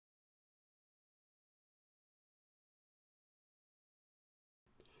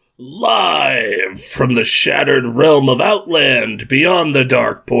Live from the shattered realm of Outland beyond the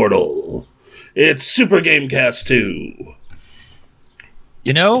Dark Portal, it's Super Gamecast 2.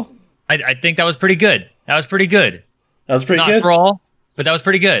 You know, I think that was pretty good. That was pretty good. That was pretty it's good? Not for all, but that was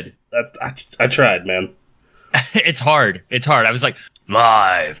pretty good. I tried, man. It's hard. It's hard. I was like,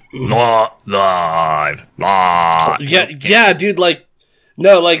 live. Okay. Yeah, dude,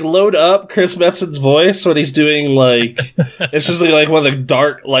 load up Chris Metzen's voice when he's doing, it's just like one of the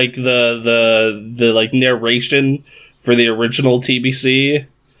dark, the narration for the original TBC.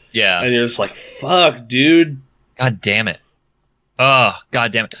 Yeah. And you're just like, fuck, dude. God damn it. Oh,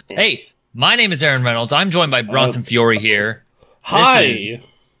 god damn it. Hey, my name is Aaron Reynolds. I'm joined by Bronson Fiore here. Hi.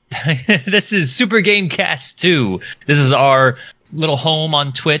 This is Super Gamecast 2. This is our little home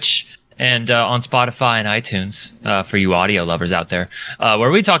on Twitch and on Spotify and iTunes for you audio lovers out there, where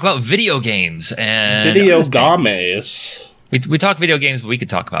we talk about video games and video games. We talk video games, but we could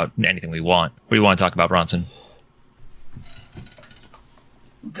talk about anything we want. What do you want to talk about, Bronson?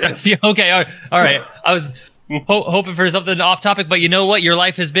 Yeah, okay, all right. I was hoping for something off topic, but you know what? Your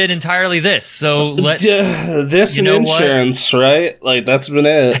life has been entirely this. So let's this and insurance, right? Like that's been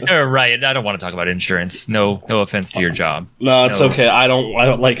it. Right. I don't want to talk about insurance. No offense to your job. No, it's okay. I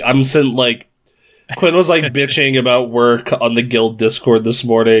don't like. I'm sitting like. Quinn was like bitching about work on the guild Discord this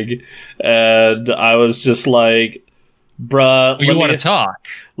morning, and I was just like, "Bruh, you want to talk?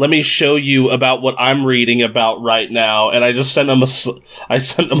 Let me show you about what I'm reading about right now." And I just sent him a slide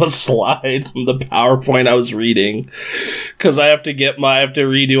from the PowerPoint I was reading because I have to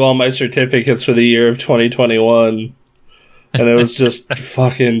redo all my certificates for the year of 2021, and it was just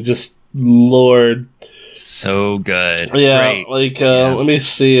fucking Lord, so good. Yeah, great. Let me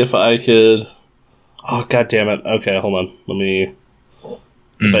see if I could. Oh, god damn it. Okay, hold on. Let me...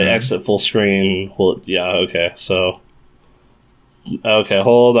 If I exit full screen... Well, yeah, okay, so... Okay,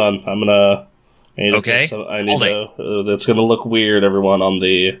 hold on. I'm gonna... That's gonna look weird, everyone, on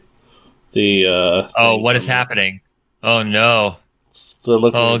the what is happening? Oh, no.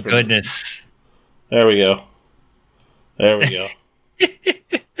 Oh, goodness. There we go.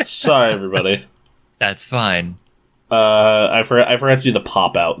 Sorry, everybody. That's fine. I forgot to do the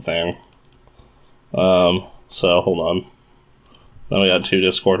pop-out thing. So hold on. Then we got 2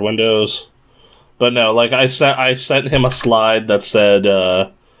 Discord windows. But no, I sent him a slide that said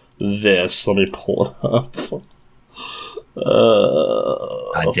this. Let me pull it up.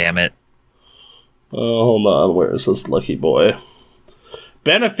 God damn it. Hold on, where is this lucky boy?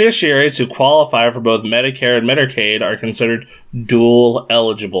 Beneficiaries who qualify for both Medicare and Medicaid are considered dual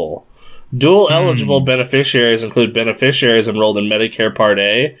eligible. Dual eligible beneficiaries include beneficiaries enrolled in Medicare Part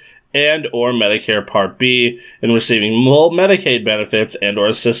A and or Medicare Part B and receiving Medicaid benefits and or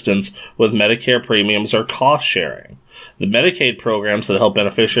assistance with Medicare premiums or cost sharing. The Medicaid programs that help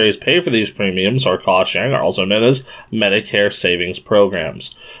beneficiaries pay for these premiums or cost sharing are also known as Medicare Savings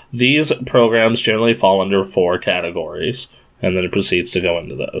Programs. These programs generally fall under 4 categories, and then it proceeds to go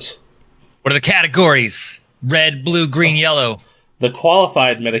into those. What are the categories? Red, blue, green, yellow. The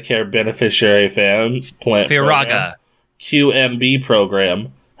Qualified Medicare Beneficiary Plan Firaga. QMB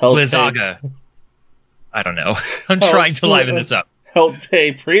program. Lizaga. I don't know. I'm trying to liven this up. Help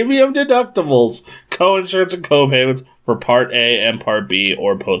pay premium deductibles, co-insurance, and co-payments for Part A and Part B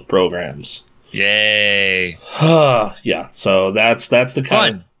or both programs. Yay. Yeah, so that's the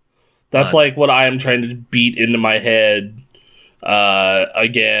kind of... That's fun. Like what I am trying to beat into my head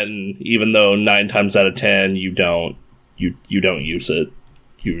again, even though 9 times out of 10 you don't use it.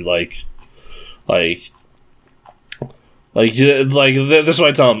 You this is what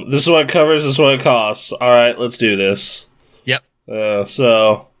I tell them. This is what it covers. This is what it costs. All right, let's do this. Yep.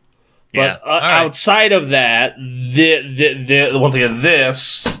 Outside of that, once again,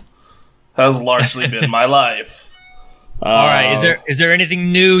 this has largely been my life. All right. Is there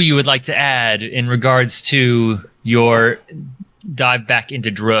anything new you would like to add in regards to your dive back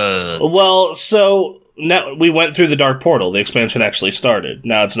into drugs? Well, so now we went through the Dark Portal. The expansion actually started.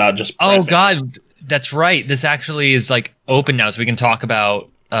 Now it's not just... Oh, God. That's right. This actually is open now, so we can talk about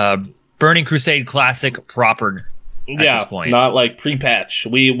Burning Crusade Classic proper at this point. Not like pre-patch.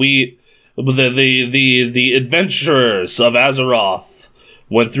 The adventurers of Azeroth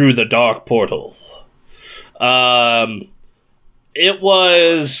went through the Dark Portal. It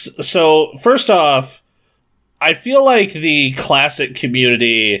was... So, first off, I feel like the Classic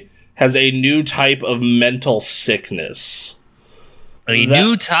community has a new type of mental sickness.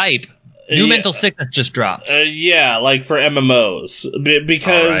 New type? New mental sickness just drops. Yeah, for MMOs.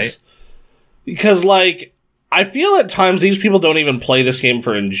 Because, I feel at times these people don't even play this game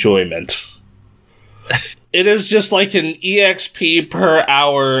for enjoyment. It is just like an EXP per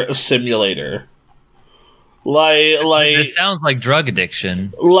hour simulator. It sounds like drug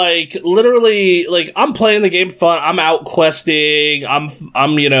addiction. Like literally, like I'm playing the game fun. I'm out questing. I'm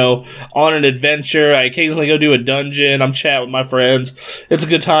on an adventure. I occasionally go do a dungeon. I'm chatting with my friends. It's a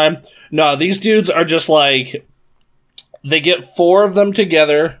good time. No, these dudes are just like, they get 4 of them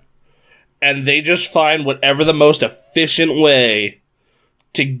together, and they just find whatever the most efficient way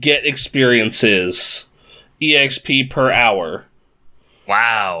to get experiences, EXP per hour.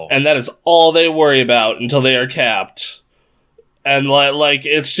 Wow. And that is all they worry about until they are capped. And like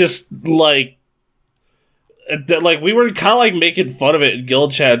it's just like we were kind of like making fun of it in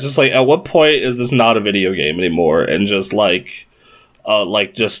guild chat, just like, at what point is this not a video game anymore, and just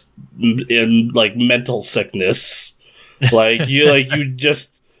just in like mental sickness, you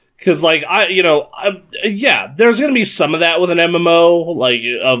just. Because, there's going to be some of that with an MMO,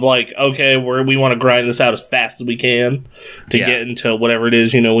 okay, we want to grind this out as fast as we can to get into whatever it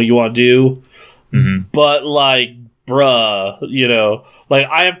is, what you want to do. Mm-hmm. But, bruh,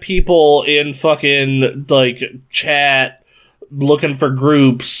 I have people in fucking, chat looking for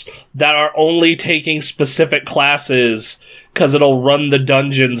groups that are only taking specific classes because it'll run the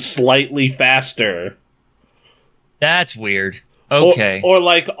dungeon slightly faster. That's weird. Okay. Or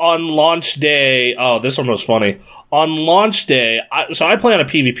on launch day. Oh, this one was funny. On launch day, I play on a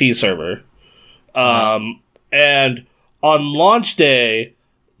PvP server. And on launch day,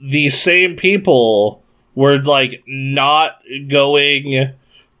 the same people were not going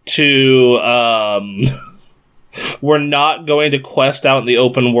to we're not going to quest out in the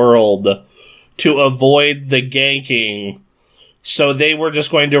open world to avoid the ganking. So they were just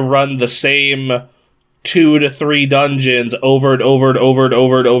going to run the same 2 to 3 dungeons over and over and over and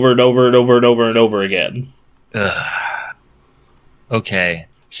over and over and over and over and over and over again. Ugh. Okay.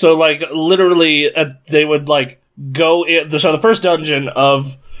 So literally, they would go in. So the first dungeon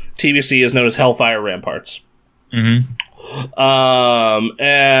of TBC is known as Hellfire Ramparts. Mm-hmm.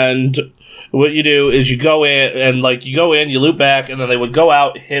 And what you do is you go in and you loop back, and then they would go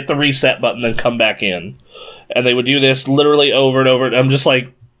out, hit the reset button, then come back in, and they would do this literally over and over. And I'm just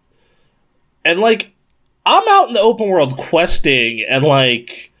I'm out in the open world questing, and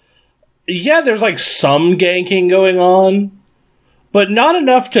there's some ganking going on, but not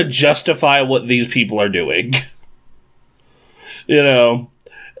enough to justify what these people are doing. Right.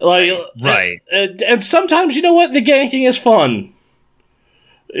 And sometimes, you know what, the ganking is fun.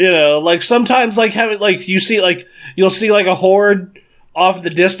 Sometimes having you'll see a horde off in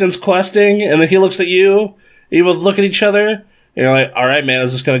the distance questing, and then he looks at you, you will look at each other, and you're like, all right, man,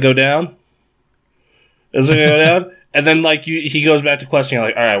 is this gonna go down? Is it gonna go down? And then he goes back to questing. You're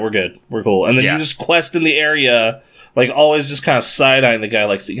like, all right, we're good, we're cool. And then you just quest in the area, always just kind of side eyeing the guy,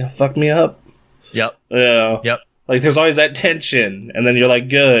 is he gonna fuck me up? Yep. Yeah. Yep. There's always that tension, and then you're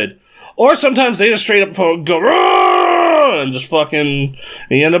good. Or sometimes they just straight up go and just fucking,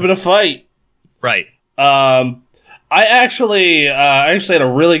 you end up in a fight. Right. I actually had a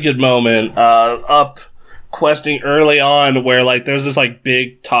really good moment up questing early on where there's this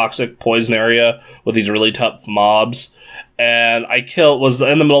big toxic poison area with these really tough mobs, and was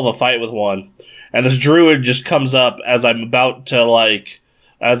in the middle of a fight with one, and this druid just comes up as I'm about to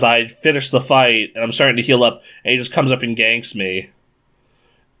as I finish the fight and I'm starting to heal up, and he just comes up and ganks me,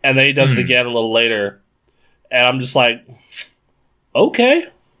 and then he does it again a little later, and I'm just okay.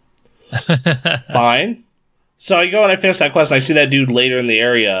 Fine. So I go and I finish that quest, and I see that dude later in the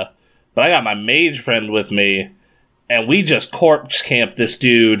area. But I got my mage friend with me, and we just corpse camped this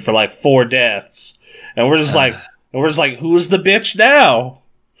dude for 4 deaths. And we're just who's the bitch now?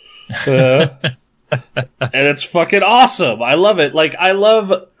 And it's fucking awesome. I love it. What I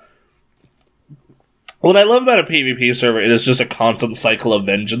love about a PvP server, it is just a constant cycle of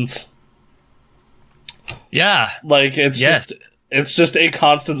vengeance. Yeah. It's just a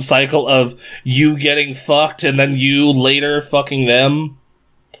constant cycle of you getting fucked and then you later fucking them.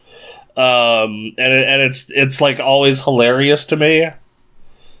 And it's always hilarious to me.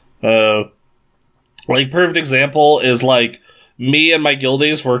 Perfect example is me and my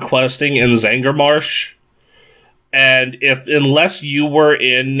guildies were questing in Zangarmarsh, and unless you were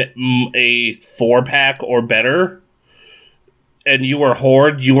in a 4-pack or better, and you were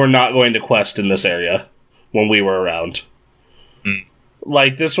Horde, you were not going to quest in this area when we were around.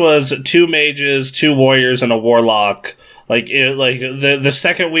 This was 2 mages, 2 warriors, and a warlock. The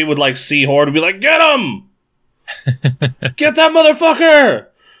second we would see Horde, we'd be like, get him! Get that motherfucker!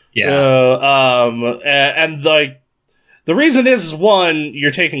 Yeah. And the reason is 1,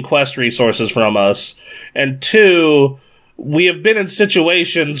 you're taking quest resources from us, and 2, we have been in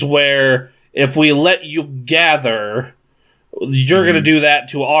situations where if we let you gather, you're going to do that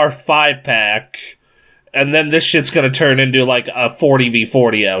to our 5-pack, and then this shit's going to turn into like a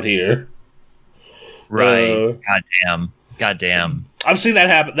 40v40 out here. Right. Goddamn. I've seen that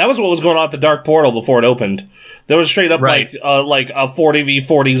happen. That was what was going on at the Dark Portal before it opened. There was straight up like a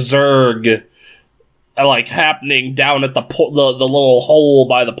 40v40 Zerg like happening down at the little hole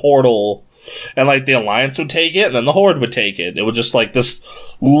by the portal. And, like, the Alliance would take it, and then the Horde would take it. It was just, like, this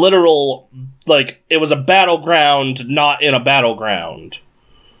literal, like, it was a battleground not in a battleground.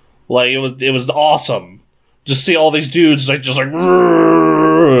 Like, it was awesome. Just see all these dudes, like, just, like,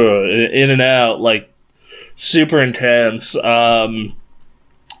 in and out, like, super intense. Okay.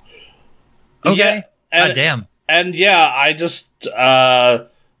 Yeah, goddamn. And, yeah, I just,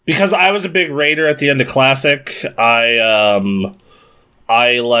 because I was a big raider at the end of Classic, I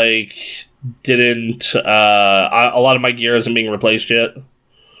like didn't a lot of my gear isn't being replaced yet.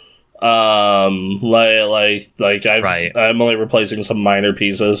 I'm only replacing some minor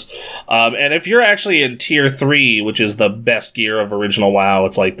pieces. And if you're actually in tier 3, which is the best gear of original WoW,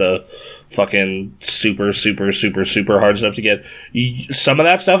 it's like the fucking super hard stuff to get. Some of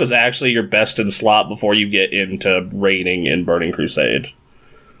that stuff is actually your best in slot before you get into raiding in Burning Crusade.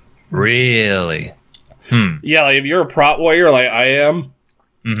 Really? Yeah, like if you're a prot warrior like I am,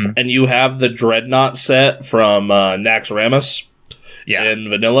 and you have the Dreadnought set from Naxxramas in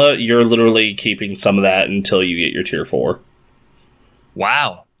vanilla, you're literally keeping some of that until you get your tier 4.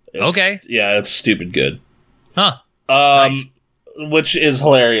 Wow. Okay. Yeah, it's stupid good. Huh. Nice. Which is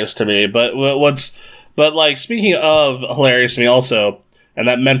hilarious to me. But like speaking of hilarious to me also, and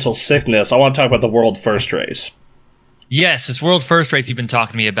that mental sickness, I want to talk about the world first race. Yes, this world first race you've been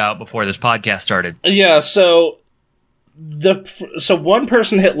talking to me about before this podcast started. Yeah, so one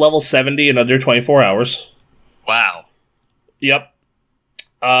person hit level 70 in under 24 hours. Wow. Yep.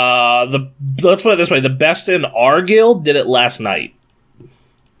 Let's put it this way: the best in our guild did it last night.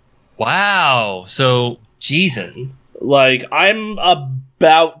 Wow. So Jesus. Like I'm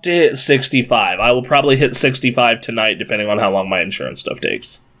about to hit 65. I will probably hit 65 tonight, depending on how long my insurance stuff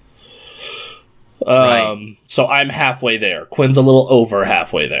takes. Right. So I'm halfway there. Quinn's a little over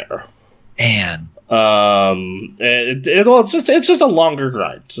halfway there. Man. It's just a longer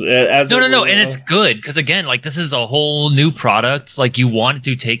grind. No, and it's good because again, like this is a whole new product. Like you want it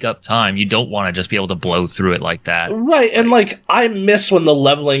to take up time. You don't want to just be able to blow through it like that, right? And like I miss when the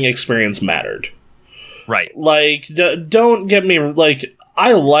leveling experience mattered, right? Like don't get me like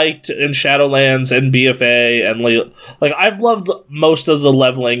I liked in Shadowlands and BFA and like I've loved most of the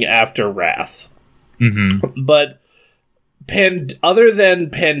leveling after Wrath, but. Other than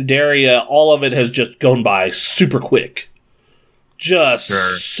Pandaria, all of it has just gone by super quick. Just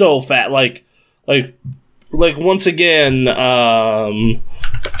so fast. Like once again, hold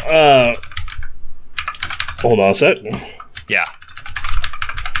on a sec. Yeah.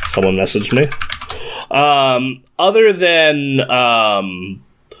 Someone messaged me. Other than,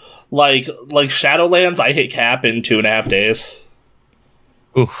 like Shadowlands, I hit cap in 2.5 days.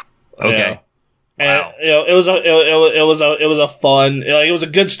 Oof. Okay. Yeah. Wow. And, it was a fun, like, it was a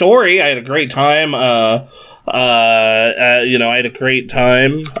good story. I had a great time. I had a great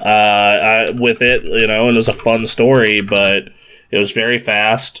time with it, and it was a fun story, but it was very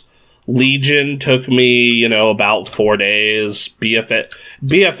fast. Legion took me, about 4 days.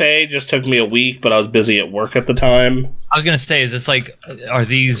 BFA just took me a week, but I was busy at work at the time. I was gonna say, is this like, are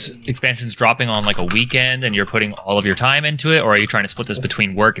these expansions dropping on like a weekend, and you're putting all of your time into it, or are you trying to split this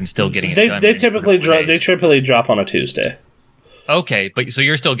between work and still getting it done? They typically drop on a Tuesday. Okay, but so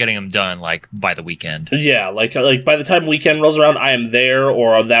you're still getting them done like by the weekend. Yeah, like by the time weekend rolls around, I am there,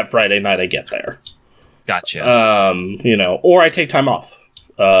 or on that Friday night I get there. Gotcha. Or I take time off.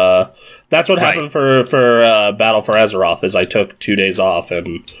 That's what happened for Battle for Azeroth. Is I took 2 days off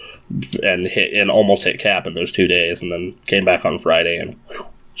and almost hit cap in those 2 days, and then came back on Friday and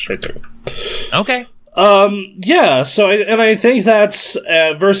straight through. Okay. Yeah. So I think that's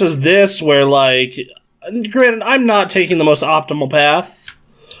versus this, where like, granted, I'm not taking the most optimal path.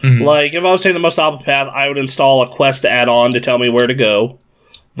 Like, if I was taking the most optimal path, I would install a quest add-on to tell me where to go.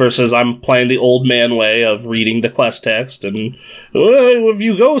 Versus I'm playing the old man way of reading the quest text, and if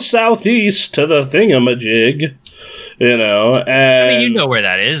you go southeast to the thingamajig, and I mean, you know where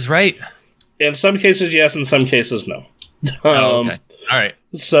that is, right? In some cases, yes. In some cases, no. Okay. All right.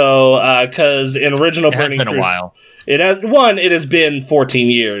 So, because in original Burning Crusade, it's been a while. It has been 14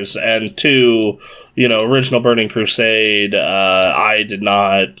 years, and 2, original Burning Crusade,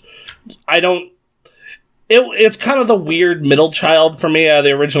 It's kind of the weird middle child for me out of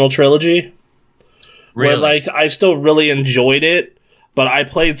the original trilogy. Really? Where, like, I still really enjoyed it, but I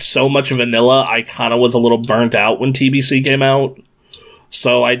played so much vanilla, I kind of was a little burnt out when TBC came out.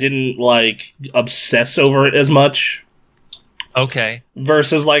 So I didn't, like, obsess over it as much. Okay.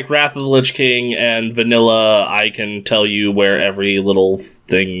 Versus, like, Wrath of the Lich King and vanilla, I can tell you where every little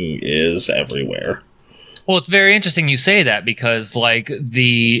thing is everywhere. Well, it's very interesting you say that, because, like,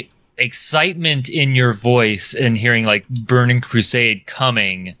 the excitement in your voice and hearing, like, Burning Crusade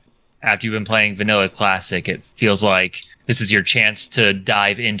coming after you've been playing Vanilla Classic, it feels like this is your chance to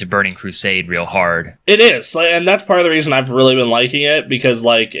dive into Burning Crusade real hard. It is, and that's part of the reason I've really been liking it, because,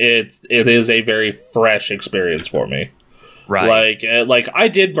 like, it is a very fresh experience for me. Right. Like I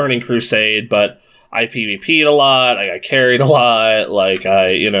did Burning Crusade, but I PvP'd a lot, I got carried a lot, like,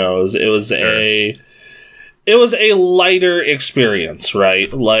 it was a lighter experience,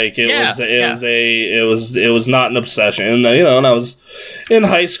 right? Like it was not an obsession. And and I was in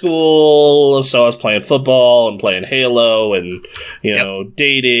high school, so I was playing football and playing Halo and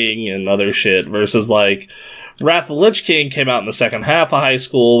dating and other shit. Versus like Wrath of the Lich King came out in the second half of high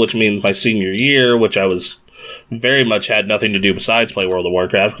school, which means my senior year, which I was very much had nothing to do besides play World of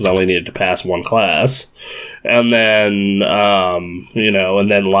Warcraft because I only needed to pass one class, and then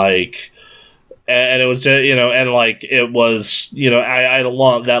and it was just, and like it was, I had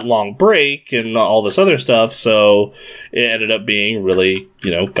that long break and all this other stuff, so it ended up being really,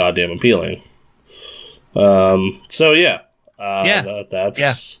 goddamn appealing. That's how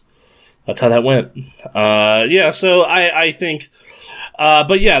that went. So I think, so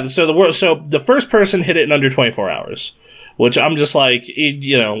the first person hit it in under 24 hours, which I'm just like,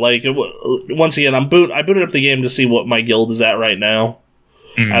 once again, I booted up the game to see what my guild is at right now.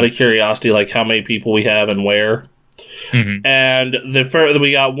 Mm-hmm. Out of curiosity, like how many people we have and where. Mm-hmm. And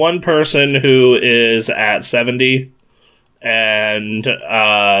we got one person who is at 70, and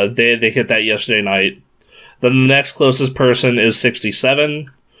they hit that yesterday night. Then the next closest person is 67,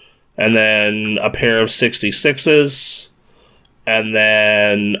 and then a pair of 66s, and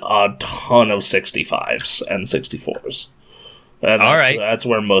then a ton of 65s and 64s. And that's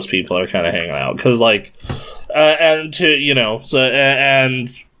where most people are kind of hanging out, because and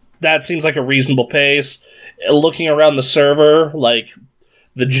that seems like a reasonable pace. Looking around the server, like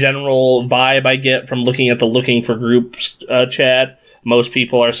the general vibe I get from looking at the looking for groups chat, most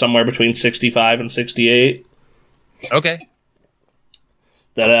people are somewhere between 65 and 68. Okay.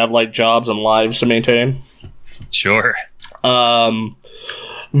 That have like jobs and lives to maintain. Sure. And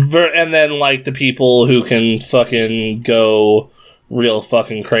then like the people who can fucking go real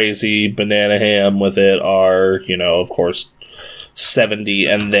fucking crazy banana ham with it are, of course, 70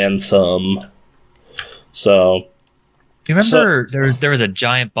 and then some. So, you remember there was a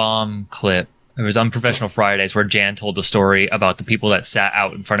Giant Bomb clip. It was on Professional Fridays where Jan told the story about the people that sat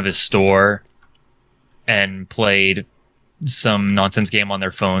out in front of his store and played some nonsense game on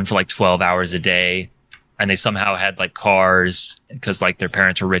their phone for like 12 hours a day, and they somehow had like cars because like their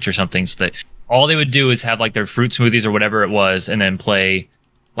parents were rich or something, so that all they would do is have like their fruit smoothies or whatever it was, and then play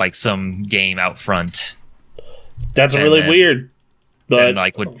like some game out front. That's really weird. But and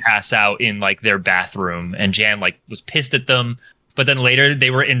like would pass out in like their bathroom, and Jan like was pissed at them. But then later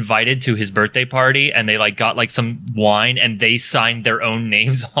they were invited to his birthday party, and they like got like some wine, and they signed their own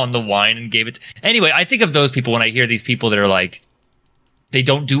names on the wine and gave it. Anyway, I think of those people when I hear these people that are like, they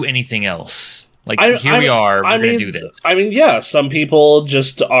don't do anything else. Like we're gonna do this. I mean, yeah, some people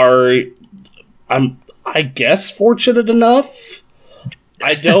just are. I guess fortunate enough.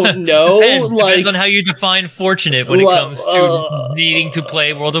 I don't know. Depends on how you define fortunate when it comes to needing to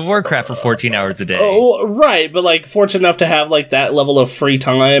play World of Warcraft for 14 hours a day. Oh, right, but like fortunate enough to have like that level of free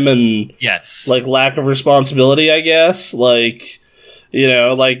time and like lack of responsibility, I guess. Like,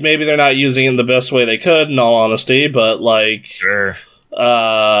 like maybe they're not using it in the best way they could, in all honesty, but like sure.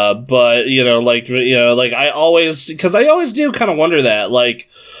 I always do kind of wonder that,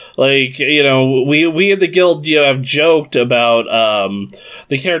 we in the guild, have joked about,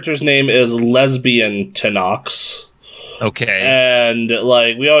 the character's name is Lesbian Tenox. Okay. And,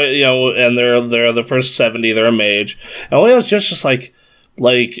 we always, and they're the first 70, they're a mage. And we always just I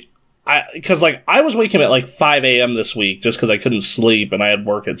was waking up at 5 a.m. this week just because I couldn't sleep and I had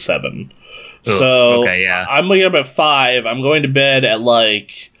work at 7. Oof, so, okay, yeah. I'm waking up at 5, I'm going to bed at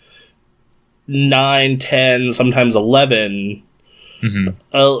 9, 10, sometimes 11. Mm-hmm.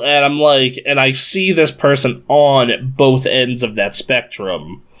 And I'm and I see this person on both ends of that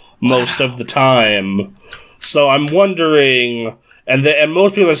spectrum most of the time. So I'm wondering, and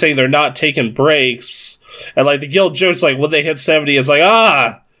most people are saying they're not taking breaks. And the guild jokes when they hit 70, it's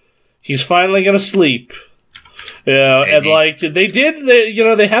he's finally gonna sleep. Yeah, and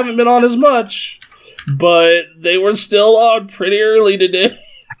they haven't been on as much. but they were still on pretty early today.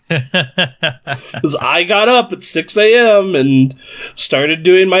 Because I got up at 6 a.m. and started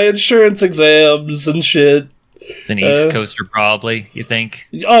doing my insurance exams and shit. An East Coaster, probably, you think?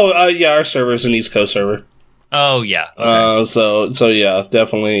 Yeah, our server's an East Coast server. Oh, yeah. Okay. So yeah,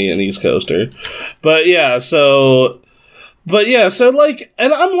 definitely an East Coaster. But yeah, so like,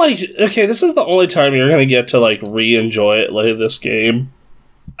 and I'm like, okay, this is the only time you're gonna get to like re-enjoy it, like this game.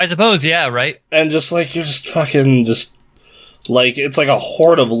 I suppose, yeah, right? And just like, you're just fucking just, like, it's like a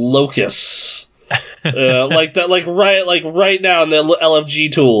horde of locusts. Like that, like right now in the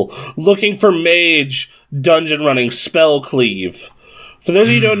LFG tool, looking for mage, dungeon running, spell cleave. For those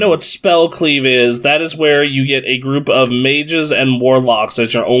of you who don't know what spell cleave is, that is where you get a group of mages and warlocks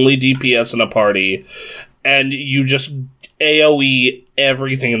as your only DPS in a party, and you just AoE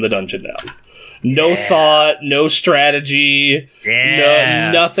everything in the dungeon down. No thought, no strategy,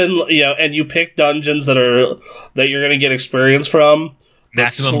 nothing, and you pick dungeons that you're gonna get experience from.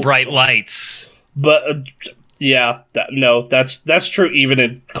 Maximum bright lights. But that's true even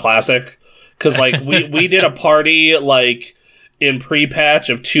in Classic, because like we did a party like in pre-patch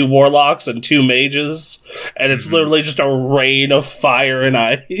of 2 warlocks and 2 mages, and it's literally just a rain of fire and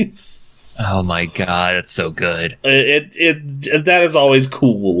ice. Oh my god, it's so good. That is always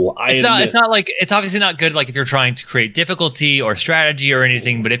cool. It's obviously not good like if you're trying to create difficulty or strategy or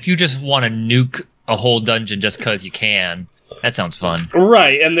anything, but if you just want to nuke a whole dungeon just because you can, that sounds fun.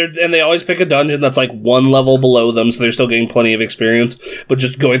 Right, and they always pick a dungeon that's like 1 level below them, so they're still getting plenty of experience, but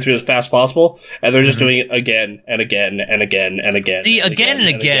just going through as fast as possible, and they're just doing it again and again and again and again. See, again and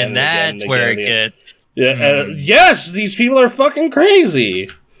again, that's where it gets... Yes, these people are fucking crazy.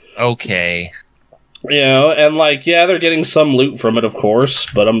 Okay. And like, yeah, they're getting some loot from it, of course,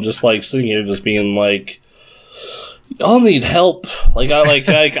 but I'm just like sitting here just being like, y'all need help. Like, I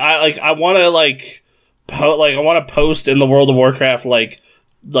want to post in the World of Warcraft like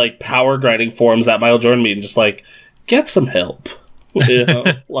power grinding forums at my Jordan meeting, just like, get some help.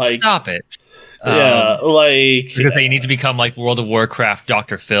 Like, stop it. Because they need to become like World of Warcraft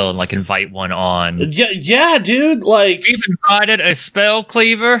Dr. Phil and like invite one on. Yeah, dude. Like, we've invited a spell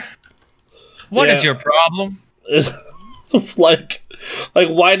cleaver. What is your problem? like,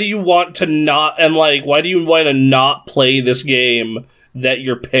 why do you want to not? And like, why do you want to not play this game that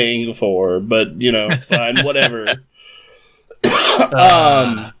you're paying for? But fine, whatever.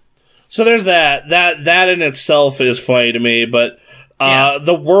 So there's that. That in itself is funny to me, but.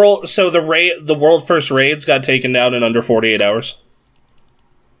 The world first raids got taken down in under 48 hours.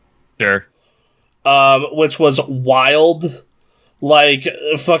 Sure. Which was wild. Like,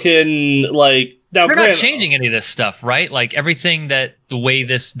 fucking, like... Now, they're not changing any of this stuff, right? Like, everything that the way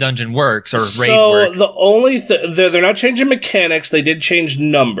this dungeon works, or raid works. So, the only they're not changing mechanics, they did change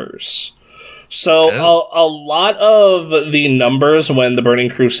numbers. So, a lot of the numbers when the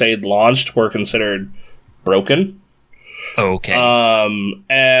Burning Crusade launched were considered broken. Okay.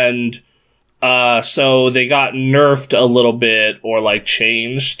 So they got nerfed a little bit or like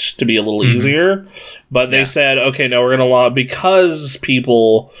changed to be a little easier, but they said, okay, no, we're gonna because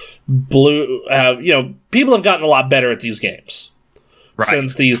people people have gotten a lot better at these games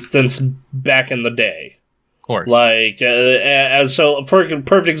since back in the day. Of course. Like, and so for a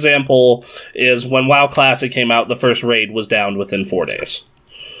perfect example is when WoW Classic came out, the first raid was down within 4 days.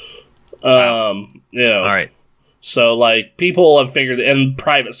 Wow. All right. So, like, people have figured, and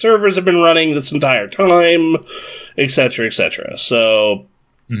private servers have been running this entire time, etc., etc. So,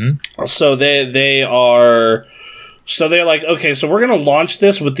 so they're like, okay, so we're gonna launch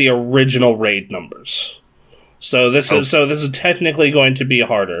this with the original raid numbers. So this is technically going to be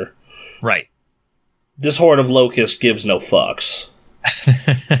harder, right? This horde of locusts gives no fucks.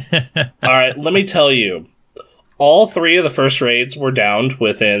 All right, let me tell you, all 3 of the first raids were downed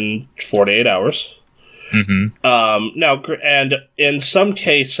within 48 hours. Now, and in some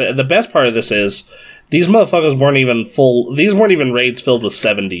cases, the best part of this is these motherfuckers weren't even full. These weren't even raids filled with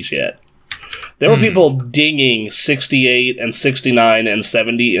 70s yet. There were people dinging 68 and 69 and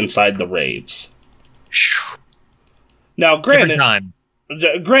 70 inside the raids. Now, granted,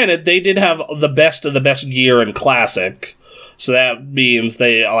 they did have the best of the best gear in Classic, so that means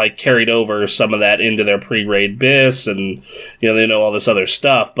they like carried over some of that into their pre-raid bis, and they know all this other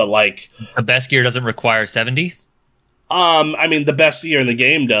stuff. But like, the best gear doesn't require 70. I mean, the best gear in the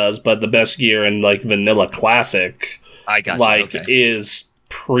game does, but the best gear in like Vanilla Classic, is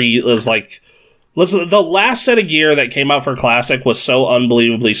like. The last set of gear that came out for Classic was so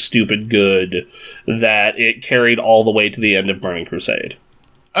unbelievably stupid good that it carried all the way to the end of Burning Crusade.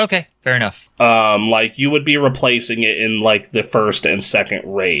 Okay, fair enough. Like, you would be replacing it in, like, the first and second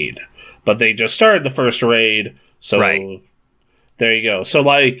raid. but they just started the first raid, so there you go. So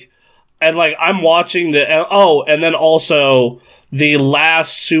I'm watching and then also the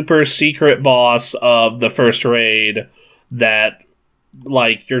last super secret boss of the first raid that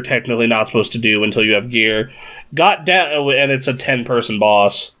you're technically not supposed to do until you have gear got down, and it's a 10-person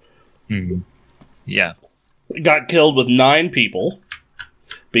boss. Mm-hmm. Yeah, got killed with 9 people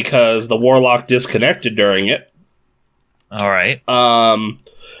because the warlock disconnected during it. All right.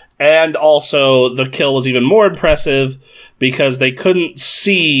 And also the kill was even more impressive because they couldn't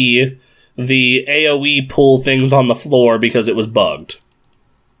see the AoE pull things on the floor because it was bugged.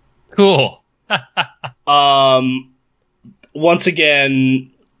 Cool. Once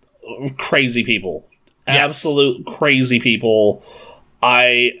again, crazy people. Yes. Absolute crazy people.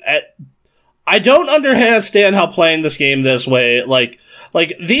 I don't understand how playing this game this way, like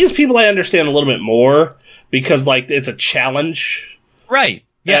these people I understand a little bit more because it's a challenge. Right.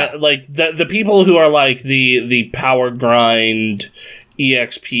 Yeah. The people who are the power grind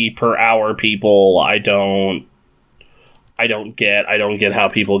EXP per hour people, I don't get how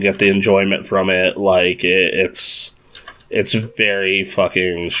people get the enjoyment from it. It's very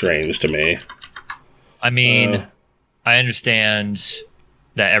fucking strange to me. I mean, I understand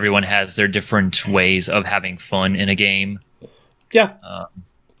that everyone has their different ways of having fun in a game. Yeah.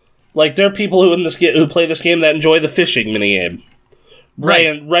 There are people who play this game that enjoy the fishing minigame.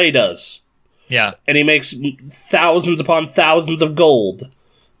 Right. Ray does. Yeah. And he makes thousands upon thousands of gold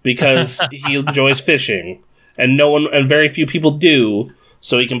because he enjoys fishing. And very few people do,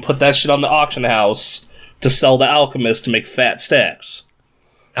 so he can put that shit on the auction house to sell to alchemists to make fat stacks.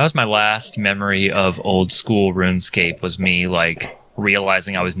 That was my last memory of old school RuneScape, was me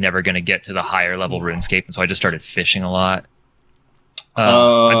realizing I was never going to get to the higher level RuneScape, and so I just started fishing a lot.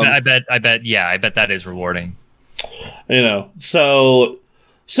 I bet that is rewarding. So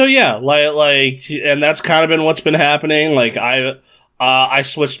yeah, and that's kind of been what's been happening. I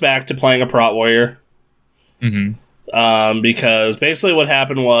switched back to playing a Prot Warrior. Mm-hmm. Because basically what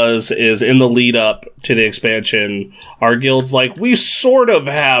happened is in the lead up to the expansion, our guild's we sort of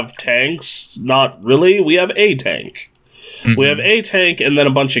have tanks, not really. We have a tank. Mm-hmm. We have a tank and then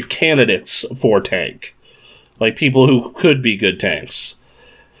a bunch of candidates for tank. People who could be good tanks.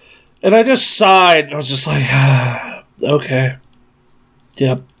 And I just sighed and I was just okay.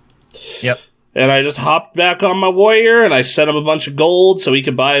 Yep. And I just hopped back on my warrior and I sent him a bunch of gold so he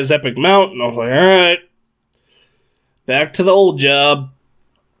could buy his epic mount, and I was alright. Back to the old job.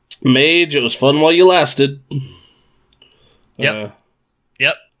 Mage, it was fun while you lasted. Yep.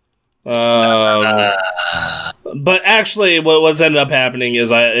 But actually, what's ended up happening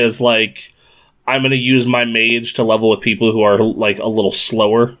is I'm going to use my mage to level with people who are a little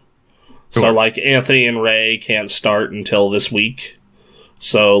slower. Sure. So Anthony and Ray can't start until this week.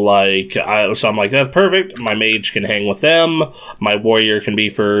 So I'm that's perfect. My mage can hang with them. My warrior can be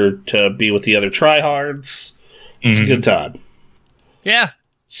to be with the other tryhards. It's a good time. Yeah.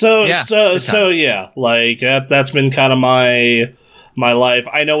 So yeah, that's been kind of my life.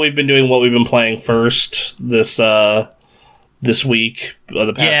 I know we've been doing what we've been playing first this week, or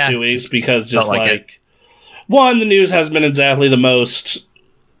the past 2 weeks, because just one, the news hasn't been exactly the most,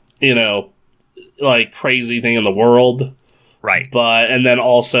 crazy thing in the world. Right. And then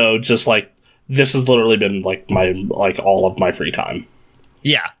also just this has literally been my all of my free time.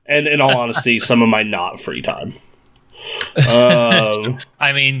 Yeah. And in all honesty, some of my not free time.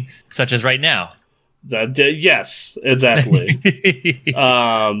 I mean, such as right now. Yes, exactly.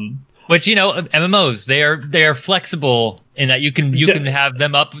 But MMOs, they are flexible in that you can have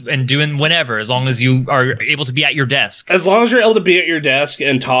them up and doing whenever, as long as you are able to be at your desk. As long as you're able to be at your desk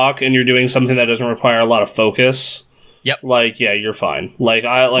and talk, and you're doing something that doesn't require a lot of focus. Yep. You're fine.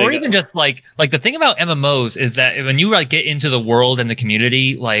 Or even just the thing about MMOs is that when you get into the world and the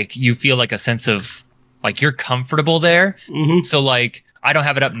community, you feel a sense of you're comfortable there. Mm-hmm. So I don't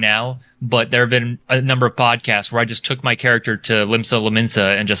have it up now, but there have been a number of podcasts where I just took my character to Limsa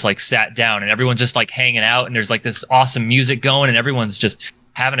Lominsa and just sat down, and everyone's just hanging out, and there's this awesome music going, and everyone's just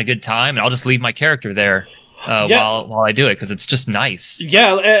having a good time, and I'll just leave my character there while I do it, because it's just nice.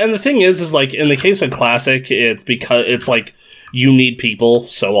 Yeah, and the thing is in the case of Classic, it's because it's you need people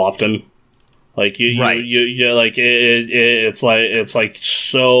so often. It's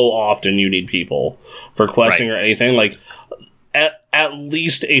so often you need people for questing or anything. At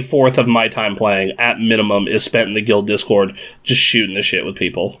least a fourth of my time playing, at minimum, is spent in the guild Discord just shooting the shit with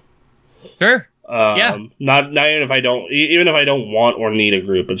people. Sure. Not even if I don't want or need a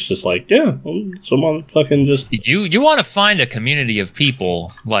group, it's just someone fucking just. You want to find a community of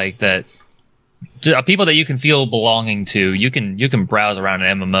people that people that you can feel belonging to. You can browse around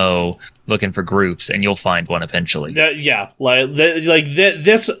an MMO looking for groups, and you'll find one eventually. Yeah, the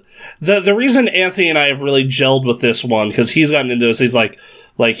reason Anthony and I have really gelled with this one, because he's gotten into this. He's like,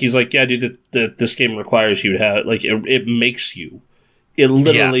 yeah, dude, this game requires you to have it makes you. It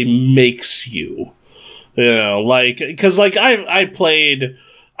literally makes you. You know, because I played.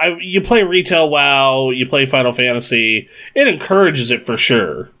 You play retail WoW, you play Final Fantasy. It encourages it for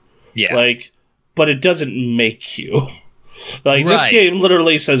sure. Yeah. But it doesn't make you. This game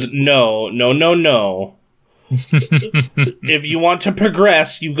literally says no. If you want to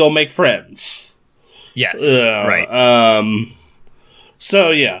progress, you go make friends. Yes. Right. So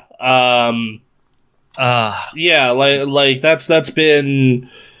yeah. Yeah. That's been.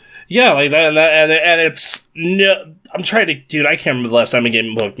 Yeah, like that, and it's no. I'm trying to, dude. I can't remember the last time a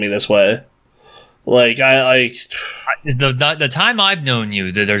game hooked me this way. The time I've known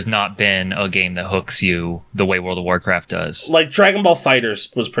you, there's not been a game that hooks you the way World of Warcraft does. Dragon Ball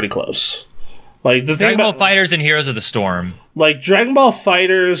FighterZ was pretty close. Dragon Ball FighterZ and Heroes of the Storm. Dragon Ball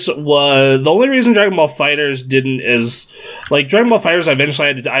FighterZ was the only reason Dragon Ball FighterZ didn't is Dragon Ball FighterZ.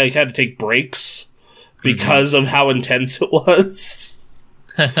 Eventually, I had to take breaks because of how intense it was.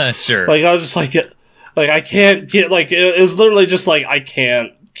 Sure. I was just I can't get it was literally just I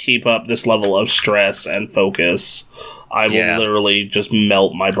can't keep up this level of stress and focus. I will literally just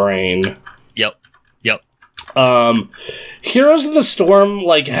melt my brain. Yep. Heroes of the Storm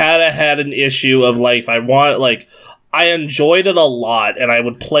had an issue of I enjoyed it a lot and I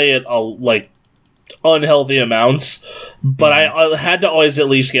would play it unhealthy amounts, but I had to always at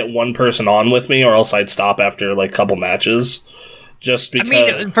least get one person on with me or else I'd stop after a couple matches. Just because,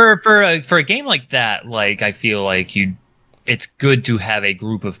 I mean, for a game like that, I feel it's good to have a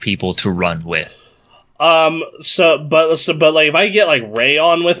group of people to run with. But if I get Ray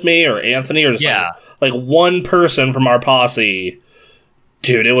on with me or Anthony or just one person from our posse,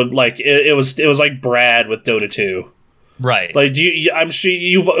 dude, it would it was like Brad with Dota 2. Right. I'm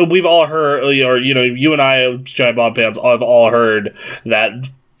sure we've all heard, or you and I, Giant Bomb fans, have all heard that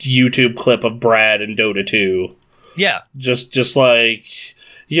YouTube clip of Brad and Dota 2. Yeah. Just I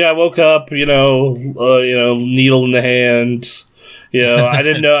woke up, needle in the hand. I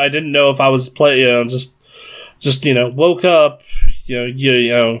didn't know if I was playing, just woke up, yep.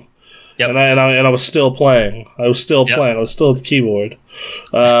 and I was still playing. I was still playing. I was still at the keyboard.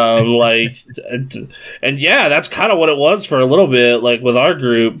 And yeah, that's kind of what it was for a little bit, with our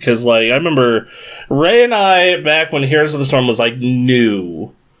group, because I remember Ray and I, back when Heroes of the Storm was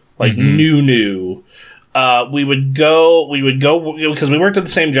new, new. We would go because we worked at the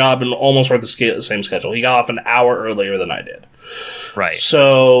same job and almost worked the same schedule. He got off an hour earlier than I did. Right.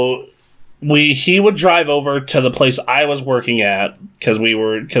 So he would drive over to the place I was working at because we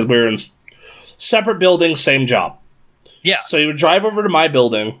were in separate buildings, same job. Yeah. So he would drive over to my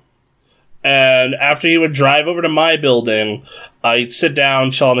building, and after he would drive over to my building, I'd sit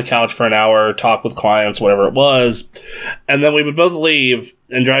down, chill on the couch for an hour, talk with clients, whatever it was, and then we would both leave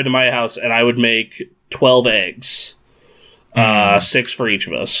and drive to my house, and I would make 12 eggs, 6 for each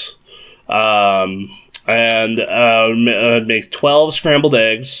of us, and make 12 scrambled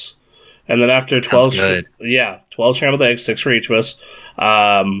eggs, and then after 12, 12 scrambled eggs, 6 for each of us.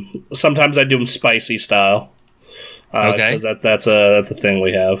 Sometimes I do them spicy style, because that's a thing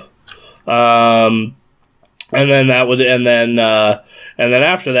we have. And then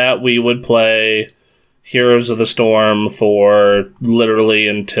after that we would play Heroes of the Storm for literally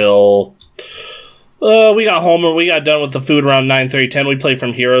until we got home or we got done with the food around 9:30, 10. We played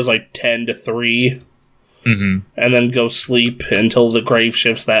from Heroes 10 to 3. Mm-hmm. And then go sleep until the grave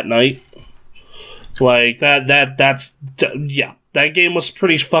shifts that night. That game was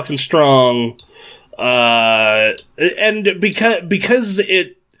pretty fucking strong. And because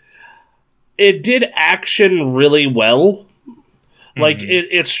it did action really well.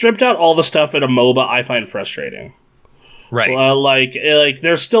 It stripped out all the stuff in a MOBA I find frustrating. Right.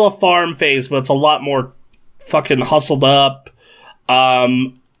 There's still a farm phase, but it's a lot more fucking hustled up.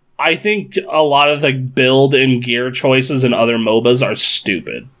 I think a lot of the build and gear choices in other MOBAs are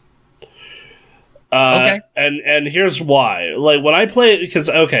stupid. And here's why. When I played,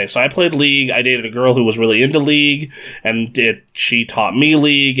 so I played League. I dated a girl who was really into League, and she taught me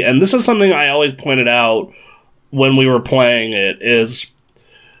League. And this is something I always pointed out when we were playing it is,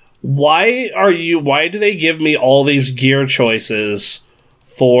 why do they give me all these gear choices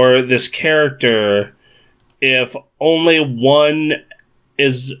for this character if only one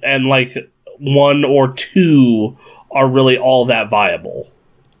is, and one or two are really all that viable?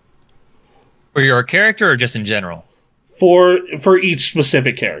 For your character or just in general? For each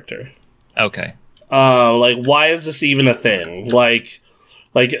specific character. Okay. Like, why is this even a thing? Like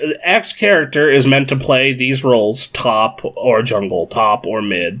X character is meant to play these roles: top or jungle, top or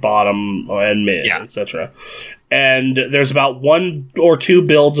mid, bottom and mid, etc. And there's about 1 or 2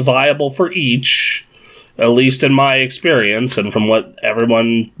 builds viable for each, at least in my experience, and from what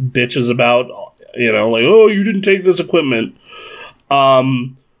everyone bitches about, like, oh, you didn't take this equipment.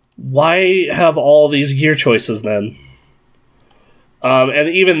 Why have all these gear choices then? And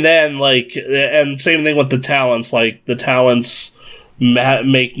even then, like, and same thing with the talents. Like, the talents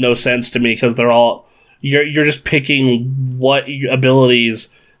make no sense to me because they're all you're just picking what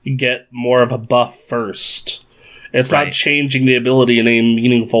abilities get more of a buff first. It's not changing the ability in a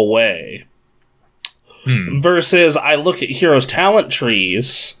meaningful way. Versus, I look at heroes' talent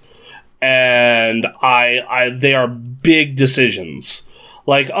trees, and they are big decisions.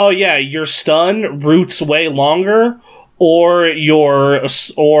 Like, oh yeah, your stun roots way longer, or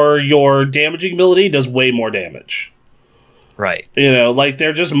your damaging ability does way more damage. Right. Like,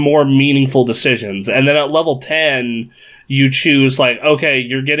 they're just more meaningful decisions. And then at level 10, you choose, like, okay,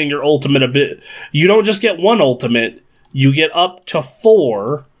 you're getting your ultimate a bit. You don't just get 1 ultimate, you get up to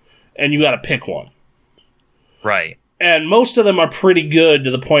 4, and you gotta pick one. Right. And most of them are pretty good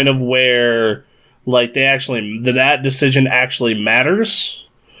to the point of where, like, that decision actually matters.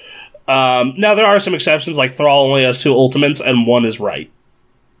 Now, there are some exceptions, like Thrall only has 2 ultimates, and 1 is right.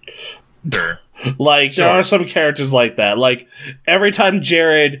 Sure. Like, there are some characters like that. Like, every time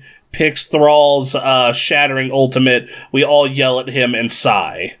Jared picks Thrall's Shattering ultimate, we all yell at him and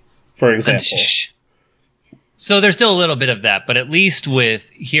sigh, for example. So there's still a little bit of that, but at least with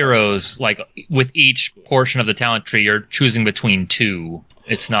heroes, like, with each portion of the talent tree, you're choosing between 2.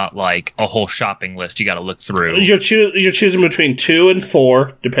 It's not like a whole shopping list you got to look through. You're choosing between 2 and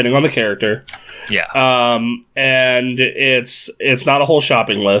 4, depending on the character. Yeah. And it's not a whole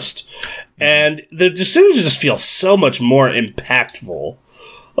shopping list. And the decisions just feel so much more impactful.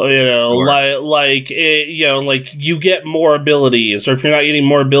 Sure. Like you get more abilities, or if you're not getting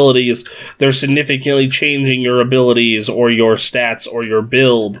more abilities, they're significantly changing your abilities or your stats or your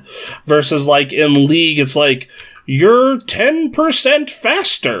build. Versus, like, in League, it's like, you're 10%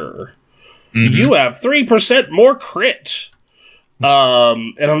 faster. Mm-hmm. You have 3% more crit.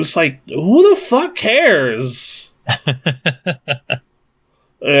 And I'm just like, who the fuck cares?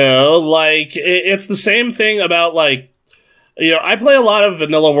 Like, it's the same thing about, like, I play a lot of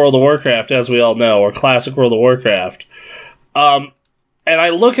vanilla World of Warcraft, as we all know, or classic World of Warcraft. And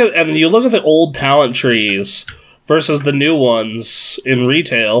you look at the old talent trees versus the new ones in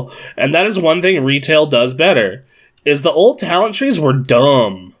retail, and that is one thing retail does better, is the old talent trees were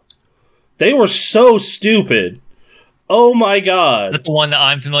dumb. They were so stupid. Oh my god. That's the one that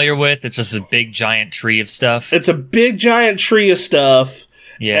I'm familiar with. It's just a big giant tree of stuff. It's a big giant tree of stuff.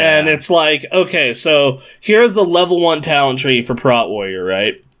 Yeah. And it's like, okay, so here's the level 1 talent tree for Prot Warrior,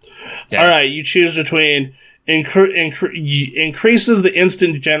 right? Yeah. Alright, you choose between increases the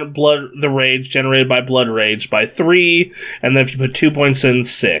instant the rage generated by Blood Rage by 3, and then if you put 2 points in,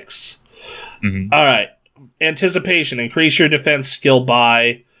 6. Mm-hmm. Alright. Anticipation, increase your defense skill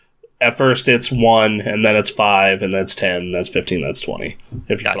by, at first it's 1, and then it's 5, and that's 10, that's 15, that's 20,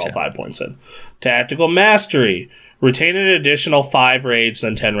 if you put all 5 points in. Tactical Mastery, retain an additional 5 rage,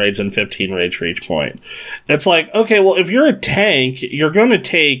 then 10 rage, then 15 rage for each point. It's like, okay, well, if you're a tank, you're going to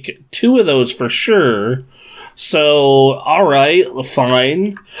take 2 of those for sure. So, alright,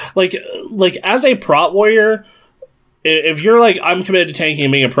 fine. Like as a Prot Warrior, if you're like, I'm committed to tanking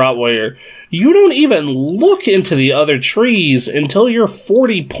and being a Prot Warrior, you don't even look into the other trees until you're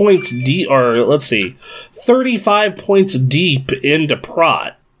 40 points deep, or let's see, 35 points deep into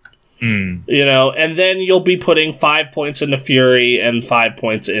Prot. And then you'll be putting 5 points into Fury and 5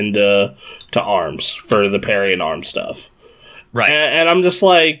 points into Arms for the parry and arm stuff. Right. And I'm just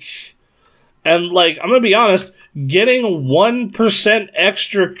like, I'm gonna be honest, getting 1%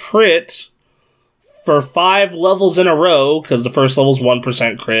 extra crit for 5 levels in a row, because the first level's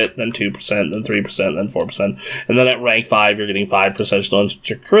 1% crit, then 2%, then 3%, then 4%, and then at rank 5 you're getting 5%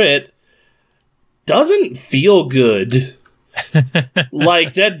 extra crit, doesn't feel good.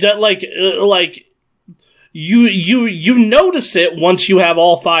 Like you notice it once you have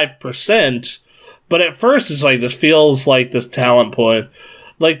all 5%, but at first it's like, this feels like this talent point.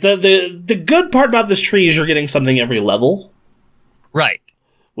 Like, the good part about this tree is you're getting something every level. Right.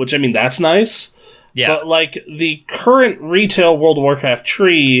 Which, I mean, that's nice. Yeah. But, like, the current retail World of Warcraft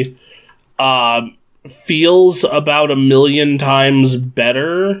tree feels about 1,000,000 times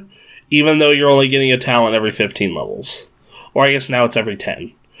better, even though you're only getting a talent every 15 levels. Or I guess now it's every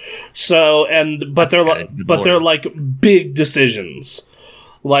 10. So, but they're like big decisions.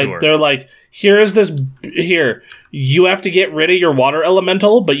 Like, sure. They're like, Here, you have to get rid of your water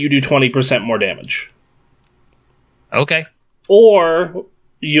elemental, but you do 20% more damage. Okay. Or,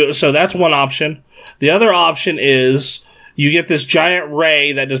 so that's one option. The other option is you get this giant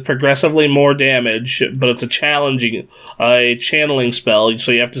ray that does progressively more damage, but it's a channeling spell,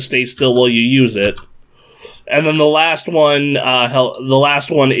 so you have to stay still while you use it. And then the last one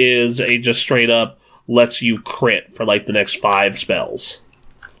is a just straight up lets you crit for like the next 5 spells.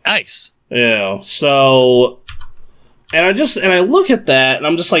 Nice. Yeah, so, and I look at that, and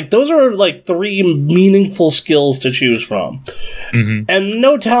I'm just like, those are like 3 meaningful skills to choose from. Mm-hmm. And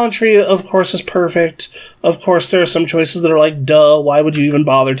no talent tree, of course, is perfect. Of course, there are some choices that are like, duh, why would you even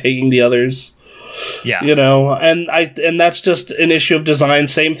bother taking the others? Yeah. You know, and that's just an issue of design.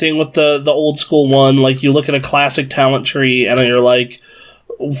 Same thing with the old school one. Like, you look at a classic talent tree, and you're like,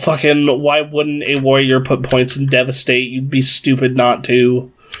 fucking, why wouldn't a warrior put points in Devastate? You'd be stupid not to.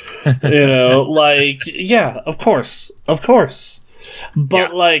 You know, like, yeah, of course.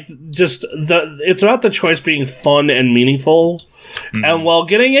 But, like, just, it's about the choice being fun and meaningful. Mm-hmm. And while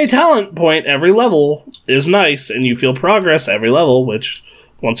getting a talent point every level is nice, and you feel progress every level, which,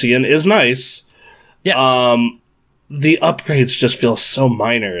 once again, is nice, yes. The upgrades just feel so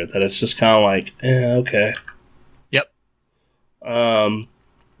minor that it's just kind of like, okay. Yep. And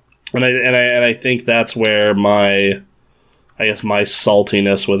I think that's where my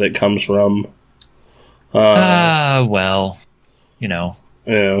saltiness with it comes from. Well, you know.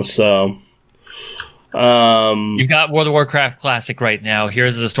 Yeah, so. You've got World of Warcraft Classic right now.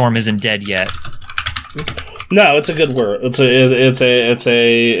 Heroes of the Storm isn't dead yet. No, it's a good world. It's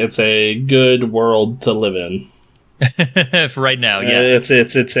a good world to live in. For right now, yes.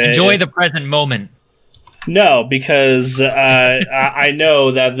 Enjoy the present moment. No, because I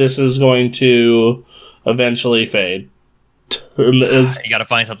know that this is going to eventually fade. You got to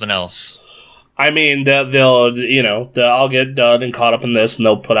find something else. I mean, I'll get done and caught up in this, and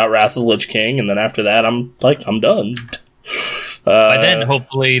they'll put out Wrath of the Lich King, and then after that, I'm done. By then,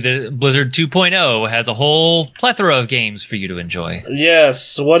 hopefully, the Blizzard 2.0 has a whole plethora of games for you to enjoy.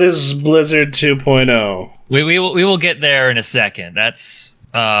 Yes, what is Blizzard 2.0? We will get there in a second. That's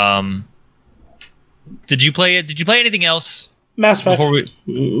Did you play it? Did you play anything else? Mass Effect.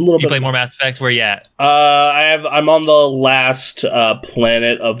 You play more Mass Effect? Where you at? I'm on the last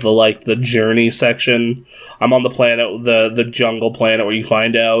planet of the journey section. I'm on the planet, the jungle planet, where you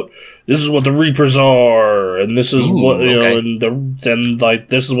find out this is what the Reapers are, and this is this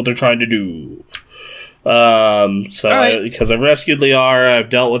is what they're trying to do. Because I've rescued Liara, I've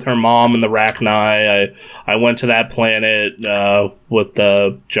dealt with her mom and the Rachni. I went to that planet with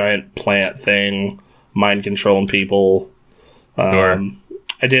the giant plant thing, mind controlling people. Sure.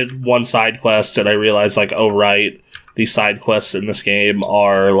 I did one side quest and I realized, these side quests in this game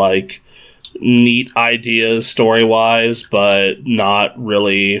are neat ideas story wise, but not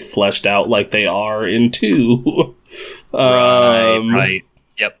really fleshed out like they are in 2. Right.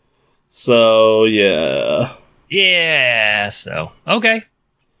 Yep. So yeah. Yeah. So okay.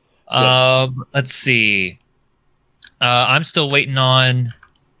 Let's see. I'm still waiting on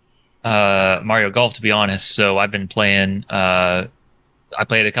Mario Golf, to be honest. So I've been playing. I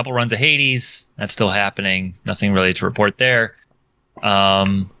played a couple runs of Hades. That's still happening. Nothing really to report there.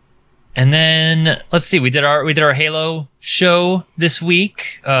 And then let's see. We did our Halo show this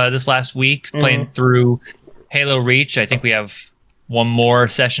last week, playing through Halo Reach. I think we have one more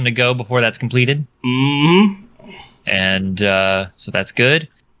session to go before that's completed. Mm-hmm. And so that's good.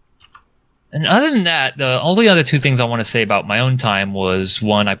 And other than that, the only other 2 things I want to say about my own time was,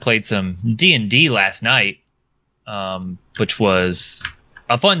 one, I played some D&D last night, which was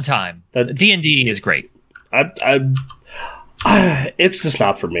a fun time. D&D is great. It's just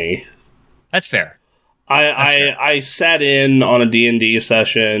not for me. That's fair. I sat in on a D&D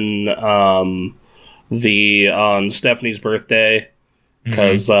session on Stephanie's birthday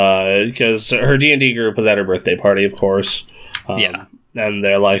because her D&D group was at her birthday party, of course. Yeah. And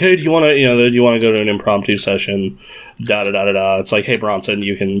they're like, hey, do you want to go to an impromptu session? Da da da da da. It's like, hey, Bronson,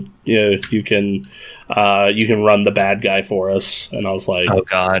 you can run the bad guy for us. And I was like, oh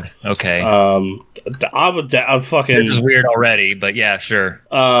God, okay. I fucking. This is weird already, but yeah, sure.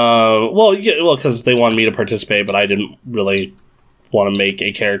 Because they wanted me to participate, but I didn't really want to make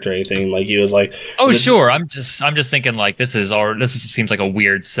a character or anything. He was like, oh sure, I'm just thinking this seems like a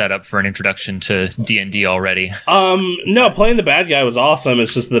weird setup for an introduction to D&D already. No, playing the bad guy was awesome.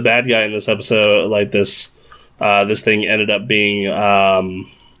 It's just the bad guy in this episode, this thing ended up being a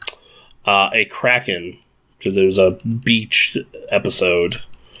kraken, because it was a beach episode.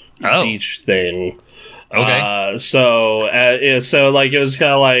 Beach thing. Okay. So it was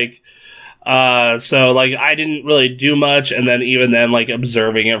kind of So like I didn't really do much, and then even then, like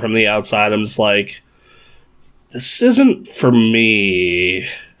observing it from the outside, I'm just like, this isn't for me.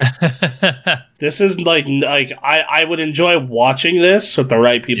 This is like I would enjoy watching this with the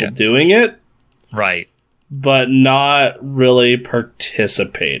right people doing it, right? But not really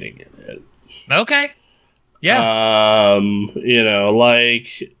participating in it. Okay. Yeah. You know,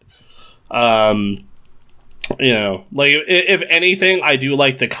 like, you know, like if anything, I do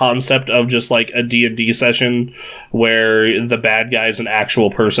like the concept of just like a D&D session where the bad guy is an actual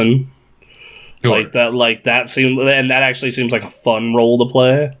person. Sure. Like that seems, and that actually seems like a fun role to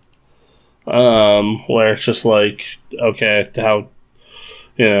play. Where it's just like, okay, how,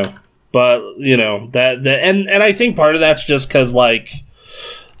 you know, but you know and I think part of that's just because like,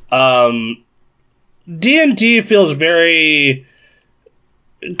 D&D feels very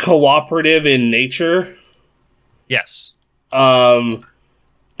cooperative in nature. Yes. I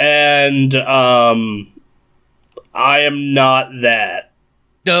am not that.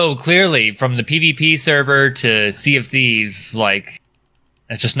 No, clearly, from the PvP server to Sea of Thieves, like,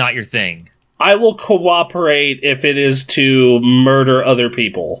 that's just not your thing. I will cooperate if it is to murder other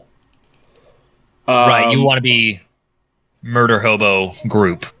people. Right, you want to be murder hobo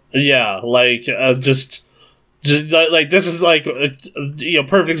group. Yeah, like, just like this is like, you know,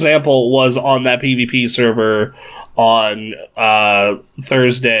 perfect example was on that PvP server on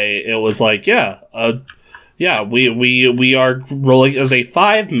Thursday. It was like, we are rolling as a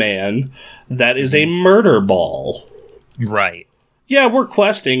 5-man that is a murder ball. Right. Yeah, we're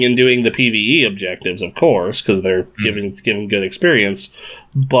questing and doing the PvE objectives, of course, because they're giving good experience.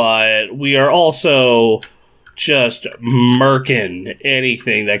 But we are also just murking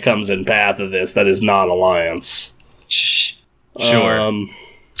anything that comes in path of this that is not Alliance. Sure.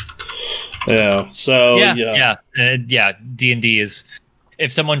 Yeah. So yeah. D&D is,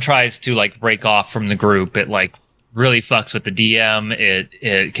 if someone tries to like break off from the group, it like really fucks with the DM.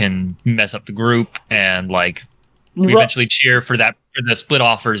 It can mess up the group, and like we eventually cheer for the split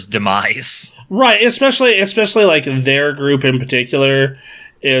offer's demise. Right, especially like their group in particular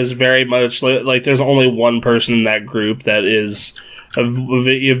is very much like there's only one person in that group that is a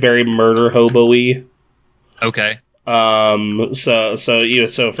very murder hobo-y. Okay. So even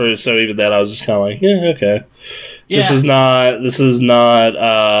that I was just kind of like, yeah, okay. Yeah. This is not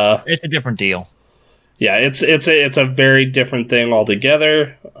it's a different deal. Yeah, it's a very different thing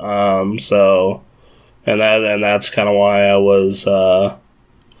altogether. So and that's kind of why I was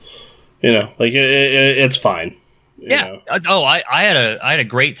you know, like it's fine. Yeah. Oh, I had a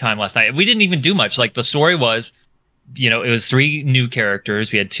great time last night. We didn't even do much. Like the story was, you know, it was 3 new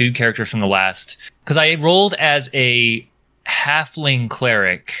characters. We had 2 characters from the last, because I rolled as a halfling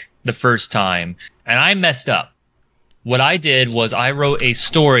cleric the first time, and I messed up. What I did was I wrote a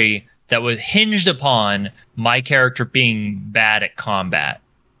story that was hinged upon my character being bad at combat.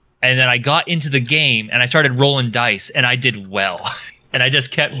 And then I got into the game and I started rolling dice, and I did well. And I just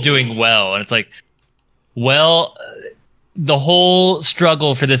kept doing well. And it's like, well, the whole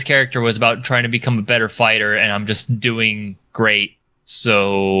struggle for this character was about trying to become a better fighter, and I'm just doing great.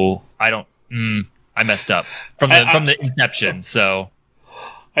 So I messed up from the inception. So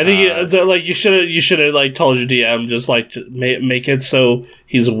I think you should have like told your DM just like make it so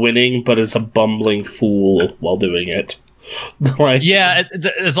he's winning, but is a bumbling fool while doing it. Like, yeah,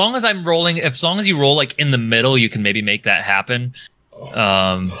 as long as I'm rolling, as long as you roll like in the middle, you can maybe make that happen.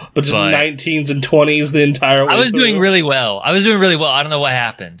 But just 19s and 20s the entire way. I was doing really well. I don't know what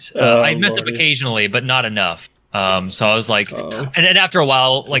happened. I messed up occasionally, but not enough. So I was like, and then after a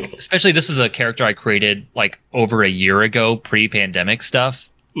while, like, especially this is a character I created like over a year ago, pre-pandemic stuff.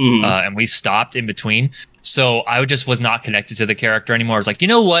 And we stopped in between. So I just was not connected to the character anymore. I was like, you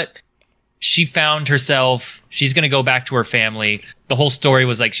know what? She found herself. She's going to go back to her family. The whole story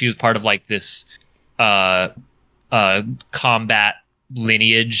was like she was part of like this combat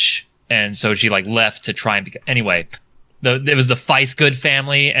lineage. And so she like left to try and anyway, it was the Feisgood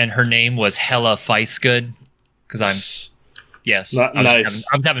family, and her name was Hella Feisgood. Because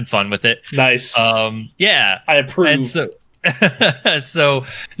I'm having fun with it. Nice. Yeah. I approve. And so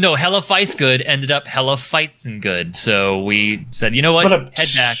no, Hella Feisgood ended up Hella Feitzengood. So we said, you know what? Head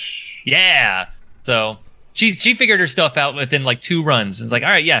back. Yeah. So she figured her stuff out within like 2 runs. It's like, all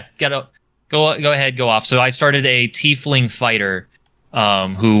right, yeah, go ahead, go off. So I started a tiefling fighter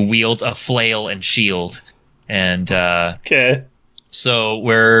who wields a flail and shield. And okay. So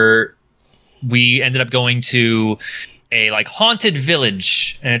we ended up going to a like haunted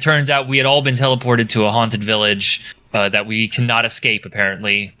village, and it turns out we had all been teleported to a haunted village that we cannot escape,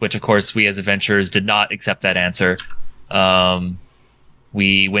 apparently, which of course we as adventurers did not accept that answer.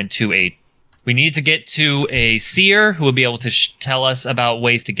 We went to a we needed to get to a seer who would be able to tell us about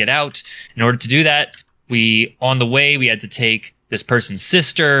ways to get out. In order to do that, on the way, we had to take this person's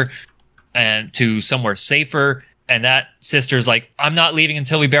sister and to somewhere safer. And that sister's like, I'm not leaving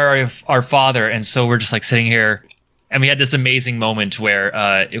until we bury our father. And so we're just like sitting here. And we had this amazing moment where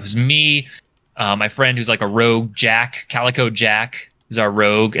it was me, my friend who's like a rogue, Jack, Calico Jack, who's our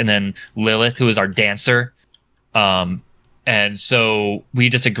rogue, and then Lilith, who is our dancer. And so we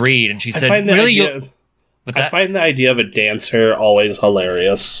just agreed. And she said, really? What's that? I find the idea of a dancer always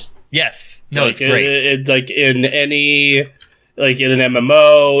hilarious. Yes. No, it's great. It's like in any... Like in an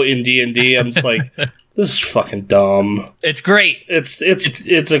MMO, in D&D, I'm just like, this is fucking dumb. It's great. It's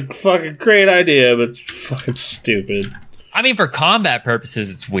a fucking great idea, but it's fucking stupid. I mean, for combat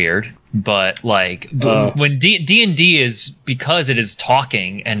purposes, it's weird, but like when D&D is, because it is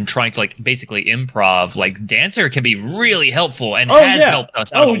talking and trying to like basically improv, like Dancer can be really helpful and has helped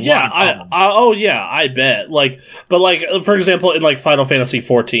us out of a lot of problems. I bet. Like, but like for example, in like Final Fantasy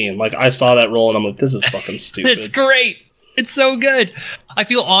 14, like I saw that role and I'm like, this is fucking stupid. It's great. It's so good. I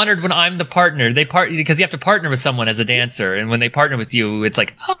feel honored when I'm the partner. Because you have to partner with someone as a dancer, and when they partner with you, it's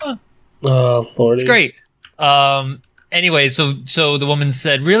like, Lordy. It's great. Anyway, so the woman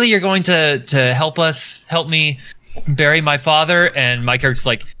said, "Really, you're going to help me bury my father?" And my character's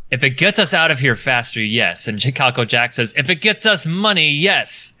like, "If it gets us out of here faster, yes." And Calico Jack says, "If it gets us money,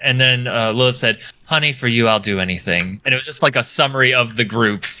 yes." And then Lilith said, "Honey, for you, I'll do anything." And it was just like a summary of the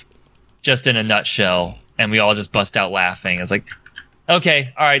group, just in a nutshell. And we all just bust out laughing. It's like,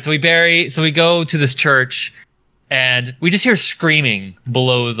 okay, all right. So we go to this church, and we just hear screaming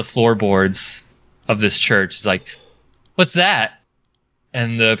below the floorboards of this church. It's like, what's that?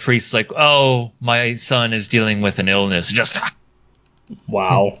 And the priest's like, oh, my son is dealing with an illness. Just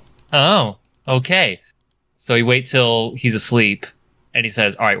wow. Oh, okay. So we wait till he's asleep, and he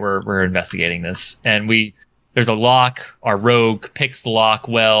says, all right, we're investigating this. And there's a lock. Our rogue picks the lock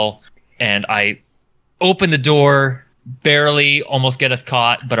well, and I open the door, barely almost get us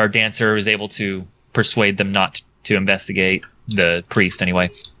caught, but our dancer is able to persuade them not to investigate, the priest anyway.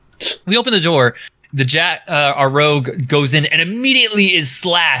 We open the door, our rogue goes in and immediately is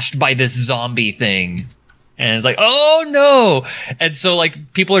slashed by this zombie thing. And it's like, oh no! And so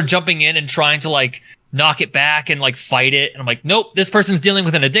like people are jumping in and trying to like knock it back and like fight it. And I'm like, nope, this person's dealing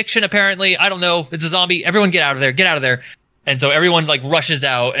with an addiction apparently. I don't know, it's a zombie. Everyone get out of there. And so everyone like rushes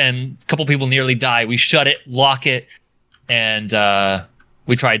out, and a couple people nearly die. We shut it, lock it, and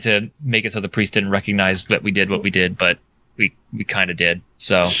we tried to make it so the priest didn't recognize that we did what we did, but we kind of did.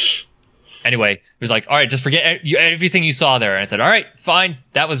 So anyway, it was like, all right, just forget everything you saw there. And I said, all right, fine,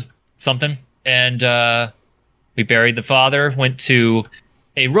 that was something. And we buried the father, went to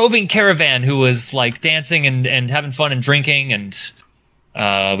a roving caravan who was like dancing and having fun and drinking, and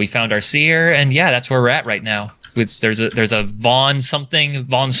we found our seer, and yeah, that's where we're at right now. There's a Von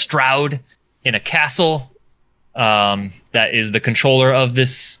Stroud in a castle that is the controller of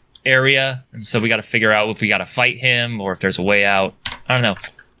this area, and so we got to figure out if we got to fight him or if there's a way out. I don't know.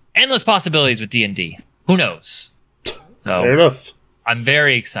 Endless possibilities with D&D. Who knows? So fair enough. I'm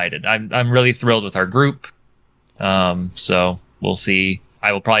very excited. I'm really thrilled with our group. So we'll see.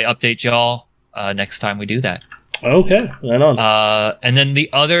 I will probably update y'all next time we do that. Okay, right on. And then the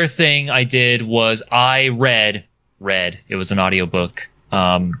other thing I did was I read, it was an audiobook,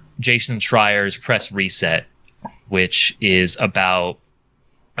 Jason Schreier's Press Reset, which is about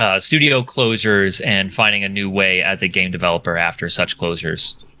studio closures and finding a new way as a game developer after such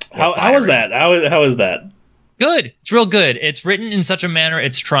closures. How is that? How is that? Good. It's real good. It's written in such a manner,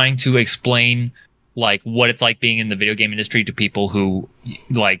 it's trying to explain like what it's like being in the video game industry to people who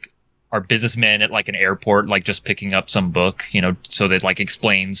like are businessmen at like an airport, like just picking up some book, so that like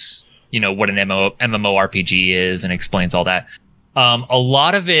explains, what an MMORPG is and explains all that. A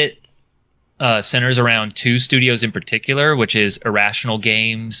lot of it centers around two studios in particular, which is Irrational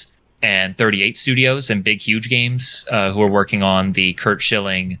Games and 38 Studios and Big Huge Games, who are working on the Kurt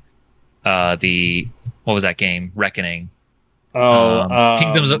Schilling, what was that game? Reckoning.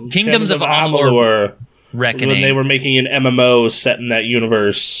 Kingdoms of Amalur. Reckoning. When they were making an MMO set in that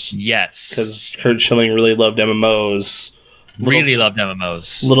universe. Yes. Because Kurt Schilling really loved MMOs. Loved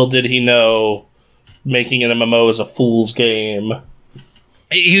MMOs. Little did he know, making an MMO is a fool's game.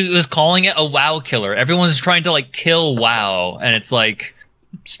 He was calling it a WoW killer. Everyone's trying to like kill WoW, and it's like...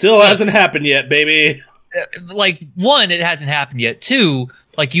 Still hasn't happened yet, baby. Like, one, it hasn't happened yet. Two,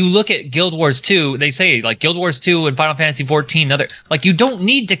 like, you look at Guild Wars 2, they say, like, Guild Wars 2 and Final Fantasy 14, like, you don't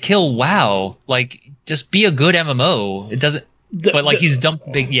need to kill WoW. Like, just be a good MMO. It doesn't... But, like, he's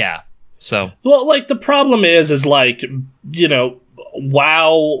dumping... Yeah. So... Well, like, the problem is like,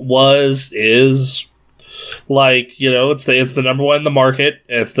 WoW is like, it's the number one in the market.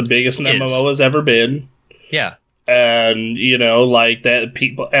 It's the biggest MMO has ever been. Yeah. And, like that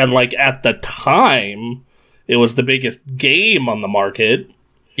people, and like at the time, it was the biggest game on the market.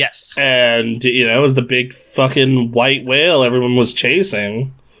 Yes. And, it was the big fucking white whale everyone was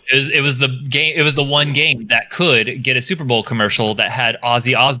chasing. It was the game. It was the one game that could get a Super Bowl commercial that had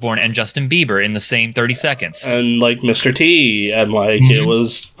Ozzy Osbourne and Justin Bieber in the same 30 seconds, and like Mr. T, and like it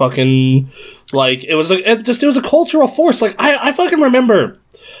was fucking like it was a cultural force. Like I fucking remember,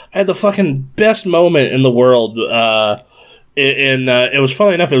 I had the fucking best moment in the world. It was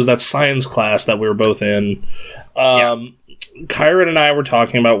funny enough. It was that science class that we were both in. Kyron and I were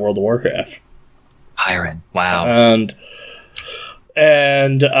talking about World of Warcraft. Kyron, wow.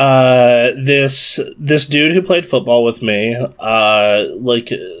 And this dude who played football with me,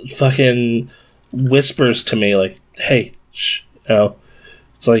 like fucking whispers to me like, "Hey, shh,"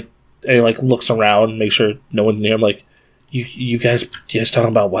 It's like, and he like looks around, make sure no one's near him. Like, you guys talking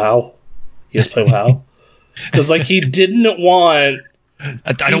about WoW? You guys play WoW? Because like he didn't want.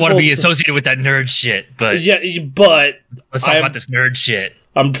 I don't want to be associated with that nerd shit, but but let's talk about this nerd shit.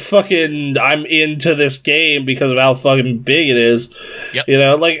 I'm into this game because of how fucking big it is.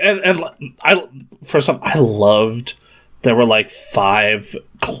 Yep. Like, and I loved there were like 5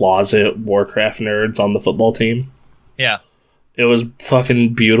 closet Warcraft nerds on the football team. Yeah. It was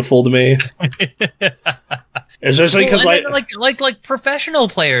fucking beautiful to me. Especially because like professional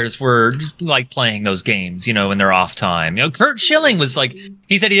players were like playing those games, in their off time. Kurt Schilling was like,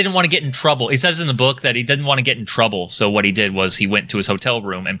 he said he didn't want to get in trouble. He says in the book that he didn't want to get in trouble, so what he did was he went to his hotel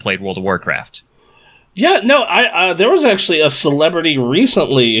room and played World of Warcraft. Yeah, no, there was actually a celebrity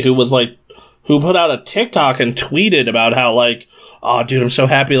recently who put out a TikTok and tweeted about how like, oh dude, I'm so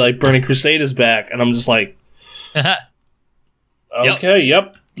happy like Burning Crusade is back, and I'm just like, okay,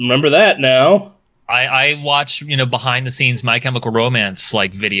 yep, remember that now. I watch, behind the scenes My Chemical Romance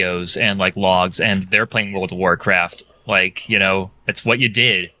like videos and like logs, and they're playing World of Warcraft. Like, it's what you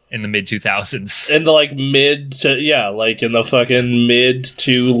did in the mid 2000s. In the like in the fucking mid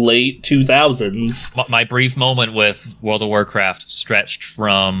to late 2000s. My brief moment with World of Warcraft stretched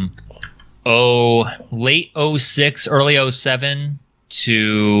from late 06, early 07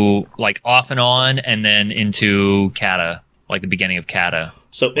 to like off and on, and then into Kata, like the beginning of Kata.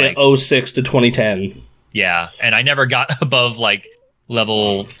 So like, 06 to 2010. Yeah, and I never got above like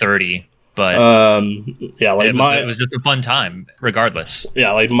level 30, but it was just a fun time regardless.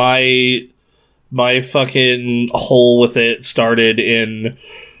 Yeah, like my fucking hole with it started in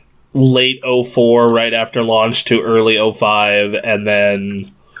late 04 right after launch to early 05, and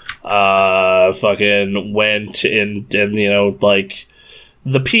then fucking went and like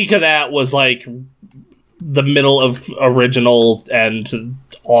the peak of that was like the middle of original and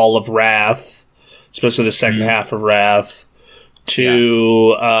all of Wrath, especially the second half of Wrath,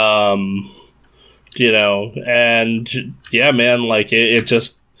 to and yeah, man, like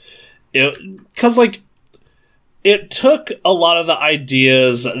because like it took a lot of the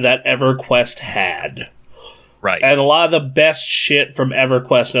ideas that EverQuest had, right, and a lot of the best shit from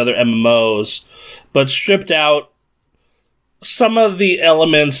EverQuest and other MMOs, but stripped out some of the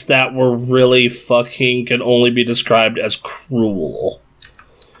elements that were really fucking can only be described as cruel.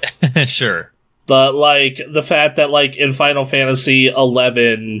 Sure. But, like, the fact that, like, in Final Fantasy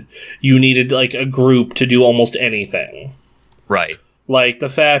XI, you needed, like, a group to do almost anything. Right. Like, the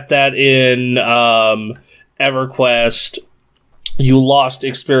fact that in EverQuest, you lost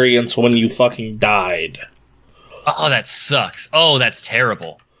experience when you fucking died. Oh, that sucks. Oh, that's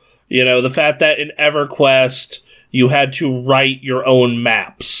terrible. The fact that in EverQuest, you had to write your own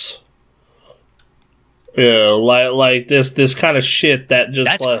maps. Yeah, like this kind of shit that just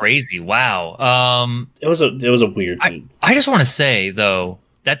that's crazy. Wow. It was a weird. I just want to say though,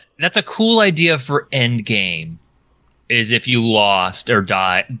 that's a cool idea for end game. Is if you lost or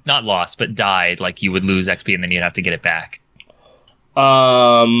died, not lost, but died, like you would lose XP and then you'd have to get it back.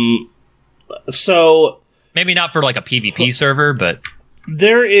 So maybe not for like a PvP server, but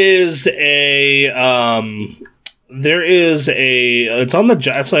there is it's on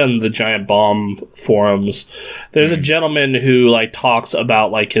the Giant Bomb forums. There's a gentleman who like talks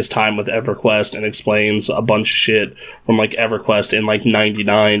about like his time with EverQuest and explains a bunch of shit from like EverQuest in like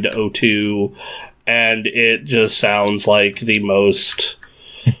 99 to 02, and it just sounds like the most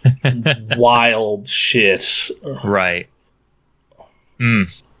wild shit. Right.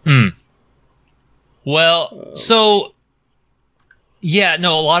 Well, so yeah,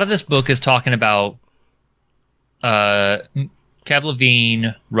 no, a lot of this book is talking about Kev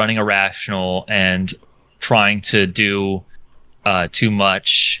Levine running Irrational and trying to do too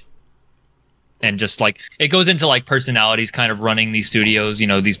much. And just like it goes into like personalities kind of running these studios,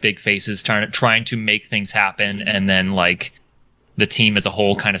 these big faces trying to make things happen, and then like the team as a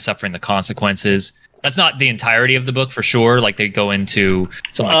whole kind of suffering the consequences. That's not the entirety of the book for sure. Like they go into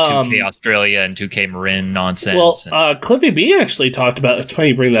some like 2K Australia and 2K Marin nonsense. Well, Cliffy B actually talked about. It's funny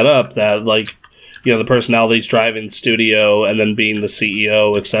you bring that up. That like the personalities driving the studio and then being the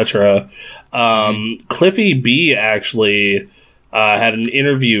CEO, etc. Cliffy B actually. Had an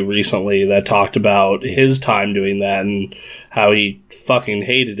interview recently that talked about his time doing that and how he fucking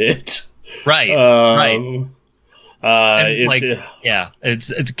hated it. Right. Right.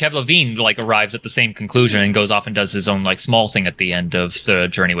 It's Kev Levine like arrives at the same conclusion and goes off and does his own like small thing at the end of the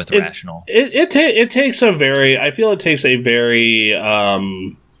journey with Irrational. It takes a very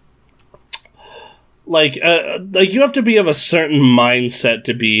like you have to be of a certain mindset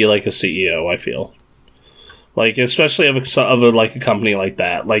to be like a CEO. I feel. Like, especially of a company like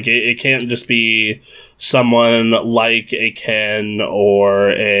that. Like, it can't just be someone like a Ken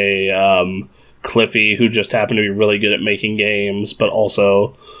or a Cliffy who just happen to be really good at making games, but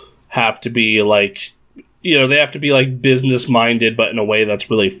also have to be, like, they have to be, like, business-minded, but in a way that's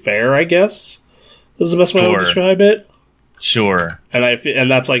really fair, I guess, is the best way to describe it. Sure.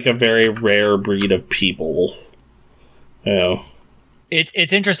 And that's, like, a very rare breed of people.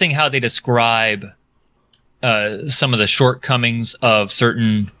 It's interesting how they describe... some of the shortcomings of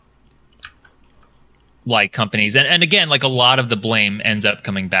certain like companies, and again, like a lot of the blame ends up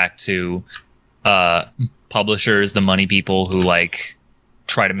coming back to publishers, the money people who like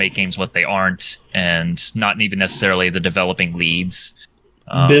try to make games what they aren't, and not even necessarily the developing leads.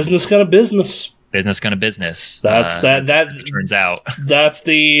 Business gonna business. Business gonna business. That it turns out. That's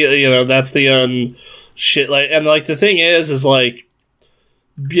the shit. Like, and like the thing is like.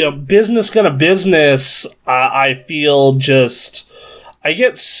 Business gonna business. I feel I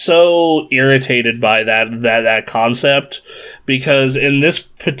get so irritated by that concept because in this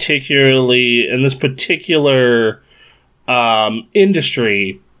particular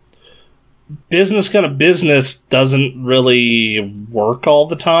industry, business gonna business doesn't really work all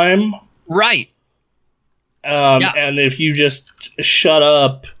the time, right? And if you just shut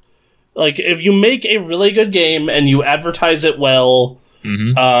up, like if you make a really good game and you advertise it well.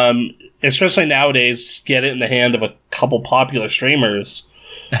 Mm-hmm. Especially nowadays, just get it in the hand of a couple popular streamers.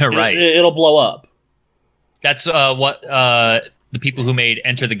 Right. It'll blow up. That's what the people who made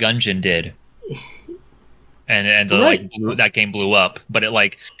Enter the Gungeon did. And right. Like that game blew up. But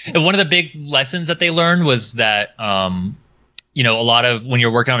one of the big lessons that they learned was that a lot of when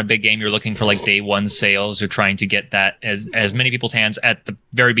you're working on a big game, you're looking for like day one sales. You're trying to get that as many people's hands at the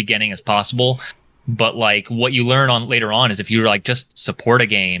very beginning as possible. But like what you learn on later on is if you like just support a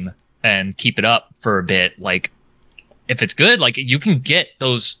game and keep it up for a bit, like if it's good, like you can get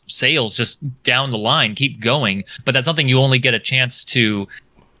those sales just down the line, keep going. But that's something you only get a chance to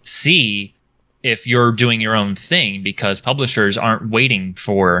see if you're doing your own thing, because publishers aren't waiting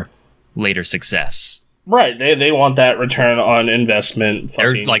for later success. Right, they want that return on investment.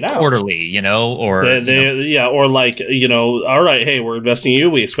 They're like now. Quarterly, or or like all right, hey, we're investing in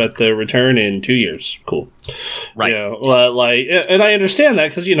you. We expect the return in 2 years. Cool, right? Like, and I understand that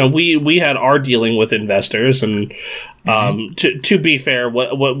because we had our dealing with investors, and to be fair,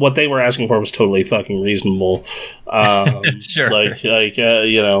 what they were asking for was totally fucking reasonable. Sure,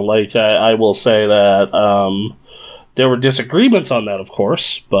 I will say that there were disagreements on that, of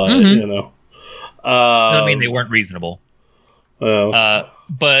course, but doesn't mean they weren't reasonable.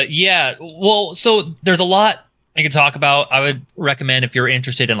 But yeah, well, so there's a lot I could talk about. I would recommend if you're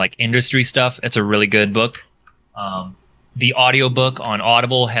interested in like industry stuff, it's a really good book. The audiobook on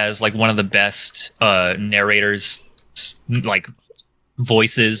Audible has like one of the best narrators, like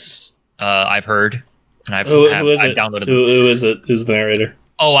voices I've heard, and I've downloaded. Who is it? Who's the narrator?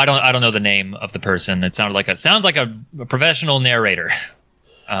 Oh, I don't know the name of the person. It sounds like a professional narrator.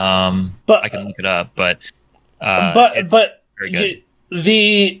 But I can look it up, but it's very good.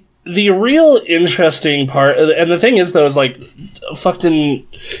 The real interesting part, and the thing is though, is like fucking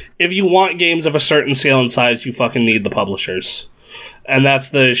if you want games of a certain scale and size, you fucking need the publishers, and that's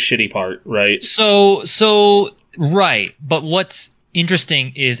the shitty part, right? So right. But what's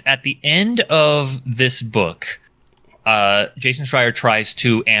interesting is at the end of this book, Jason Schreier tries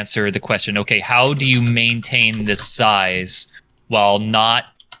to answer the question: okay, how do you maintain this size while not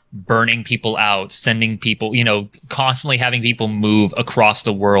burning people out, sending people, constantly having people move across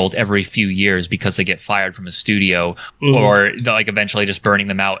the world every few years because they get fired from a studio, or like eventually just burning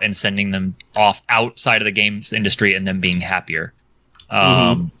them out and sending them off outside of the games industry and them being happier.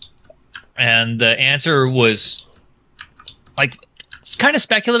 And the answer was like it's kind of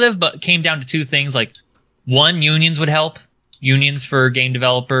speculative, but came down to two things. Like, one, unions would help. Unions for game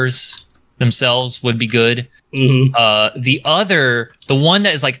developers themselves would be good. The other, the one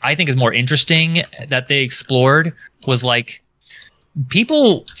that is like I think is more interesting that they explored was like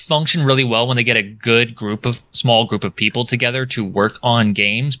people function really well when they get a small group of people together to work on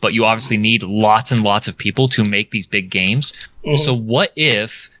games, but you obviously need lots and lots of people to make these big games. So what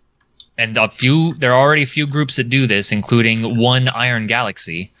if, and there are already a few groups that do this, including one Iron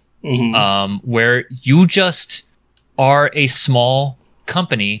Galaxy, where you just are a small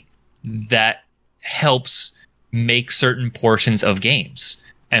company that helps make certain portions of games,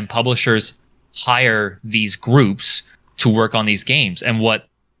 and publishers hire these groups to work on these games. And what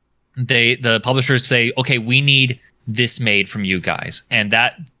the publishers say, okay, we need this made from you guys. And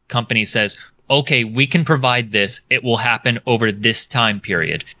that company says, okay, we can provide this. It will happen over this time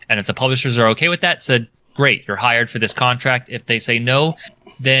period. And if the publishers are okay with that, said, great, you're hired for this contract. If they say no,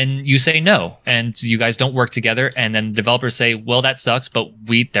 then you say no, and you guys don't work together. And then developers say, well, that sucks, but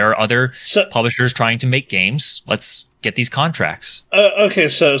there are other publishers trying to make games. Let's get these contracts. Okay,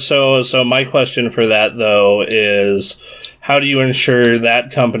 so my question for that, though, is how do you ensure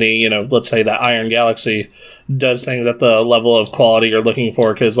that company, let's say that Iron Galaxy, does things at the level of quality you're looking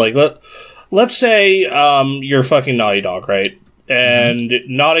for? Because, like, let's say you're fucking Naughty Dog, right? And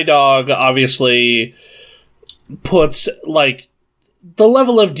Naughty Dog obviously puts, like, the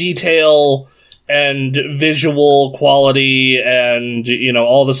level of detail and visual quality and,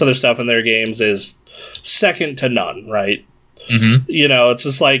 all this other stuff in their games is second to none, right? It's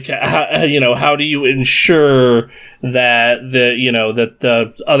just like, how do you ensure that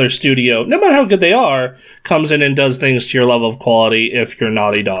the other studio, no matter how good they are, comes in and does things to your level of quality if you're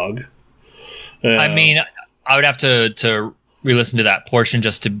Naughty Dog? I mean, I would have to re-listen to that portion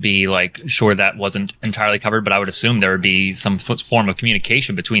just to be like sure that wasn't entirely covered, but I would assume there would be some form of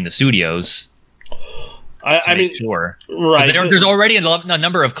communication between the studios. I mean, sure, right? There's already a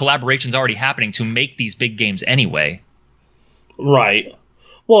number of collaborations already happening to make these big games anyway. Right.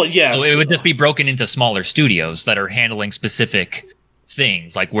 Well, yes. So it would just be broken into smaller studios that are handling specific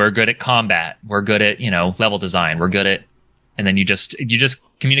things. Like, we're good at combat, we're good at level design, we're good at, and then you just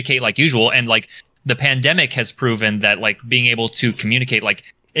communicate like usual. And like, the pandemic has proven that, like, being able to communicate, like,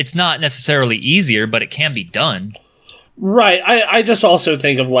 it's not necessarily easier, but it can be done. Right. I just also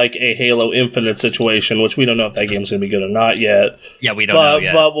think of, like, a Halo Infinite situation, which we don't know if that game's going to be good or not yet. Yeah, we don't know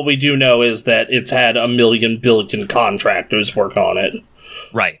yet. But what we do know is that it's had 1 million billion contractors work on it.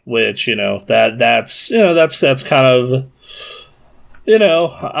 Right. Which, that's kind of,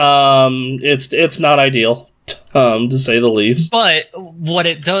 it's not ideal. To say the least. But what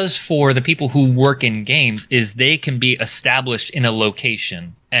it does for the people who work in games is they can be established in a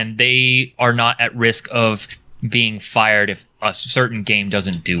location, and they are not at risk of being fired if a certain game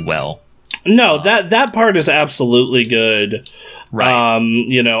doesn't do well. No, that part is absolutely good. Right.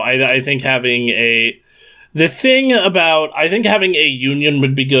 I think having a union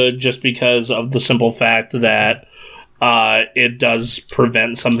would be good just because of the simple fact that it does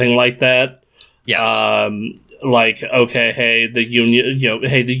prevent something like that. Yes. Like, okay, hey, the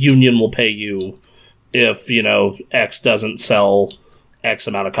union will pay you if, X doesn't sell X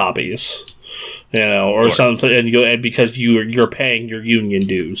amount of copies, or something, and because you're paying your union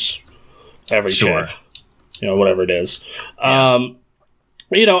dues every check, whatever it is. Yeah.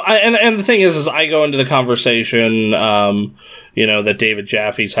 And the thing is I go into the conversation, that David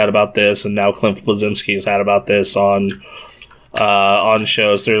Jaffe's had about this, and now Cliff Bleszinski's had about this on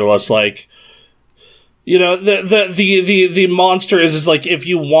shows. They're just like, the monster is like, if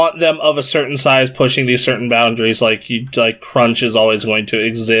you want them of a certain size pushing these certain boundaries, like crunch is always going to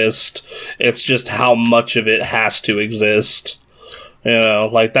exist. It's just how much of it has to exist.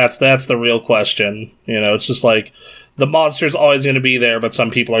 That's the real question. It's just like the monster's always going to be there, but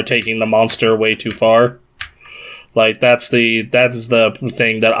some people are taking the monster way too far. Like, that's the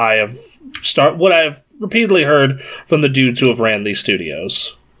thing that what I've repeatedly heard from the dudes who have ran these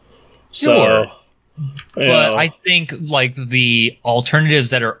studios. Sure. But I think, like, the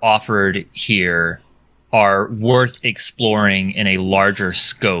alternatives that are offered here are worth exploring in a larger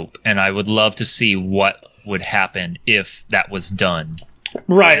scope, and I would love to see what would happen if that was done.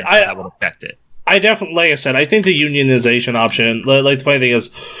 Right. That would affect it. I definitely, like I said, I think the unionization option, like, the funny thing is,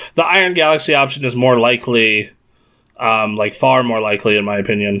 the Iron Galaxy option is more likely, far more likely, in my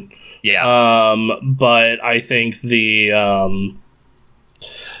opinion. Yeah. But I think the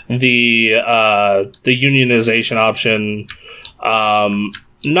unionization option,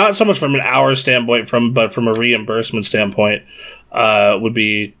 not so much from an hour standpoint, but from a reimbursement standpoint, would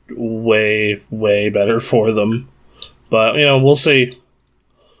be way, way better for them. But we'll see.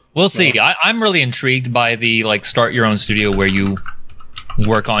 We'll see. I'm really intrigued by the start your own studio where you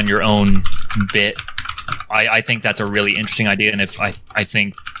work on your own bit. I think that's a really interesting idea, and if I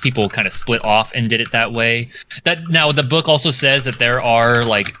think people kind of split off and did it that way. That now the book also says that there are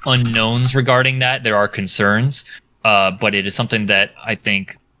unknowns regarding that. There are concerns, but it is something that I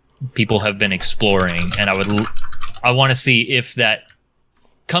think people have been exploring, and I want to see if that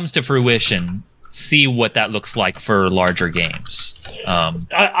comes to fruition. See what that looks like for larger games.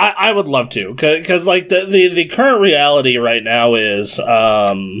 I would love to, because the current reality right now is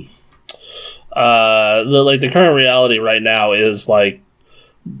the current reality right now is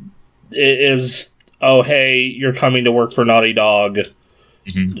oh hey, you're coming to work for Naughty Dog.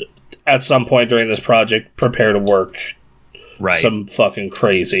 Mm-hmm. At some point during this project, prepare to work some fucking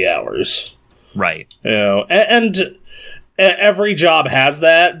crazy hours. Right. And every job has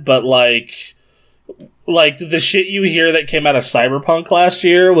that, but the shit you hear that came out of Cyberpunk last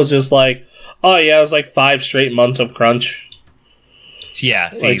year was just oh yeah, it was 5 straight months of crunch. Yeah,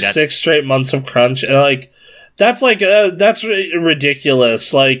 see, that's 6 straight months of crunch, and that's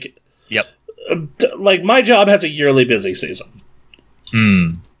ridiculous. Yep. My job has a yearly busy season.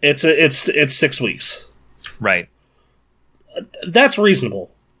 Mm. It's 6 weeks. Right. That's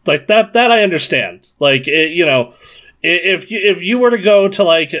reasonable. That I understand. If you were to go to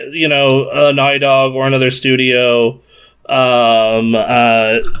a Naughty Dog or another studio,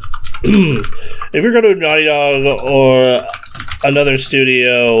 if you're going to Naughty Dog or another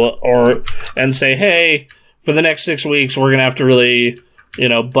studio and say, hey, for the next 6 weeks we're gonna have to really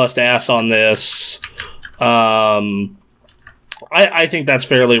bust ass on this, I think that's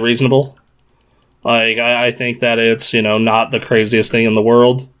fairly reasonable. I think that it's not the craziest thing in the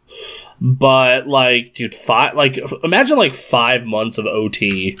world, but dude, imagine 5 months of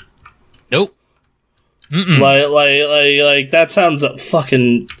OT. Nope. Mm-mm. That sounds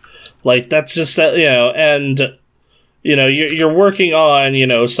fucking that's just and you're working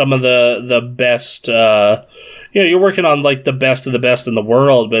on some of the best you're working on the best of the best in the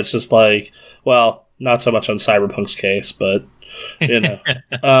world, but it's just well, not so much on Cyberpunk's case, but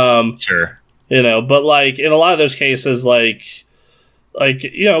sure, but in a lot of those cases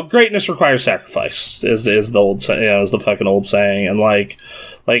greatness requires sacrifice is the old is the fucking old saying, and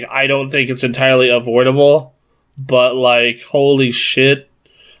I don't think it's entirely avoidable, but holy shit,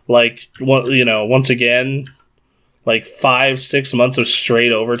 once again, 5-6 months of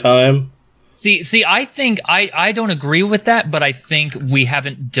straight overtime. See, I think I don't agree with that, but I think we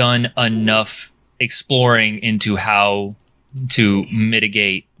haven't done enough exploring into how to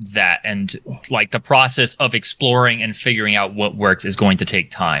mitigate that, and the process of exploring and figuring out what works is going to take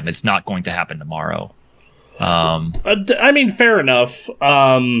time. It's not going to happen tomorrow. I mean, fair enough.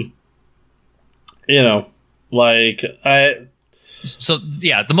 So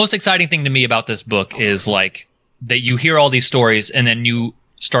yeah, the most exciting thing to me about this book is that you hear all these stories and then you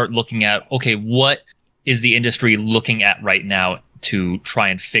start looking at, okay, what is the industry looking at right now to try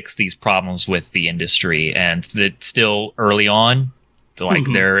and fix these problems with the industry? And it's still early on. So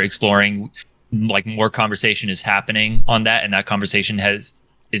mm-hmm. They're exploring, more conversation is happening on that, and that conversation is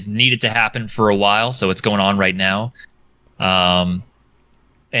needed to happen for a while. So it's going on right now. And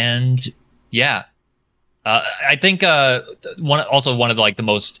yeah, I think one of the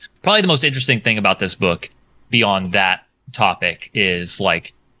most interesting thing about this book beyond that topic is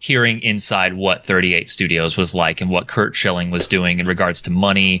hearing inside what 38 Studios was like and what Curt Schilling was doing in regards to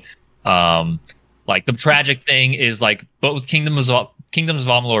money. The tragic thing is both Kingdoms of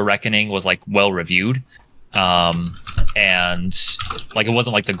Amalur: Reckoning was well reviewed. And it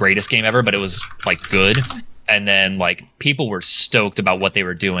wasn't the greatest game ever, but it was good. And then people were stoked about what they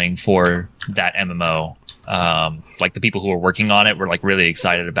were doing for that MMO. The people who were working on it were really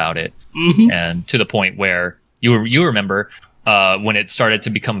excited about it. Mm-hmm. And to the point where you remember when it started to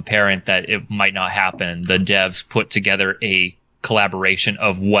become apparent that it might not happen, the devs put together a collaboration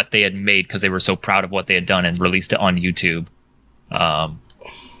of what they had made because they were so proud of what they had done and released it on YouTube.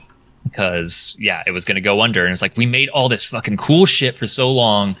 Because it was going to go under, and it's we made all this fucking cool shit for so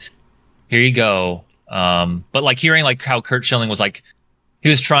long. Here you go. But hearing how Curt Schilling was he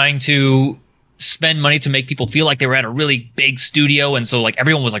was trying to spend money to make people feel like they were at a really big studio, and so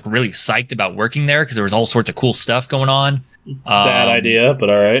everyone was really psyched about working there because there was all sorts of cool stuff going on. Bad idea, but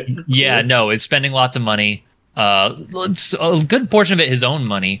all right. Yeah, no, it's spending lots of money. A good portion of it his own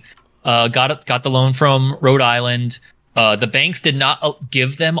money. Got the loan from Rhode Island. The banks did not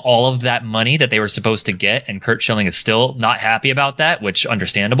give them all of that money that they were supposed to get, and Curt Schilling is still not happy about that, which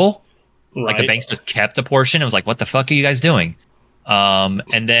understandable. Right. The banks just kept a portion. It was what the fuck are you guys doing?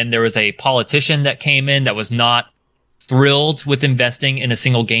 And then there was a politician that came in that was not thrilled with investing in a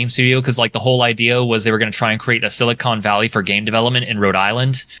single game studio because like the whole idea was they were going to try and create a Silicon Valley for game development in Rhode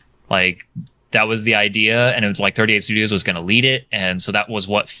Island. Like that was the idea, and it was like 38 Studios was going to lead it, and so that was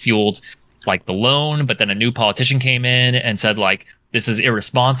what fueled like the loan. But then a new politician came in and said like, this is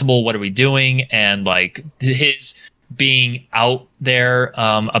irresponsible, what are we doing? And like his being out there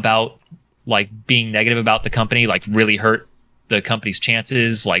about like being negative about the company like really hurt the company's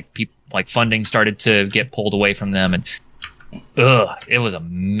chances. Like people, like funding started to get pulled away from them, and it was a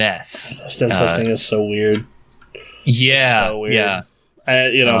mess. Stem testing is so weird. Yeah, so weird. yeah.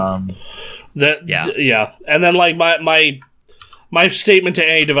 Yeah. And then like my statement to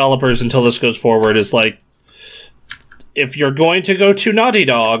any developers until this goes forward is like, if you're going to go to Naughty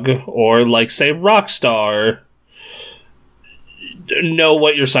Dog or like say Rockstar, know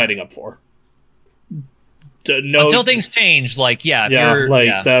what you're signing up for. Until things change, like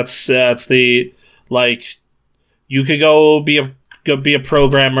that's the like you could go be a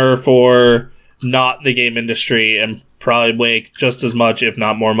programmer for not the game industry and probably make just as much, if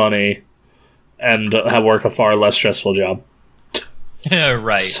not more money, and work a far less stressful job.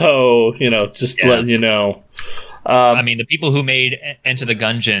 Right. So just letting you know. I mean, the people who made Enter the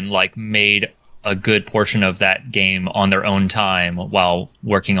Gungeon like made a good portion of that game on their own time while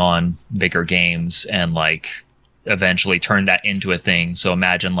working on bigger games and like eventually turned that into a thing. So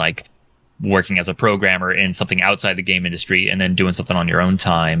imagine like working as a programmer in something outside the game industry and then doing something on your own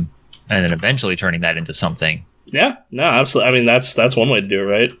time and then eventually turning that into something. Yeah, no, absolutely. I mean, that's one way to do it,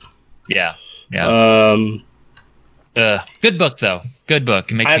 right? Yeah. Yeah. Good book though. Good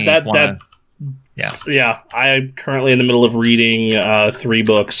book. It makes me want to. Yeah. I'm currently in the middle of reading 3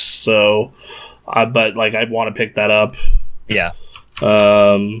 books, so but like I want to pick that up. Yeah.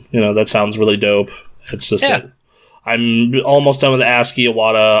 That sounds really dope. It's just that I'm almost done with ASCII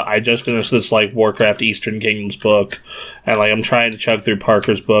Iwata. I just finished this like Warcraft Eastern Kingdoms book, and like I'm trying to chug through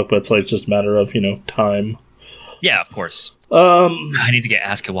Parker's book, but it's like just a matter of time. Yeah, of course. I need to get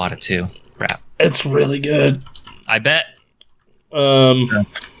ASCII Iwata too. Crap. It's really good. I bet.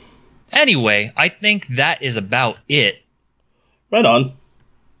 Anyway, I think that is about it. Right on.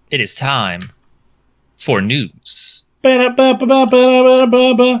 It is time for news. Which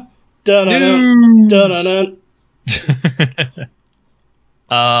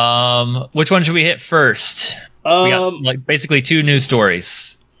one should we hit first? We got like basically 2 news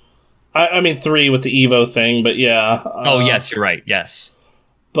stories. I mean 3 with the Evo thing, but yeah. Oh yes, you're right. Yes.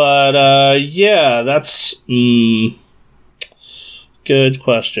 But yeah, that's good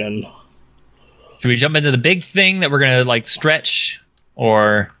question. Should we jump into the big thing that we're gonna like stretch,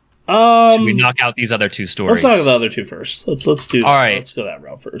 or should we knock out these other 2 stories? Let's knock out the other 2 first. Let's do that. All right. Let's go that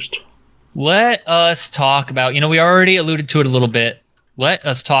route first. Let us talk about, we already alluded to it a little bit. Let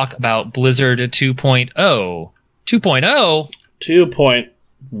us talk about Blizzard 2.0.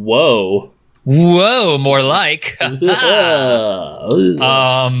 2.0? Whoa, more like.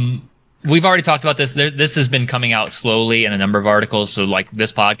 We've already talked about this. This has been coming out slowly in a number of articles. So like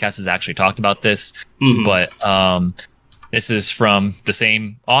this podcast has actually talked about this, but this is from the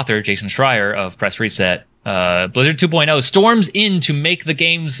same author, Jason Schreier of Press Reset. Blizzard 2.0 storms in to make the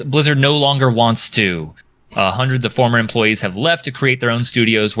games Blizzard no longer wants to. Hundreds of former employees have left to create their own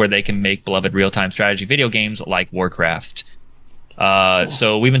studios where they can make beloved real-time strategy video games like Warcraft.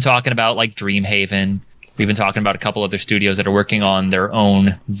 So we've been talking about like Dreamhaven. We've been talking about a couple other studios that are working on their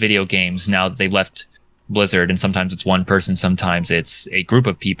own video games now that they've left Blizzard. And sometimes it's one person, sometimes it's a group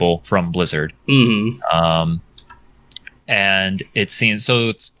of people from Blizzard. And it seems so.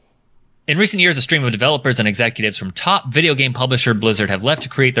 It's in recent years, a stream of developers and executives from top video game publisher Blizzard have left to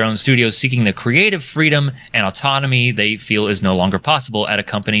create their own studios, seeking the creative freedom and autonomy they feel is no longer possible at a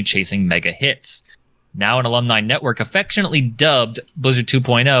company chasing mega hits. Now an alumni network affectionately dubbed Blizzard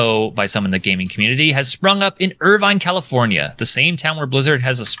 2.0 by some in the gaming community has sprung up in Irvine, California, the same town where Blizzard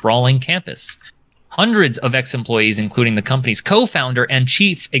has a sprawling campus. Hundreds of ex-employees, including the company's co-founder and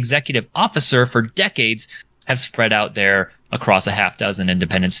chief executive officer for decades, have spread out there across a half dozen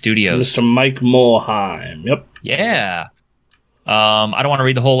independent studios. Mr. Mike Morhaime. Yep. Yeah. I don't want to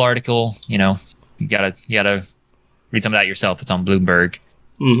read the whole article. You gotta read some of that yourself. It's on Bloomberg.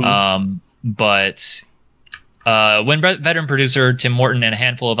 But when veteran producer Tim Morton and a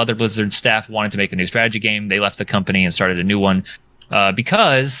handful of other Blizzard staff wanted to make a new strategy game, they left the company and started a new one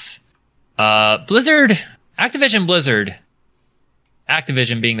because Activision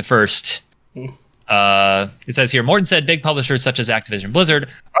being the first. It says here, Morton said big publishers such as Activision Blizzard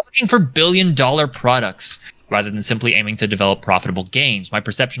are looking for billion-dollar products rather than simply aiming to develop profitable games. My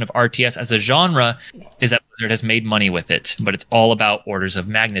perception of RTS as a genre is that Blizzard has made money with it, but it's all about orders of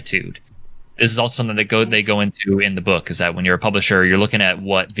magnitude. this is also something that they go into in the book, is that when you're a publisher, you're looking at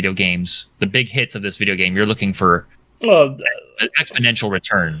what video games, the big hits of this video game, you're looking for exponential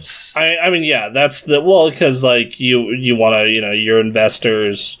returns. I mean, yeah, that's because like you want to, your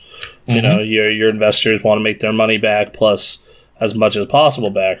investors, your investors want to make their money back plus as much as possible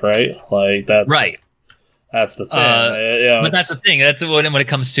back, right? Like that's right. That's the thing. But that's the thing. That's when it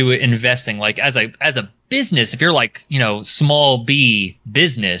comes to investing. Like as a business, if you're like small B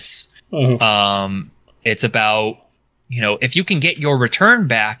business, it's about if you can get your return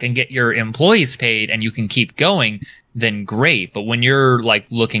back and get your employees paid and you can keep going, then great. But when you're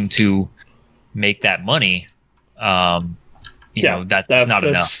like looking to make that money, that's not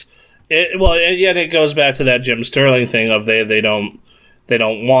enough. It goes back to that Jim Sterling thing of they don't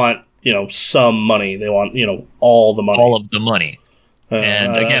want some money. They want all the money, all of the money.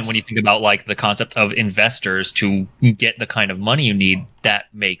 And again, when you think about like the concept of investors to get the kind of money you need, that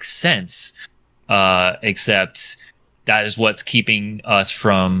makes sense. Except that is what's keeping us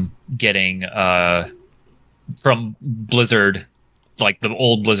from getting from Blizzard, like the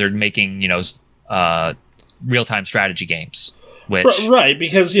old Blizzard making real-time strategy games. Which right,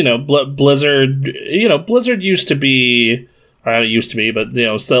 because Blizzard used to be, or not used to be, but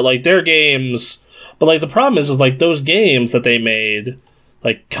so like their games. But like the problem is like those games that they made,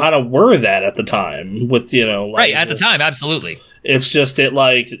 like kind of were that at the time with like, right at the time, absolutely. It's just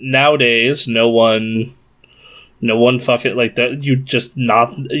like nowadays, no one fucking like that.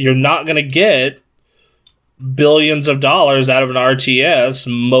 You're not gonna get billions of dollars out of an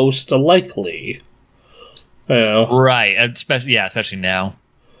RTS, most likely. Right, especially now.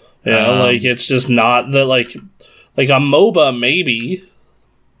 Yeah, like it's just not that like a MOBA maybe.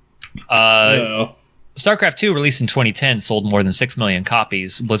 StarCraft 2, released in 2010, sold more than 6 million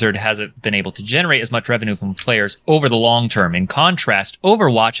copies. Blizzard hasn't been able to generate as much revenue from players over the long term. In contrast,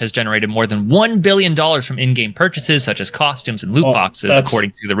 Overwatch has generated more than $1 billion from in-game purchases, such as costumes and loot boxes,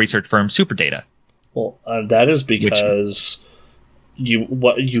 according to the research firm Superdata. Well, that is because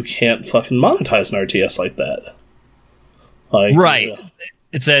you can't fucking monetize an RTS like that. Like, right.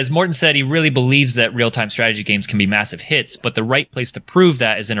 It says, Morton said he really believes that real-time strategy games can be massive hits, but the right place to prove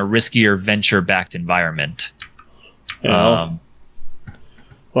that is in a riskier venture-backed environment. Like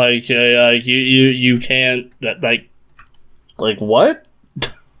you can't like what?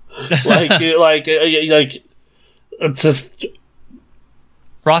 like it's just.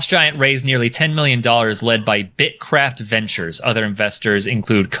 Frost Giant raised nearly $10 million, led by Bitcraft Ventures. Other investors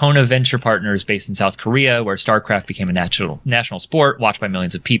include Kona Venture Partners, based in South Korea, where StarCraft became a national sport watched by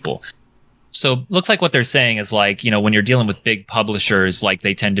millions of people. So looks like what they're saying is like, when you're dealing with big publishers, like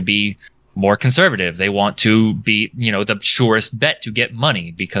they tend to be more conservative. They want to be, the surest bet to get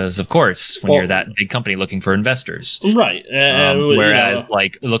money because, of course, when you're that big company looking for investors. Right. Whereas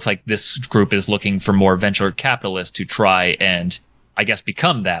like it looks like this group is looking for more venture capitalists to try and, I guess,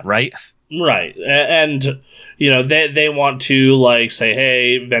 become that, right? Right. And, they want to, like, say,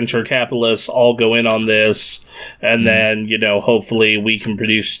 hey, venture capitalists, all go in on this, and then, hopefully we can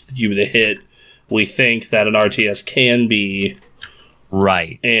produce you the hit we think that an RTS can be.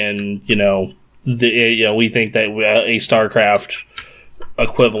 Right. And, we think that a StarCraft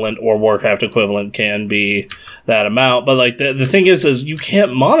equivalent or Warcraft equivalent can be that amount. But, like, the thing is you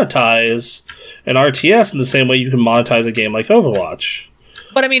can't monetize an RTS in the same way you can monetize a game like Overwatch.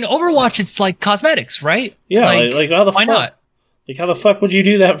 But I mean, Overwatch, it's like cosmetics, right? Yeah, like how the why fuck? not? Like how the fuck would you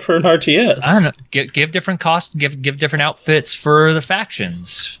do that for an RTS? I don't know. Give different costs, give different outfits for the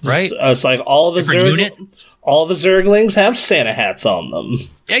factions, right? It's like all the Zerglings have Santa hats on them.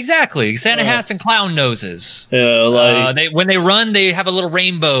 Exactly, Santa hats and clown noses. Yeah, when they run, they have a little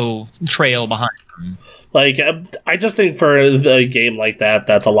rainbow trail behind them. Like, I just think for a game like that,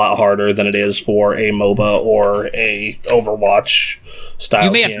 that's a lot harder than it is for a MOBA or a Overwatch style game.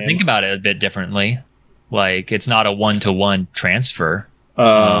 You may have to think about it a bit differently. Like, it's not a one-to-one transfer.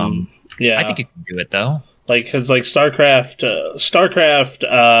 Yeah. I think you can do it, though. Like, because, like, StarCraft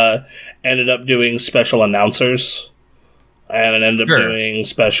ended up doing special announcers. And it ended up doing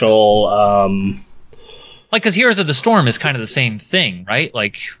special... like, because Heroes of the Storm is kind of the same thing, right?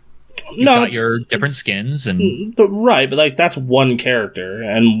 Like... You've got your different skins and but like that's one character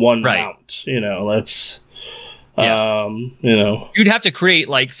and one mount. That's you'd have to create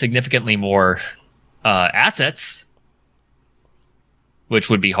like significantly more assets, which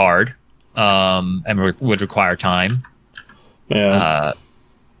would be hard, and would require time. Yeah,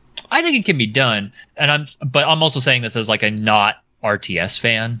 I think it can be done, and I'm also saying this as like a not RTS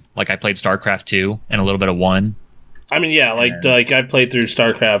fan. Like I played StarCraft 2 and a little bit of 1. I mean, yeah, like I've played through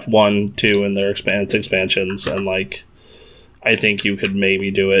StarCraft 1, 2, and their expansions, and like, I think you could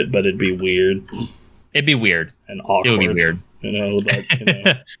maybe do it, but it'd be weird. It'd be weird. And awkward. It would be weird.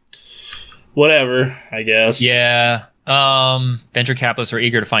 But, whatever, I guess. Yeah. Venture capitalists are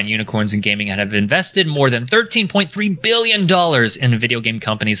eager to find unicorns in gaming and have invested more than $13.3 billion in video game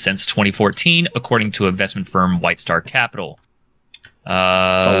companies since 2014, according to investment firm White Star Capital.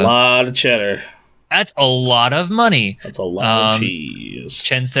 That's a lot of cheddar. That's a lot of money. That's a lot of cheese.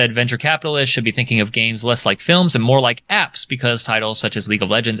 Chen said venture capitalists should be thinking of games less like films and more like apps because titles such as League of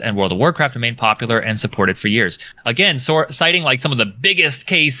Legends and World of Warcraft remain popular and supported for years. Again, citing like some of the biggest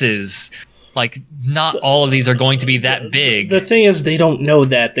cases. Like, not all of these are going to be that big. The thing is, they don't know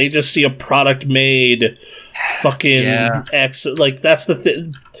that. They just see a product made fucking X. Like, that's the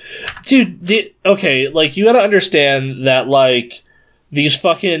thing. Dude, okay, like, you gotta understand that, like, these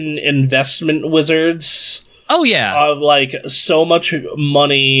fucking investment wizards... Oh, yeah. Of, like, so much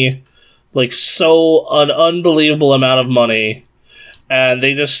money, like, an unbelievable amount of money, and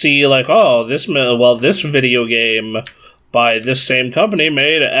they just see, like, oh, this video game... by this same company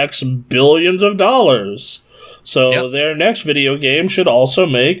made X billions of dollars. So their next video game should also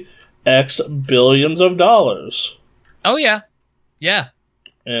make X billions of dollars. Oh yeah. Yeah.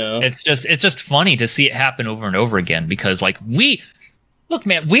 Yeah. It's just funny to see it happen over and over again because like we've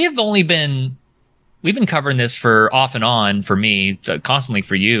been covering this for off and on for me, constantly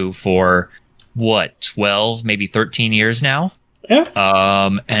for you for what, 12, maybe 13 years now? Yeah.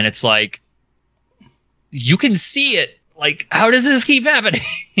 And it's like you can see it. Like, how does this keep happening?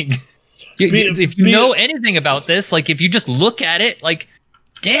 If you know anything about this, like, if you just look at it, like,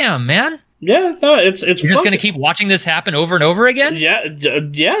 damn, man. Yeah, no, it's You're just gonna keep watching this happen over and over again? Yeah,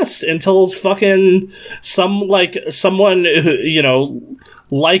 yes, until fucking someone who,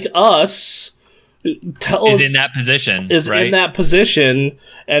 like us is in that position, right? In that position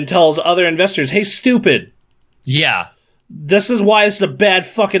and tells other investors, "Hey, stupid. Yeah, this is why it's a bad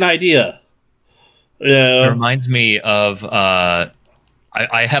fucking idea." Yeah. It reminds me of I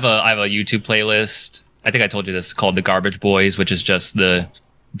have a YouTube playlist. I think I told you this, called The Garbage Boys, which is just the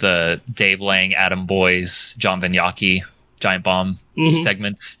Dave Lang, Adam Boys, John Vignacchi, Giant Bomb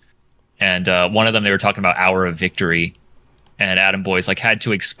segments. And one of them, they were talking about Hour of Victory, and Adam Boys like had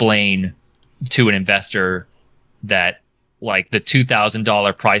to explain to an investor that like the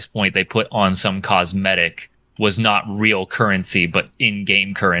 $2,000 price point they put on some cosmetic was not real currency, but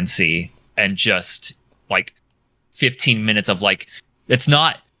in-game currency. And just like 15 minutes of like, it's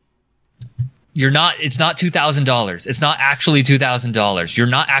not $2,000. It's not actually $2,000. You're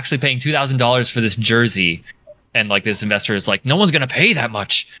not actually paying $2,000 for this jersey. And like this investor is like, no one's going to pay that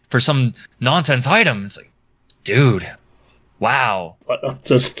much for some nonsense item. It's like, dude, wow.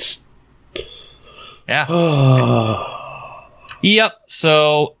 Just. Yeah. Yep.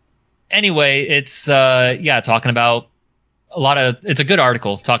 So anyway, it's, talking about it's a good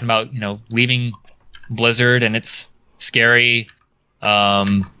article talking about, leaving Blizzard, and it's scary.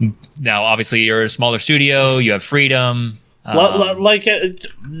 Now, obviously, you're a smaller studio. You have freedom. Like that.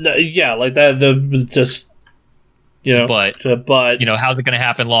 Just but how's it going to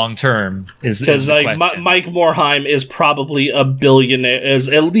happen long term? Because like Mike Morhaime is probably a billionaire, is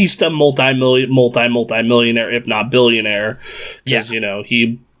at least a multi-millionaire, if not billionaire. Because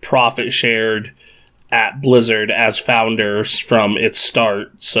he profit shared at Blizzard as founders from its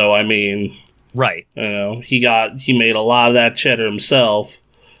start. So I mean, right. He made a lot of that cheddar himself.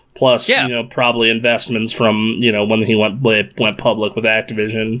 Plus, probably investments from, when he went public with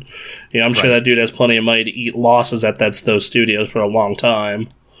Activision. I'm sure that dude has plenty of money to eat losses at those studios for a long time.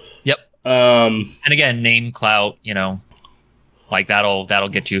 Yep. And again, name clout, like that'll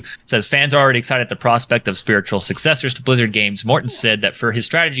get you. It says fans are already excited at the prospect of spiritual successors to Blizzard games. Morton said that for his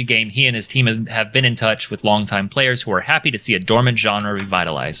strategy game, he and his team have been in touch with longtime players who are happy to see a dormant genre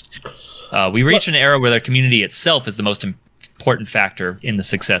revitalized. We reach an era where the community itself is the most important factor in the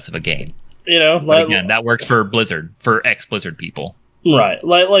success of a game. But again, that works for Blizzard, for ex-Blizzard people. Right.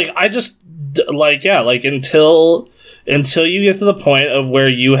 Like I just until you get to the point of where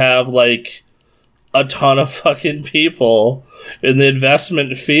you have like a ton of fucking people in the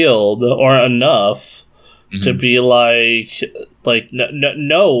investment field, or enough to be like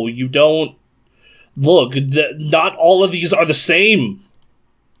no, you don't. Look, not all of these are the same.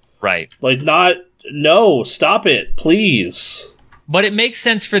 Right. No, stop it, please. But it makes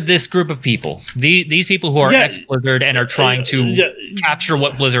sense for this group of people. These people who are ex-Blizzard and are trying to capture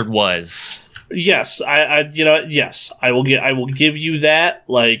what Blizzard was. Yes, yes, I will give you that.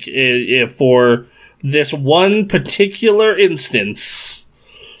 Like, if for this one particular instance,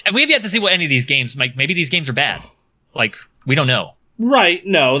 and we have yet to see what any of these games. Like, maybe these games are bad. Like, we don't know. Right?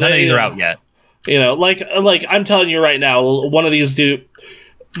 No, none of these are out yet. You know, like I'm telling you right now, one of these the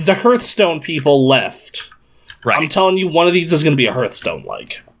Hearthstone people left. Right. I'm telling you, one of these is going to be a Hearthstone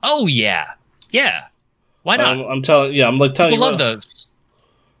like. Oh yeah, yeah. Why not? I'm telling you. People love those.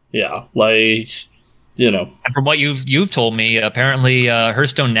 Yeah, like, you know. And from what you've told me, apparently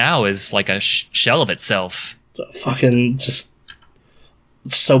Hearthstone now is like a shell of itself. Fucking just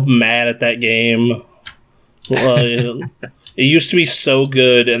so mad at that game. It used to be so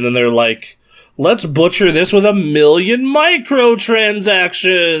good, and then they're like, let's butcher this with 1 million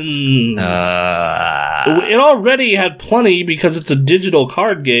microtransactions. It already had plenty because it's a digital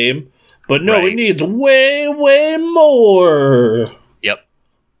card game, but no, It needs way, way more.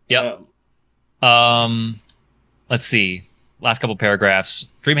 Yep. Let's see. Last couple paragraphs.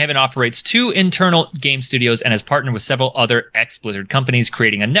 Dreamhaven operates 2 internal game studios and has partnered with several other ex-Blizzard companies,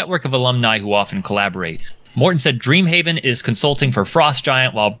 creating a network of alumni who often collaborate. Morton said Dreamhaven is consulting for Frost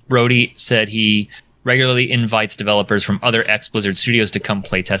Giant, while Brody said he regularly invites developers from other ex-Blizzard studios to come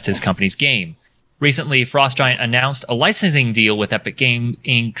playtest his company's game. Recently, Frost Giant announced a licensing deal with Epic Games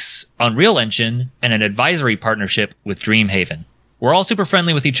Inc.'s Unreal Engine and an advisory partnership with Dreamhaven. We're all super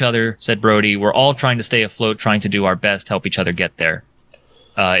friendly with each other, said Brody. We're all trying to stay afloat, trying to do our best, help each other get there.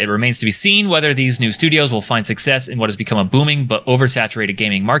 It remains to be seen whether these new studios will find success in what has become a booming but oversaturated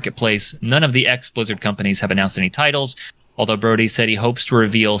gaming marketplace. None of the ex-Blizzard companies have announced any titles, although Brody said he hopes to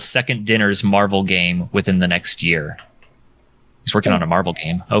reveal Second Dinner's Marvel game within the next year. He's working on a Marvel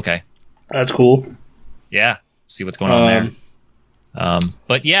game. Okay. That's cool. Yeah. See what's going on there.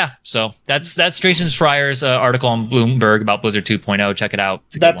 But yeah, so that's Jason Schreier's article on Bloomberg about Blizzard 2.0. Check it out.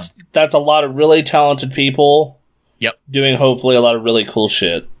 It's a good one. That's a lot of really talented people. Yep. Doing hopefully a lot of really cool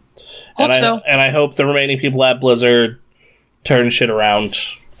shit. And I hope the remaining people at Blizzard turn shit around.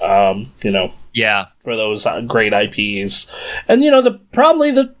 Yeah. For those great IPs. And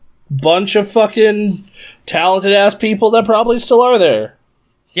probably the bunch of fucking talented ass people that probably still are there.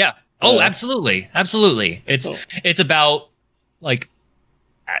 Yeah. Oh, absolutely. Absolutely. It's about like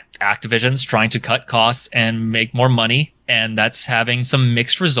Activision's trying to cut costs and make more money, and that's having some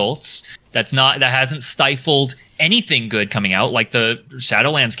mixed results. That hasn't stifled anything good coming out. Like the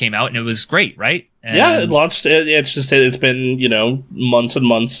Shadowlands came out and it was great, right? And yeah, it launched. It's been months and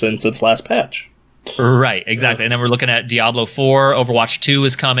months since its last patch. Right, exactly. And then we're looking at Diablo 4, Overwatch 2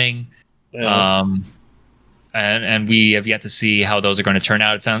 is coming. Yeah. And we have yet to see how those are going to turn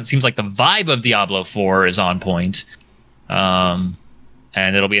out. It seems like the vibe of Diablo 4 is on point. And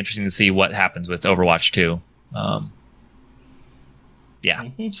it'll be interesting to see what happens with Overwatch 2. Yeah.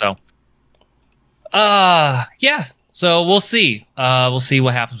 So, so we'll see. We'll see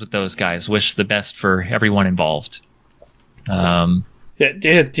what happens with those guys. Wish the best for everyone involved.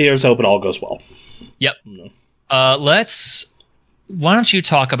 Here's hope it all goes well. Yep. Why don't you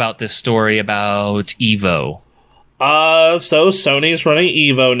talk about this story about Evo? So Sony's running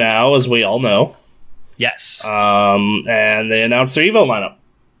Evo now, as we all know. Yes. And they announced their Evo lineup.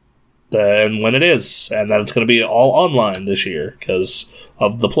 And when it is. And that it's going to be all online this year because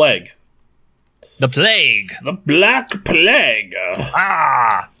of the plague. The plague. The Black Plague.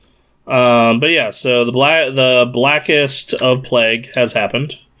 But yeah, so the blackest of plague has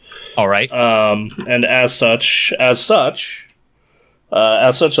happened. All right. And as such of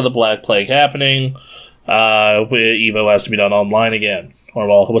the Black Plague happening, Evo has to be done online again. Or,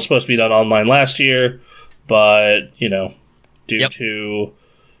 well, it was supposed to be done online last year, but, due to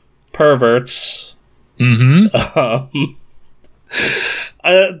perverts. Mm-hmm.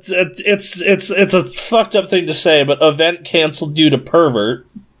 It's a fucked up thing to say, but event canceled due to pervert.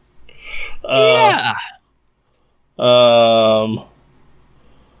 Yeah.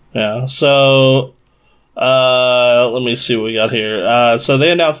 Yeah, so let me see what we got here. So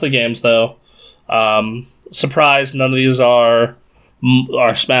they announced the games, though. Surprise, none of these are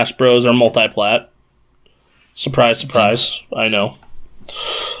Smash Bros. Or multi-plat. Surprise, I know.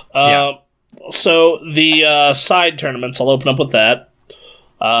 So the side tournaments, I'll open up with that.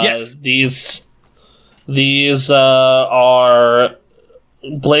 Yes. These are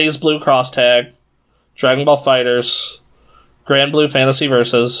Blaze Blue Cross Tag, Dragon Ball FighterZ, Grand Blue Fantasy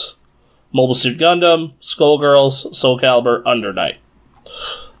Versus, Mobile Suit Gundam, Skullgirls, Soul Calibur, Under Night.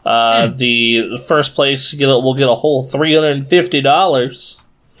 The first place will get a whole $350.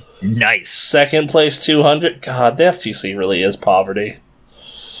 Nice. Second place, $200. God, the FTC really is poverty.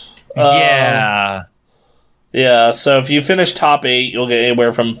 Yeah. Yeah, so if you finish top 8, you'll get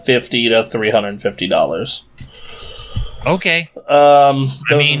anywhere from $50 to $350. Okay.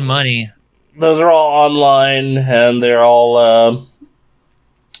 Money. Those are all online, and they're all,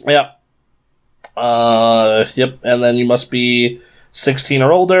 yep. And then you must be 16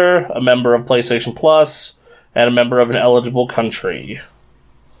 or older, a member of PlayStation Plus, and a member of an eligible country.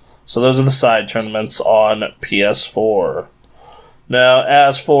 So those are the side tournaments on PS4. Now,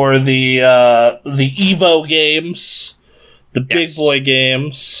 as for the Evo games, the big boy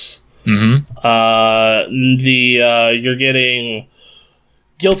games, you're getting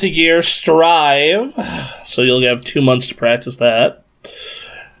Guilty Gear Strive, so you'll have 2 months to practice that.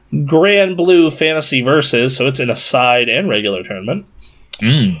 Grand Blue Fantasy Versus, so it's in a side and regular tournament.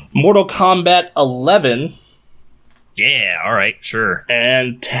 Mortal Kombat 11. Yeah, all right, sure.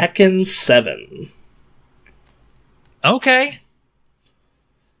 And Tekken 7. Okay.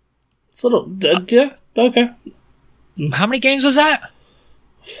 It's a little... yeah, okay. How many games was that?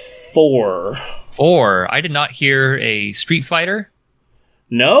 4. 4. I did not hear a Street Fighter.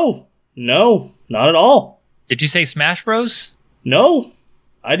 No, not at all. Did you say Smash Bros? No,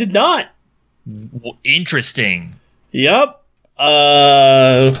 I did not. Interesting. Yep.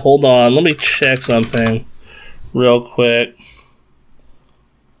 Hold on. Let me check something real quick.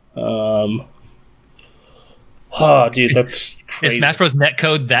 Oh, dude, that's crazy. Is Smash Bros.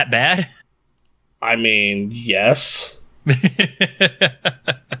 Netcode that bad? I mean, yes.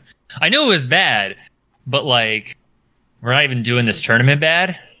 I knew it was bad, but like, we're not even doing this tournament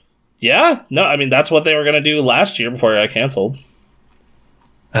bad? Yeah. No, I mean, that's what they were going to do last year before it got canceled.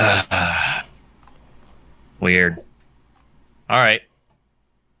 Weird. All right.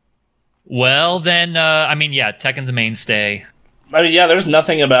 Well, then, I mean, yeah, Tekken's a mainstay. I mean, yeah, there's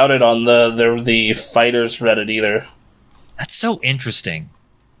nothing about it on the Fighters Reddit either. That's so interesting.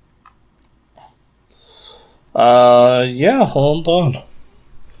 Yeah, hold on.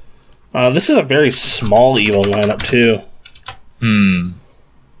 This is a very small Evo lineup, too.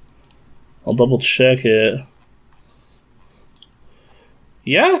 I'll double check it.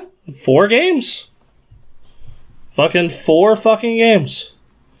 Yeah, 4 games. Fucking 4 fucking games.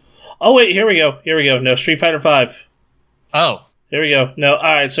 Oh, wait, here we go. No, Street Fighter 5. Oh. Here we go. No,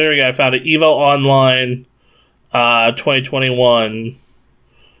 alright, so here we go. I found it. Evo Online 2021.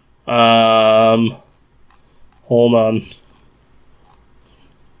 Hold on.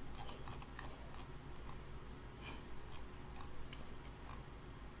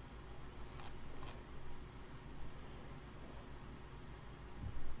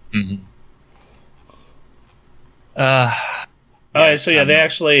 Alright, so yeah, they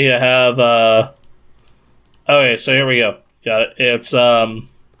actually have okay, so here we go. Got it.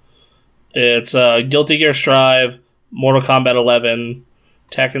 It's Guilty Gear Strive, Mortal Kombat 11,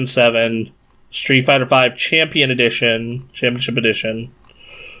 Tekken 7, Street Fighter 5 Championship Edition.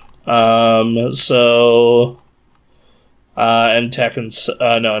 And Tekken's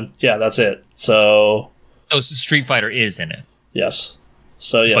no, yeah, that's it. So Street Fighter is in it. Yes.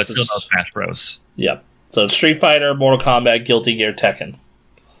 So yes, but still no Smash Bros. Yep. So it's Street Fighter, Mortal Kombat, Guilty Gear, Tekken.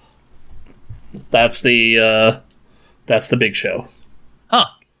 That's the big show. Huh.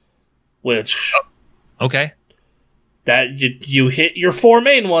 Which okay. That you hit your 4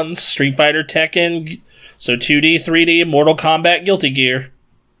 main ones, Street Fighter, Tekken, so 2D, 3D, Mortal Kombat, Guilty Gear.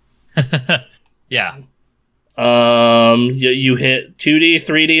 Yeah. You hit 2D,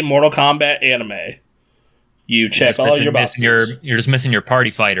 3D, Mortal Kombat, anime. You check all your boxes. You're just missing your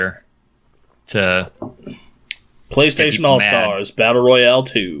party fighter to PlayStation All-Stars Battle Royale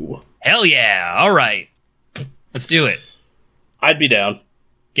 2. Hell yeah! All right, let's do it. I'd be down.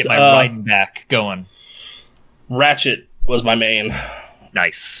 Get my riding back going. Ratchet was my main.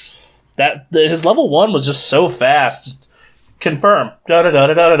 Nice. His level 1 was just so fast. Just confirm. Confirm.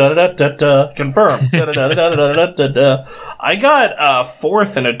 I got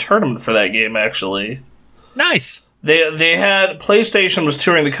 4th in a tournament for that game, actually. Nice. They had PlayStation was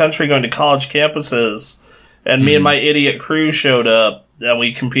touring the country going to college campuses, and me and my idiot crew showed up, and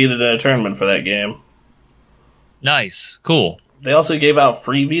we competed in a tournament for that game. Nice. Cool. They also gave out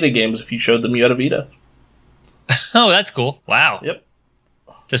free Vita games if you showed them you had a Vita. Oh, that's cool. Wow. Yep.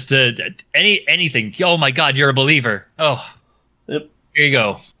 Just anything. Oh my God, you're a believer. Oh. Yep. Here you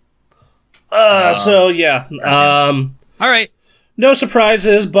go. So yeah. All right. No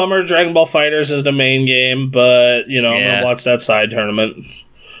surprises. Bummer. Dragon Ball FighterZ is the main game, but I'm gonna watch that side tournament.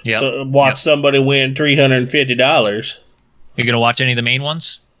 Yeah. So watch somebody win $350. You gonna watch any of the main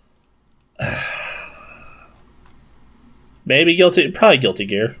ones? Maybe probably Guilty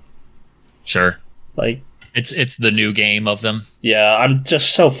Gear. Sure. Like it's the new game of them. Yeah, I'm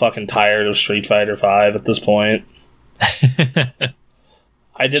just so fucking tired of Street Fighter 5 at this point.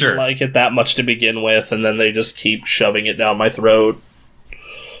 I didn't like it that much to begin with, and then they just keep shoving it down my throat.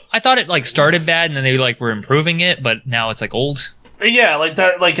 I thought it started bad, and then they were improving it, but now it's old. Yeah, like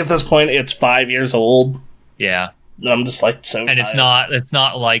that. Like at this point, it's 5 years old. Yeah. I'm just like so. And tired. it's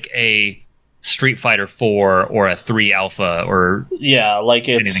not like a Street Fighter 4 or a 3 Alpha or like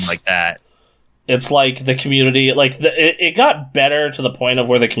it's anything like that. It's like the community, like it got better to the point of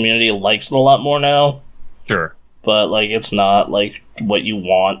where the community likes it a lot more now. Sure. But like it's not like what you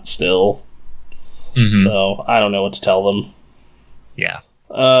want still. Mm-hmm. So I don't know what to tell them. Yeah.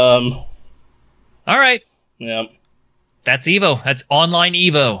 All right. Yeah. That's Evo. That's online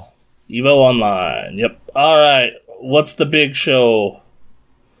Evo. Evo Online. Yep. All right. What's the big show?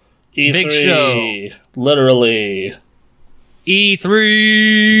 E3. Big show. Literally.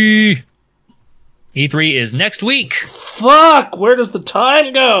 E3. E3 is next week. Fuck! Where does the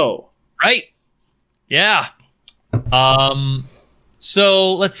time go? Right? Yeah.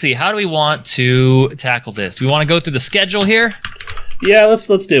 So let's see. How do we want to tackle this? Do we want to go through the schedule here? Yeah, let's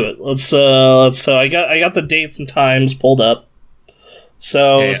do it. Let's so I got the dates and times pulled up.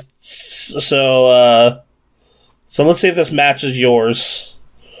 So Okay. so let's see if this matches yours.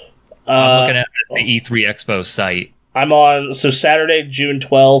 I'm looking at the E3 Expo site. I'm on Saturday, June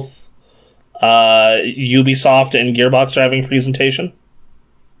 12th. Ubisoft and Gearbox are having a presentation.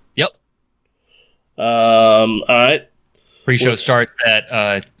 Yep. All right. Pre-show starts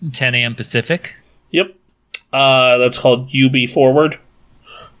at 10 a.m. Pacific. Yep. That's called UB Forward.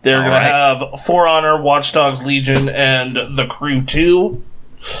 They're going to have For Honor, Watch Dogs Legion, and The Crew 2.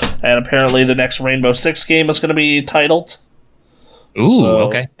 And apparently the next Rainbow Six game is going to be titled. Ooh,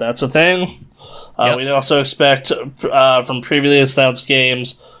 okay. That's a thing. Yep. We also expect from previously announced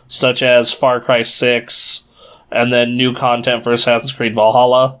games such as Far Cry 6, and then new content for Assassin's Creed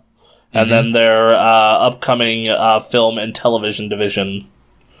Valhalla, and then their upcoming film and television division.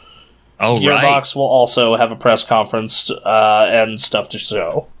 Oh, Gearbox will also have a press conference and stuff to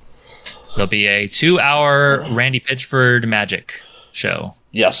show. There'll be a 2-hour Randy Pitchford magic show.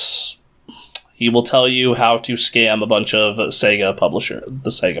 Yes. He will tell you how to scam a bunch of the Sega publisher.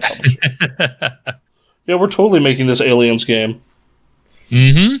 Yeah, we're totally making this Aliens game.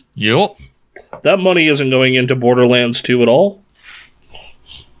 Mm-hmm. Yup. That money isn't going into Borderlands 2 at all.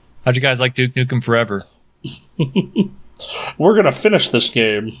 How'd you guys like Duke Nukem Forever? We're gonna finish this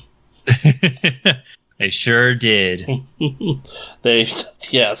game. They sure did.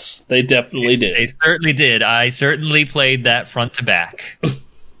 Yes, they definitely did. They certainly did. I certainly played that front to back.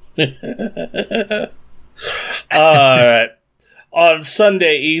 Alright. On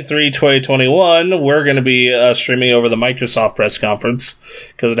Sunday, E3 2021, we're going to be streaming over the Microsoft press conference,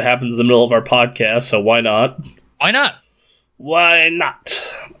 because it happens in the middle of our podcast, so why not? Why not? Why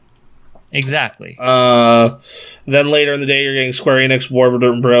not? Exactly. Then later in the day, you're getting Square Enix,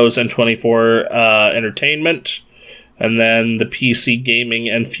 Warner Bros., and 24 Entertainment, and then the PC gaming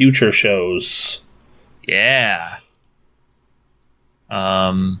and future shows. Yeah.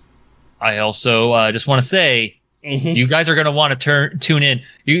 I also just want to say, you guys are going to want to tune in.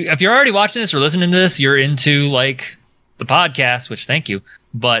 If you're already watching this or listening to this, you're into like the podcast, which thank you.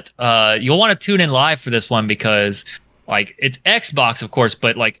 But you'll want to tune in live for this one because like it's Xbox, of course,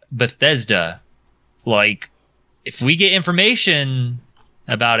 but like Bethesda. Like if we get information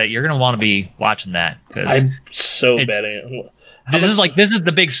about it, you're going to want to be watching that. I'm so betting. This is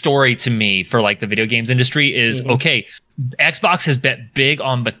the big story to me for like the video games industry is okay. Xbox has bet big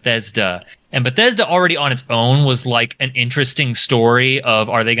on Bethesda, and Bethesda already on its own was like an interesting story of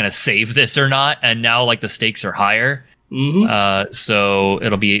are they going to save this or not? And now like the stakes are higher. So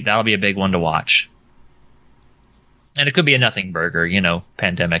that'll be a big one to watch. And it could be a nothing burger,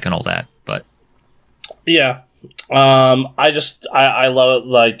 pandemic and all that. But yeah, I love it.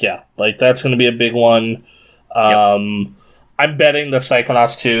 Like that's going to be a big one. I'm betting that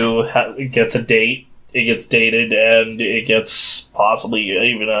Psychonauts 2 gets a date. It gets dated, and it gets possibly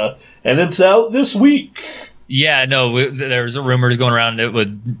even and it's out this week. Yeah, no, there's rumors going around it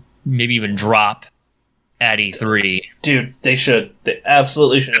would maybe even drop at E3. Dude, they should. They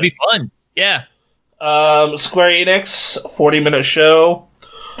absolutely should. That'd be fun. Yeah. Square Enix, 40-minute show.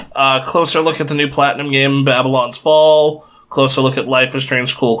 Closer look at the new Platinum game, Babylon's Fall. Closer look at Life is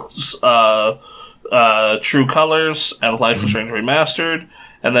Strange True Colors and Life is Strange Remastered.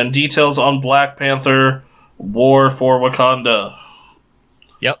 And then details on Black Panther, War for Wakanda.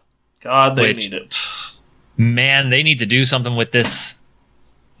 Yep. God, they need it. Man, they need to do something with this.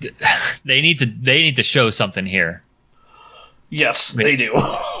 They need to show something here. Yes, they do.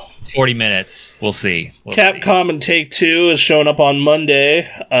 40 minutes. We'll see. Capcom and Take-Two is showing up on Monday.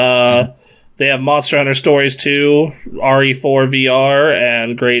 They have Monster Hunter Stories 2, RE4 VR,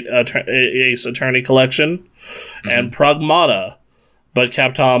 and Great Ace Attorney Collection, and Pragmata. But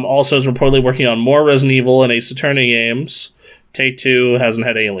Capcom also is reportedly working on more Resident Evil and Ace Attorney games. Take-Two hasn't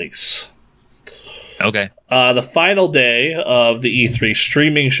had any leaks. Okay. The final day of the E3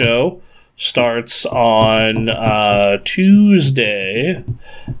 streaming show starts on Tuesday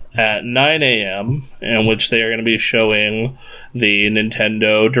at 9 a.m., in which they are going to be showing the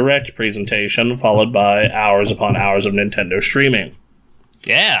Nintendo Direct presentation, followed by hours upon hours of Nintendo streaming.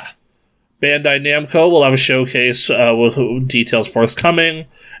 Yeah. Bandai Namco will have a showcase with details forthcoming,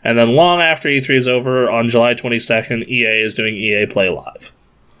 and then long after E3 is over, on July 22nd, EA is doing EA Play Live.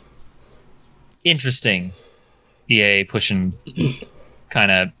 Interesting. EA pushing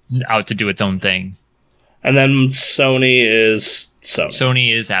kind of out to do its own thing. And then Sony is Sony.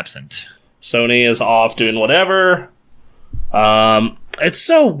 Sony is absent. Sony is off doing whatever. It's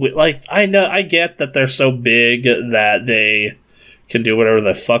so like I get that they're so big that they can do whatever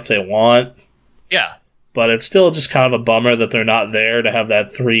the fuck they want. Yeah. But it's still just kind of a bummer that they're not there to have that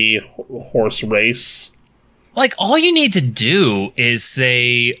 3-horse race. Like, all you need to do is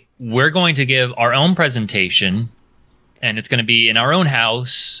say, we're going to give our own presentation, and it's going to be in our own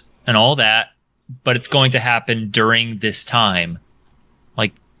house and all that, but it's going to happen during this time.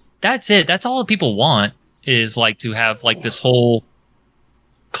 Like, that's it. That's all people want, is like to have like this whole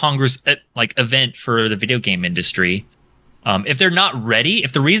Congress like event for the video game industry. If they're not ready,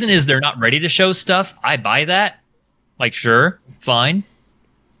 if the reason is they're not ready to show stuff, I buy that. Like, sure, fine,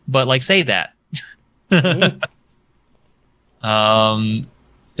 but like, say that. Mm-hmm.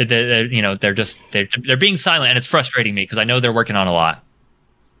 They're being silent, and it's frustrating me because I know they're working on a lot.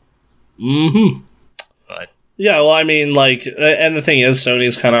 Mm-hmm. But yeah, well, I mean, like, and the thing is,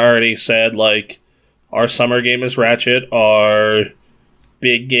 Sony's kind of already said, like, our summer game is Ratchet, our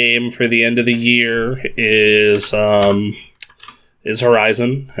big game for the end of the year is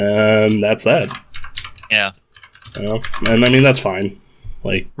Horizon, and that's that. Yeah. You know? And I mean, that's fine.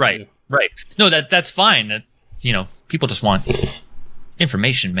 Like, right. No, that's fine. People just want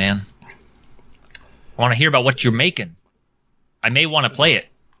information, man. I want to hear about what you're making. I may want to play it.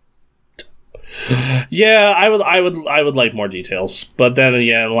 Yeah, I would like more details. But then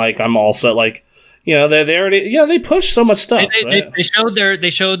again, like, I'm also like, they already they pushed so much stuff. They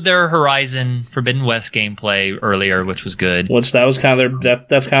showed their Horizon Forbidden West gameplay earlier, which was good. Which that was kind of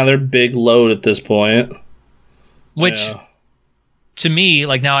that's kind of their big load at this point. Which, to me,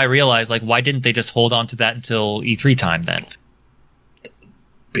 like, now I realize, like, why didn't they just hold on to that until E3 time then?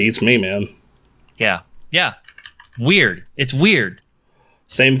 Beats me, man. Yeah. Weird. It's weird.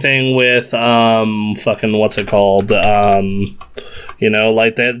 Same thing with fucking what's it called? Like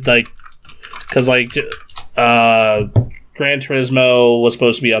that, like, because like Gran Turismo was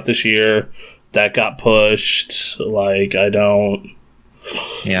supposed to be out this year, that got pushed. Like, I don't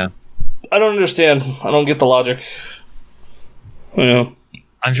understand. I don't get the logic. I'm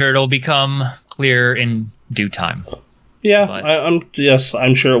sure it'll become clear in due time. Yeah,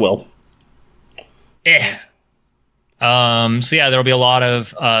 I'm sure it will. So yeah, there'll be a lot of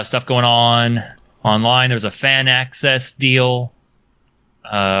stuff going on online. There's a fan access deal.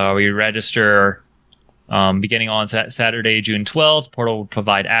 We register beginning on Saturday, June 12th. Portal will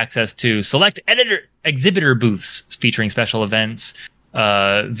provide access to select exhibitor booths featuring special events,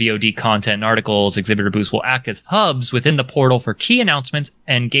 VOD content and articles. Exhibitor booths will act as hubs within the portal for key announcements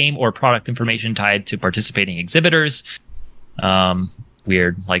and game or product information tied to participating exhibitors.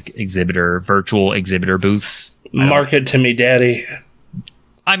 Weird, like, virtual exhibiber booths. Market to me, daddy.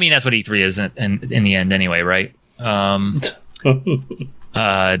 I mean, that's what E3 is in the end anyway, right? It's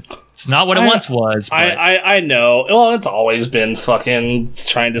not what it once was. But I know. Well, it's always been fucking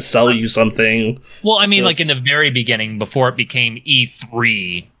trying to sell you something. Well, I mean, like, in the very beginning, before it became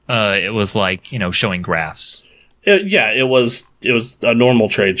E3, it was like, showing graphs. It was a normal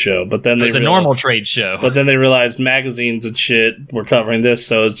trade show, but then normal trade show. But then they realized magazines and shit were covering this,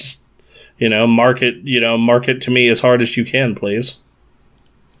 so it's just, market to me as hard as you can, please.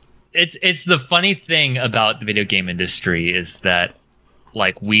 It's the funny thing about the video game industry is that,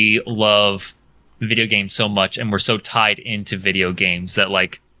 like, we love video games so much, and we're so tied into video games that,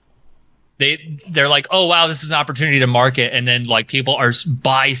 like, they're like, oh wow, this is an opportunity to market, and then, like, people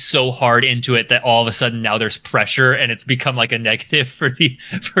buy so hard into it that all of a sudden now there's pressure, and it's become like a negative for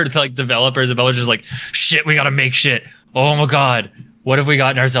like developers and publishers. Like, shit, we gotta make shit. Oh my god, what have we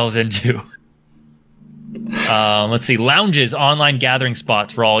gotten ourselves into? Let's see, lounges, online gathering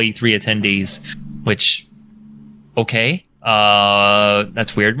spots for all E3 attendees, which, okay.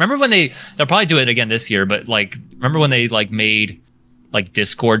 That's weird. Remember when they'll probably do it again this year, but, like, remember when they, like, made, like,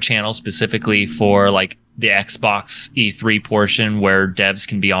 Discord channels specifically for, like, the Xbox E3 portion where devs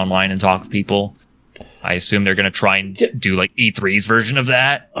can be online and talk to people? I assume they're going to try and do, like, E3's version of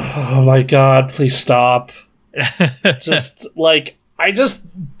that. Oh my god, please stop.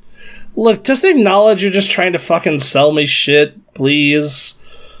 look, just acknowledge you're just trying to fucking sell me shit, please.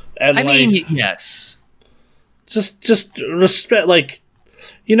 And I mean, yes. Just respect, like,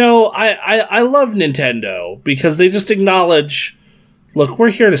 you know, I love Nintendo because they just acknowledge, look,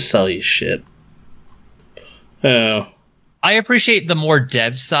 we're here to sell you shit. I appreciate the more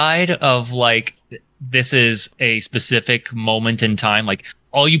dev side of, like, this is a specific moment in time. Like,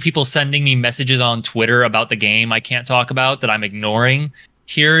 all you people sending me messages on Twitter about the game I can't talk about that I'm ignoring.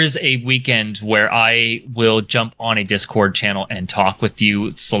 Here's a weekend where I will jump on a Discord channel and talk with you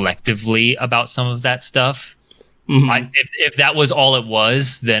selectively about some of that stuff. Mm-hmm. If that was all it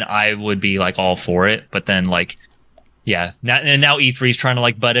was, then I would be like all for it. But then, like, yeah, now E3 is trying to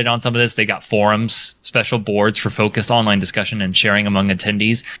like butt in on some of this. They got forums, special boards for focused online discussion and sharing among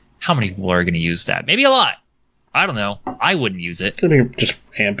attendees. How many people are going to use that? Maybe a lot. I don't know. I wouldn't use it. Gonna be just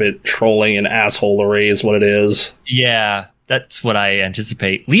rampant trolling and asshole array is what it is. Yeah, that's what I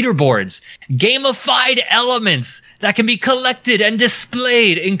anticipate. Leaderboards, gamified elements that can be collected and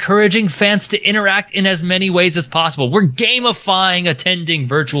displayed, encouraging fans to interact in as many ways as possible. We're gamifying attending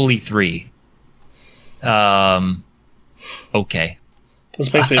virtual E3. Okay.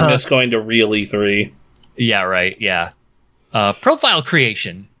 This makes me miss going to real E3. Yeah, right. Yeah. Profile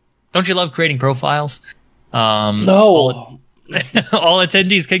creation. Don't you love creating profiles? No. All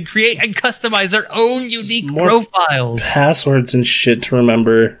attendees can create and customize their own unique profiles. Passwords and shit to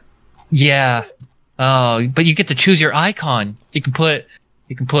remember. Yeah. Oh, but you get to choose your icon. You can put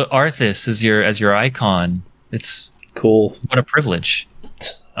Arthas as your icon. It's cool. What a privilege.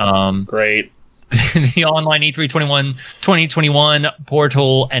 Great. The online E3 2021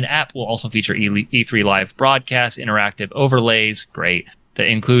 portal and app will also feature E3 live broadcasts, interactive overlays. Great. That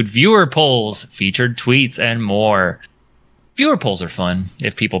include viewer polls, featured tweets, and more. Viewer polls are fun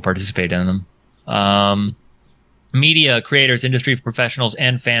if people participate in them. Media, creators, industry professionals,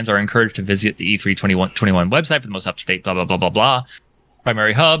 and fans are encouraged to visit the E3 2021 website for the most up-to-date blah, blah, blah, blah, blah.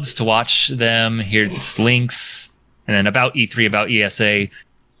 Primary hubs to watch them. Here's links. And then about E3, about ESA.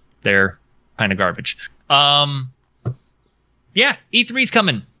 They're kind of garbage. Yeah, E3's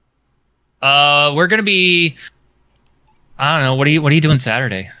coming. We're going to be... I don't know. What are you doing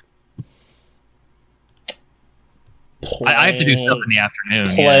Saturday? I have to do stuff in the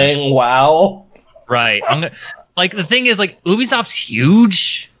afternoon. Playing WoW. Right. The thing is, like, Ubisoft's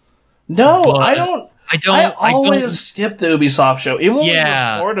huge. No, I don't. I always skip the Ubisoft show, even when we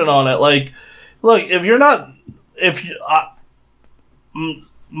recorded on it. Like, look,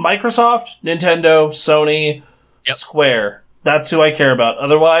 Microsoft, Nintendo, Sony, Square. That's who I care about.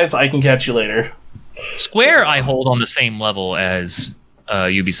 Otherwise, I can catch you later. Square, I hold on the same level as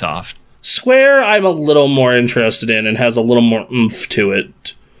Ubisoft. Square, I'm a little more interested in and has a little more oomph to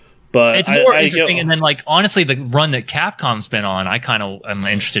it. But it's more interesting, and then, like, honestly, the run that Capcom's been on, I kind of am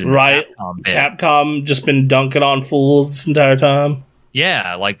interested in. Right, the Capcom bit. Capcom just been dunking on fools this entire time.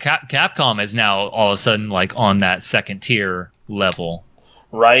 Yeah, like Capcom is now all of a sudden like on that second tier level.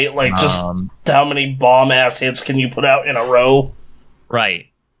 Right, like just how many bomb ass hits can you put out in a row? Right.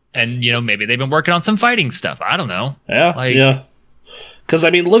 And, you know, maybe they've been working on some fighting stuff. I don't know. Yeah, yeah. Because, I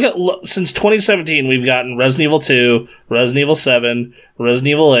mean, look, since 2017, we've gotten Resident Evil 2, Resident Evil 7, Resident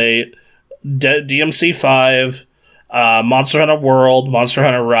Evil 8, DMC 5, Monster Hunter World, Monster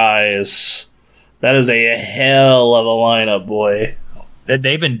Hunter Rise. That is a hell of a lineup, boy.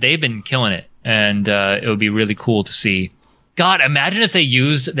 They've been killing it, and it would be really cool to see. God, imagine if they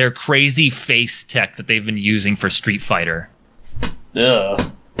used their crazy face tech that they've been using for Street Fighter. Yeah.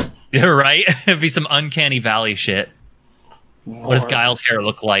 Yeah, right? It'd be some Uncanny Valley shit. Lord. What does Guile's hair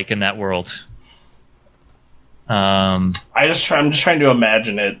look like in that world? I'm just trying to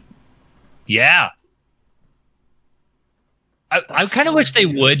imagine it. Yeah. I kind of wish they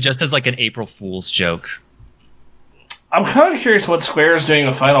would, just as like an April Fool's joke. I'm kind of curious what Square is doing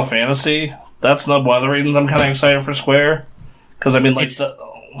with Final Fantasy. That's not one of the reasons I'm kind of excited for Square. Because, I mean, like,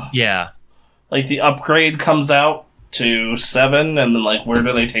 like the upgrade comes out to 7, and then, like, where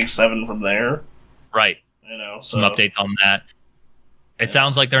do they take 7 from there? Right. You know, some updates on that. It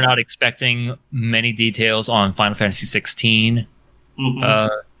sounds like they're not expecting many details on Final Fantasy 16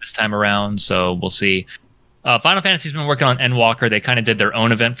 this time around, so we'll see. Final Fantasy's been working on Endwalker. They kind of did their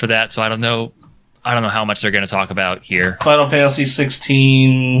own event for that, so I don't know how much they're going to talk about here. Final Fantasy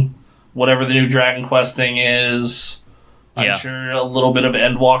 16, whatever the new Dragon Quest thing is. I'm sure a little bit of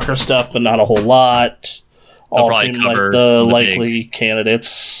Endwalker stuff, but not a whole lot. All seem like the likely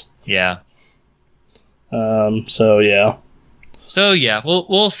candidates. Yeah. So yeah,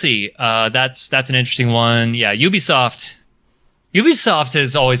 we'll see. That's an interesting one. Yeah, Ubisoft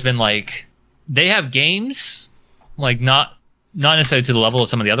has always been like, they have games, like not not necessarily to the level of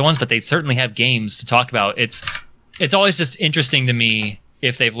some of the other ones, but they certainly have games to talk about. It's always just interesting to me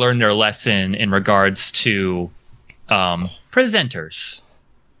if they've learned their lesson in regards to presenters.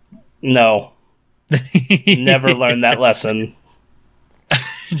 No. Never learned that lesson.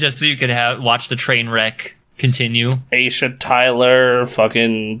 Just so you could watch the train wreck continue. Aisha Tyler,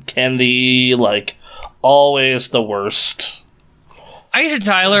 fucking Kennedy, like, always the worst. Aisha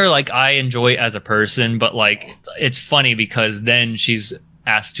Tyler, like, I enjoy as a person, but, like, it's funny because then she's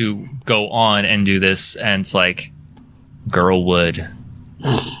asked to go on and do this, and it's like, girl would.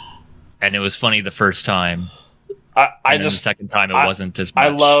 And it was funny the first time. The second time it wasn't as much. I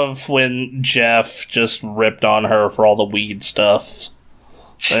love when Jeff just ripped on her for all the weed stuff.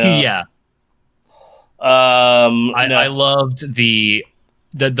 Yeah. I loved the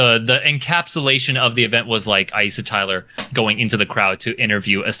encapsulation of the event was like Aisha Tyler going into the crowd to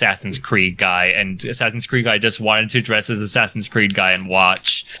interview Assassin's Creed guy, and Assassin's Creed guy just wanted to dress as Assassin's Creed guy and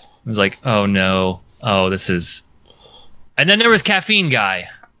watch. It was like, oh no, this is. And then there was Caffeine guy.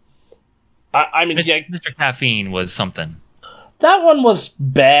 I mean, Mr. Caffeine was something. That one was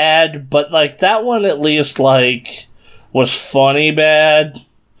bad, but like that one at least like was funny bad.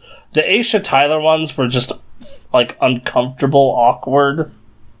 The Aisha Tyler ones were just like uncomfortable, awkward.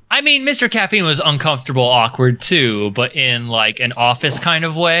 I mean, Mr. Caffeine was uncomfortable, awkward too, but in like an office kind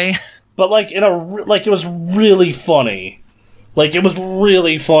of way. But like it was really funny. Like it was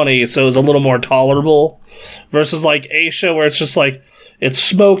really funny, so it was a little more tolerable. Versus like Aisha, where it's just like it's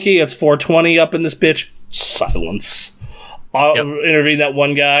smoky, it's 420 up in this bitch. Silence. Interviewing that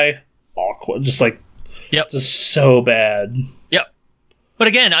one guy, awkward, just like, just so bad. Yep. But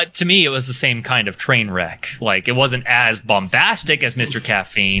again, to me, it was the same kind of train wreck. Like, it wasn't as bombastic as Mr.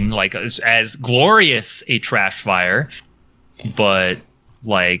 Caffeine, like as glorious a trash fire, but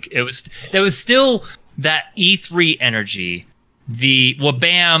like there was still that E3 energy. The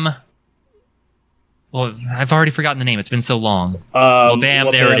Wabam. Well, I've already forgotten the name. It's been so long.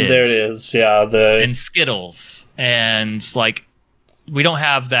 Wabam, there it is. There it is. Yeah, and Skittles, and like we don't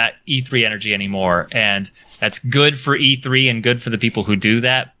have that E3 energy anymore, and that's good for E3 and good for the people who do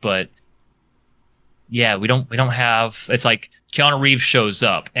that. But yeah, we don't have. It's like Keanu Reeves shows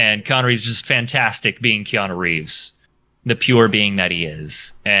up, and Keanu Reeves is just fantastic being Keanu Reeves, the pure being that he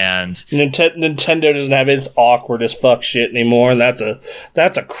is, and Nintendo doesn't have its awkward as fuck shit anymore, and that's a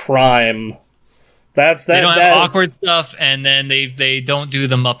crime. They don't have awkward stuff, and then they don't do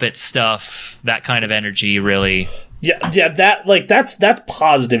the Muppet stuff. That kind of energy, really. Yeah. That's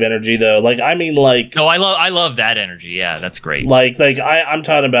positive energy though. Like I mean, like no, I love that energy. Yeah, that's great. Like I'm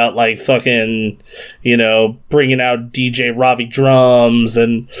talking about like fucking, bringing out DJ Ravi drums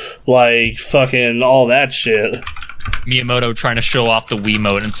and like fucking all that shit. Miyamoto trying to show off the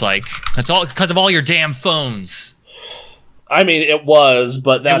Wiimote, and it's like that's all because of all your damn phones. I mean, it was,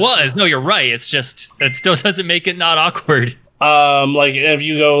 but it was. No, you're right. It's just it still doesn't make it not awkward. Like if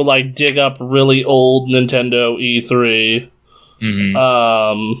you go like dig up really old Nintendo E3,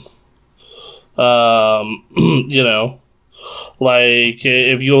 like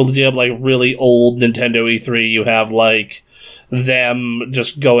if you dig up like really old Nintendo E3, you have like them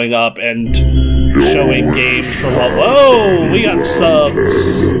just going up and showing games for whoa, we got subs.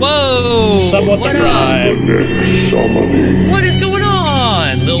 Whoa! Somewhat the crime. What is going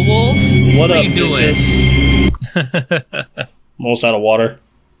on, Lil Wolf? What are up, you doing? Almost out of water.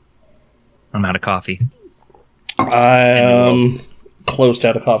 I'm out of coffee. I'm close to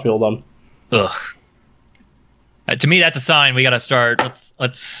out of coffee. Hold on. Ugh. To me, that's a sign we got to start.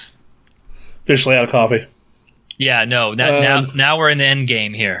 Let's officially out of coffee. Yeah, no. Now we're in the end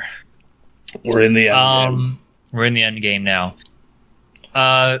game here. We're in the end game. We're in the end game now.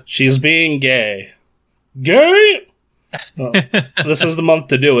 She's being gay. Gay? This is the month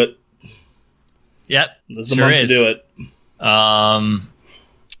to do it. Yep. This is the month to do it.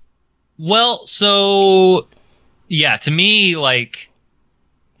 Well, so yeah, to me, like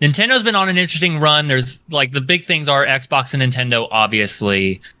Nintendo's been on an interesting run. There's like the big things are Xbox and Nintendo,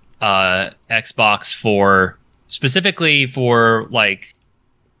 obviously. Xbox specifically for like,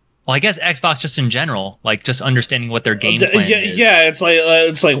 well, I guess Xbox just in general, like just understanding what their game plan is. Yeah, it's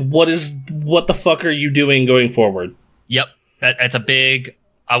like what the fuck are you doing going forward? Yep, that's a big.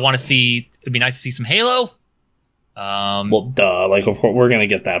 I want to see. It'd be nice to see some Halo. Well, duh. Like we're gonna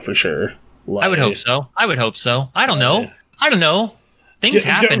get that for sure. Like, I would hope so. I don't know. Things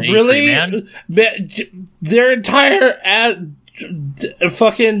happen. Really, man. Their entire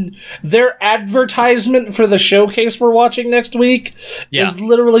their advertisement for the showcase we're watching next week is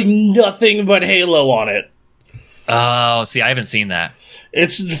literally nothing but Halo on it. Oh, see, I haven't seen that.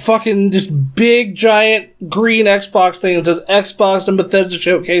 It's fucking just big, giant green Xbox thing that says Xbox and Bethesda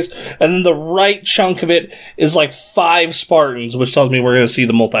Showcase, and then the right chunk of it is like 5 Spartans, which tells me we're going to see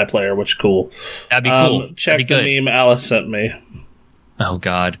the multiplayer, which is cool. That'd be cool. Check the meme Alice sent me. Oh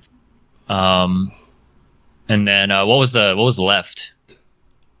God. And then what was the left?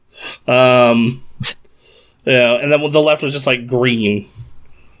 Yeah, and then the left was just like green.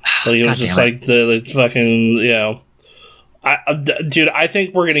 Like it was just like the fucking, you know. Dude, I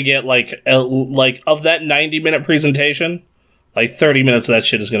think we're gonna get like of that 90-minute presentation, like 30 minutes of that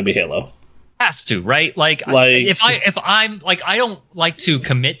shit is gonna be Halo. Has to, right? Like if I'm like, I don't like to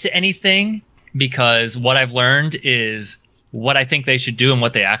commit to anything because what I've learned is what I think they should do and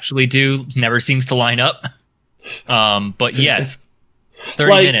what they actually do never seems to line up. But yes,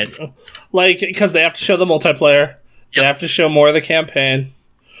 30 minutes. Like, because they have to show the multiplayer. Yep. They have to show more of the campaign.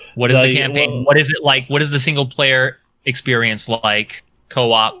 What is the campaign? What is it like? What is the single player experience like?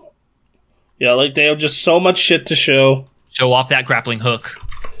 Co-op? Yeah, like they have just so much shit to show. Show off that grappling hook.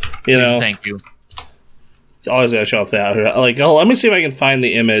 You know, thank you. Always gotta show off that. Like, oh, let me see if I can find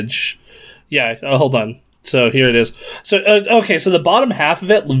the image. Yeah, hold on. So here it is. So okay, so the bottom half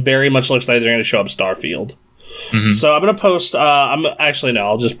of it very much looks like they're going to show up Starfield. Mm-hmm. So I'm going to post.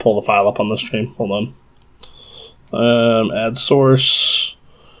 I'll just pull the file up on the stream. Hold on. Add source.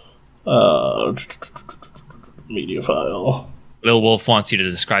 Media file. Lil Wolf wants you to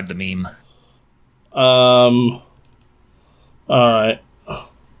describe the meme. All right.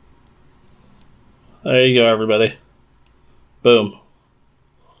 There you go, everybody. Boom.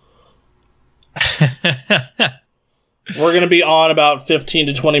 We're going to be on about 15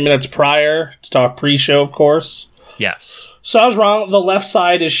 to 20 minutes prior to talk pre-show, of course. Yes. So I was wrong. The left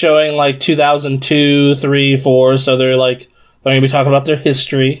side is showing like 2002, 3, 4. So they're going to be talking about their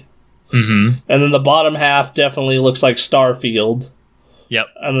history. Mm-hmm. And then the bottom half definitely looks like Starfield. Yep.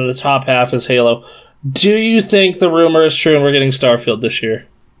 And then the top half is Halo. Do you think the rumor is true and we're getting Starfield this year?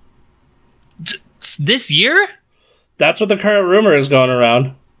 This year? That's what the current rumor is going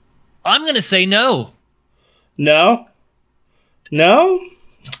around. I'm going to say no. No? No?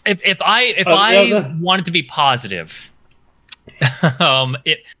 If I wanted to be positive,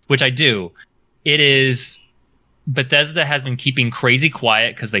 which I do, it is Bethesda has been keeping crazy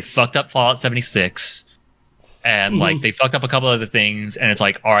quiet because they fucked up Fallout 76 and like they fucked up a couple other things, and it's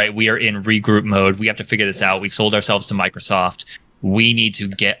like, all right, we are in regroup mode. We have to figure this out. We've sold ourselves to Microsoft. We need to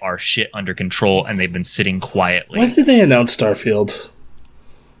get our shit under control, and they've been sitting quietly. When did they announce Starfield?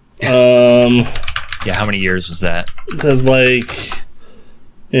 Yeah, how many years was that? Because, like,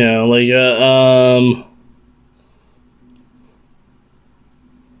 you know, like,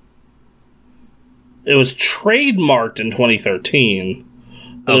 it was trademarked in 2013.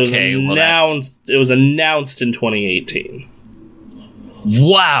 Okay, it was announced in 2018.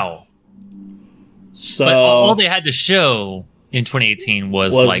 Wow. So but all they had to show in 2018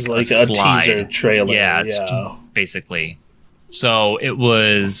 was like a teaser trailer. Yeah, basically. So it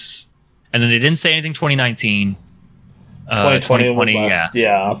was, and then they didn't say anything 2019. 2020,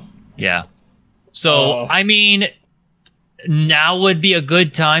 yeah. So I mean, now would be a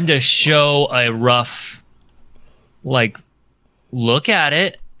good time to show a rough, like, look at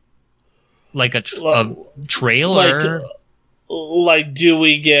it, like a trailer. Like, do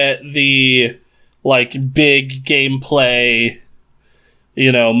we get the like big gameplay,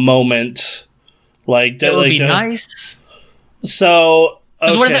 you know, moment? Like that would be nice. So,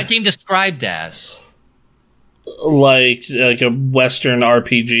 okay. What is that game described as? Like a Western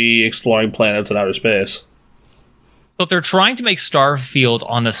RPG exploring planets in outer space. So if they're trying to make Starfield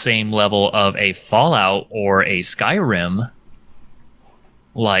on the same level of a Fallout or a Skyrim,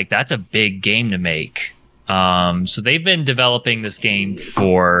 like, that's a big game to make. So they've been developing this game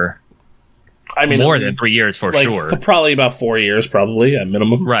for more than 3 years for sure. For probably about 4 years, probably at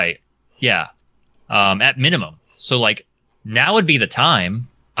minimum. Right. Yeah. At minimum. So like, now would be the time,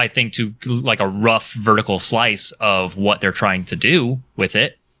 I think, to like a rough vertical slice of what they're trying to do with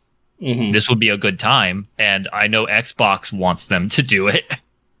it. Mm-hmm. This would be a good time, and I know Xbox wants them to do it.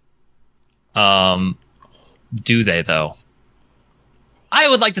 Do they, though? I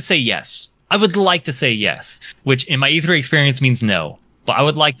would like to say yes. I would like to say yes, which in my E3 experience means no, but I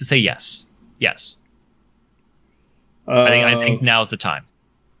would like to say yes. Yes. I think now's the time.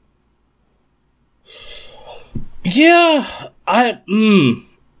 Yeah, I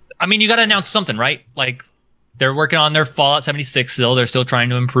mean, you got to announce something, right? Like, they're working on their Fallout 76 still. They're still trying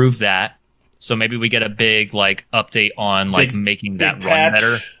to improve that. So maybe we get a big like update on like making that run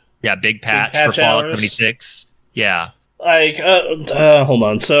better. Yeah, big patch for Fallout 76. Yeah. Like, hold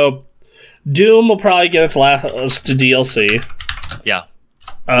on. So Doom will probably get its last DLC. Yeah.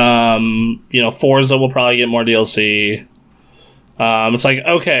 Forza will probably get more DLC. It's like,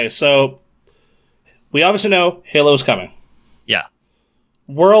 okay, so we obviously know Halo's coming. Yeah.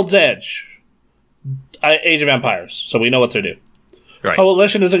 World's Edge, Age of Empires, so we know what to do. Right.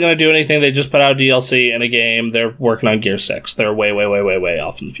 Coalition isn't going to do anything. They just put out DLC and a game. They're working on Gear 6. They're way, way, way, way, way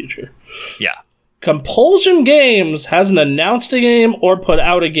off in the future. Yeah. Compulsion Games hasn't announced a game or put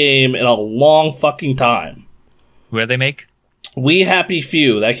out a game in a long fucking time. Where they make? We Happy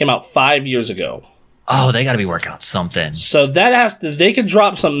Few. That came out 5 years ago. Oh, they got to be working on something. So they could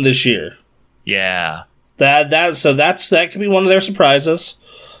drop something this year. Yeah. That could be one of their surprises.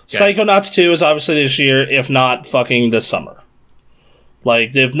 Okay. Psychonauts 2 is obviously this year, if not fucking this summer.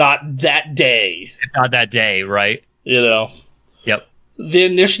 Like, if not that day. If not that day, right? Yep. The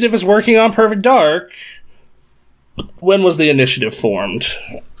Initiative is working on Perfect Dark. When was the Initiative formed?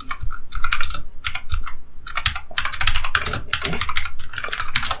 See,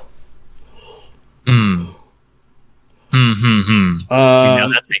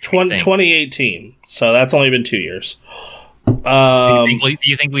 2018. So that's only been 2 years. Do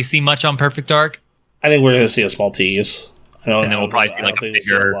you think we see much on Perfect Dark? I think we're going to see a small tease. And then we'll probably see like a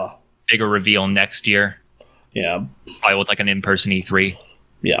bigger reveal next year. Yeah. Probably with like an in-person E3.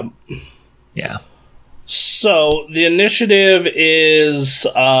 Yeah. Yeah. So the Initiative is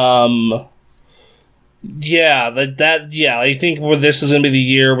I think this is gonna be the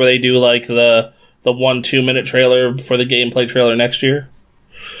year where they do like the 1-2 minute trailer for the gameplay trailer next year.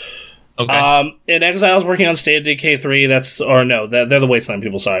 Okay. And Exile's working on State of Decay 3. They're the Wasteland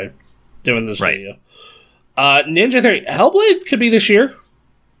people, sorry. Doing this video. Ninja Theory Hellblade could be this year.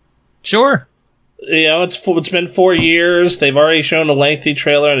 Sure. It's been 4 years. They've already shown a lengthy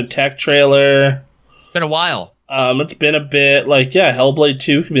trailer and a tech trailer. Been a while. It's been a bit. Hellblade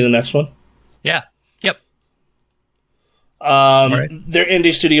 2 could be the next one. Yeah. Yep. Right. Their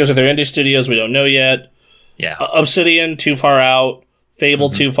indie studios are their indie studios. We don't know yet. Yeah. Obsidian, too far out. Fable,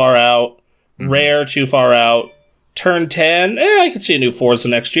 too far out. Rare, too far out. Turn 10, I could see a new Forza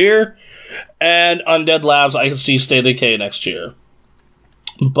next year. And Undead Labs, I could see State of Decay next year.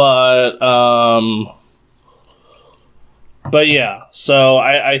 But yeah, so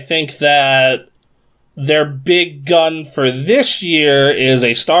I think that their big gun for this year is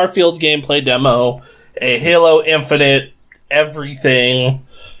a Starfield gameplay demo, a Halo Infinite everything,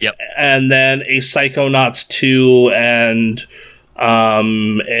 and then a Psychonauts 2 and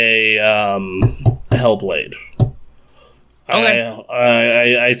a Hellblade. Okay.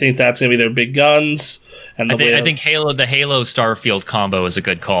 I think that's gonna be their big guns, and I think the Halo Starfield combo is a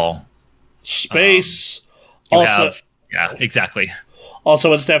good call. Space. Exactly. Also,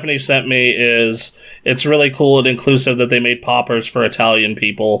 what Stephanie sent me is it's really cool and inclusive that they made poppers for Italian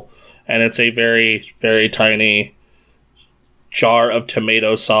people, and it's a very, very tiny jar of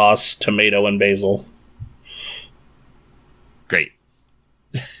tomato sauce, tomato and basil. Great.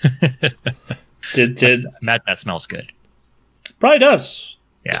 That smells good. Probably does.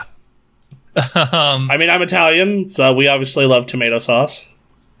 Yeah. I mean, I'm Italian, so we obviously love tomato sauce.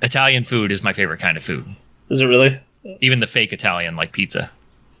 Italian food is my favorite kind of food. Is it really? Even the fake Italian, like pizza.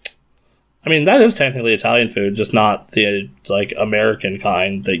 I mean, that is technically Italian food, just not the American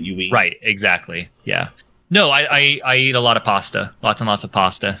kind that you eat. Right, exactly. Yeah. No, I eat a lot of pasta. Lots and lots of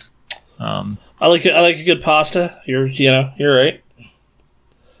pasta. I like a good pasta. You're right.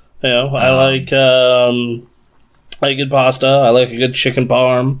 I like good pasta. I like a good chicken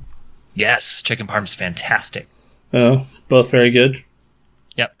parm. Yes, chicken parm's fantastic. Both very good.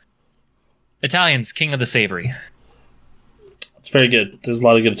 Yep. Italian's king of the savory. It's very good. There's a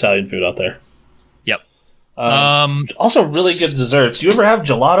lot of good Italian food out there. Yep. Also, really good desserts. Do you ever have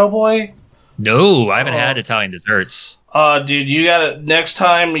Gelato Boy? No, I haven't had Italian desserts. Dude, you gotta. Next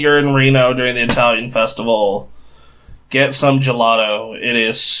time you're in Reno during the Italian festival, get some gelato. It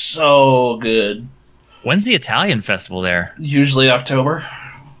is so good. When's the Italian festival there? Usually October.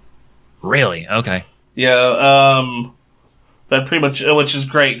 Really? Okay. Yeah. That pretty much, which is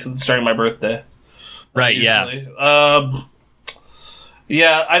great because it's during my birthday. Right. Usually. Yeah.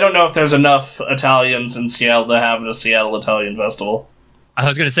 Yeah. I don't know if there's enough Italians in Seattle to have the Seattle Italian Festival. I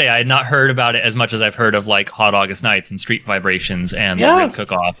was going to say I had not heard about it as much as I've heard of like Hot August Nights and Street Vibrations and the Red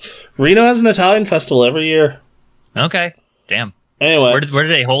Cook-Off. Reno has an Italian festival every year. Okay. Damn. Anyway, where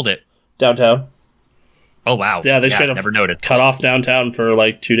did they hold it? Downtown. Oh wow. Yeah, they straight up never noticed. Cut off downtown for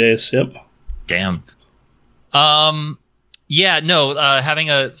like 2 days. Yep. Damn. Yeah. No. Having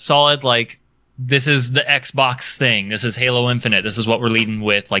a solid this is the Xbox thing. This is Halo Infinite. This is what we're leading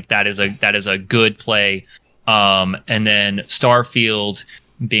with. Like that is a good play. And then Starfield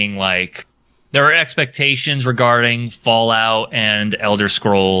being like there are expectations regarding Fallout and Elder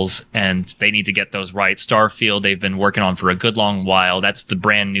Scrolls, and they need to get those right. Starfield, they've been working on for a good long while. That's the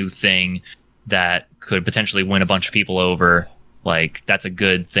brand new thing that could potentially win a bunch of people over. Like, that's a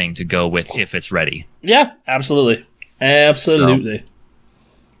good thing to go with if it's ready. Yeah, absolutely. Absolutely. So,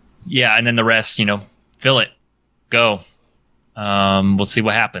 yeah, and then the rest, fill it. Go. We'll see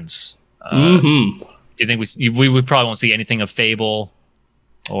what happens. Do you think we probably won't see anything of Fable?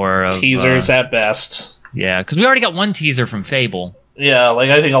 Or teasers at best. Yeah, because we already got one teaser from Fable. Yeah, like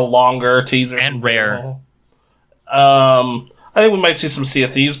I think a longer teaser and Rare. Fable. I think we might see some Sea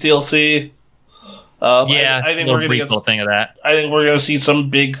of Thieves DLC. Yeah, I think a we're little gonna thing of that. I think we're gonna see some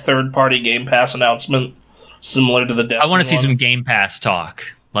big third-party Game Pass announcement similar to the Destiny. I want to see some Game Pass talk.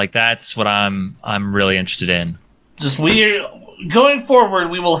 Like that's what I'm really interested in. Going forward,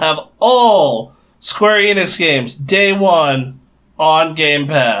 we will have all Square Enix games day one on Game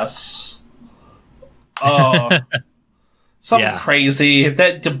Pass. Oh, something crazy.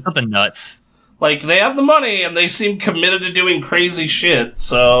 Something nuts. Like, they have the money, and they seem committed to doing crazy shit,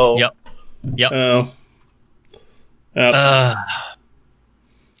 so... Yep.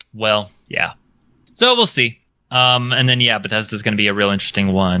 Well, yeah. So, we'll see. And then, Bethesda's going to be a real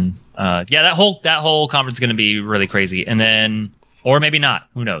interesting one. That whole conference is going to be really crazy. And then... Or maybe not.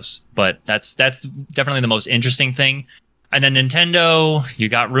 Who knows? But that's definitely the most interesting thing. And then Nintendo, you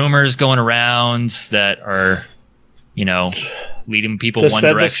got rumors going around that are, leading people one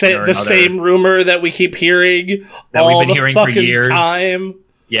direction or another. The same rumor that we keep hearing that we've been hearing for years. Time.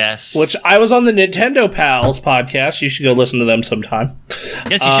 Yes. Which I was on the Nintendo Pals podcast. You should go listen to them sometime.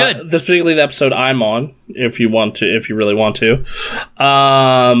 Yes, you should. This particularly the episode I'm on, if you really want to.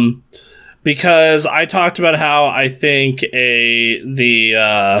 Because I talked about how I think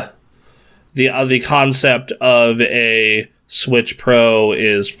the concept of a Switch Pro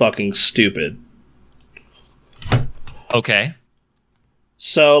is fucking stupid. Okay.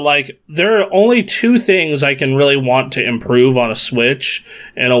 So, like, there are only two things I can really want to improve on a Switch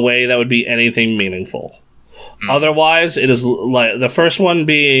in a way that would be anything meaningful. Otherwise, it is like the first one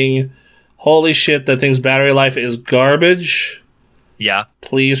being, holy shit, that thing's battery life is garbage. Yeah.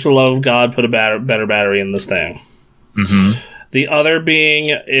 Please, for the love of God, put a better battery in this thing. Mm-hmm. The other being,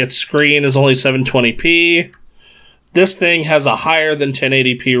 its screen is only 720p. This thing has a higher than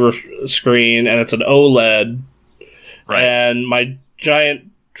 1080p screen, and it's an OLED. Right. And my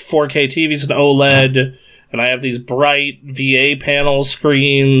giant 4K TV is an OLED, and I have these bright VA panel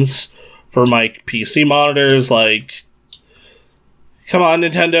screens for my PC monitors. Like, come on,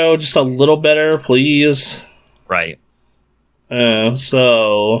 Nintendo, just a little better, please. Right.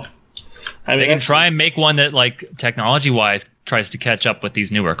 So, I mean, they can try and make one that, like, technology-wise, tries to catch up with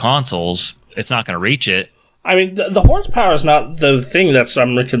these newer consoles. It's not going to reach it. I mean, the horsepower is not the thing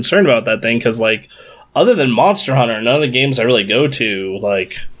I'm concerned about that thing, because, like, other than Monster Hunter, none of the games I really go to,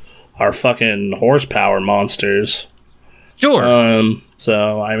 like, are fucking horsepower monsters. Sure.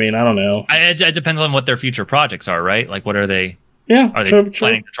 So, I mean, I don't know. It depends on what their future projects are, right? Like, what are they... Yeah, Are they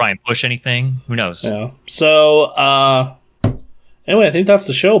planning to try and push anything? Who knows? Yeah. So, anyway, I think that's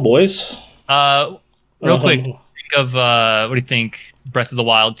the show, boys. Real quick, think of what do you think? Breath of the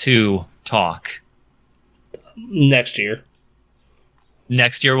Wild 2 talk next year.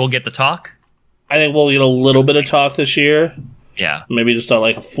 Next year we'll get the talk. I think we'll get a little bit of talk this year. Yeah, maybe just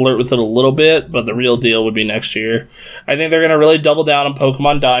flirt with it a little bit, but the real deal would be next year. I think they're gonna really double down on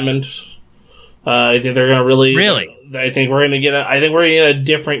Pokemon Diamond. I think they're gonna really. I think we're gonna get a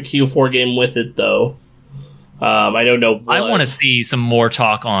different Q4 game with it, though. I don't know. I want to see some more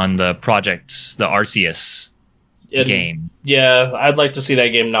talk on the project, the Arceus game. Yeah, I'd like to see that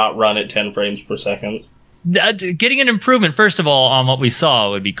game not run at 10 frames per second. Getting an improvement, first of all, on what we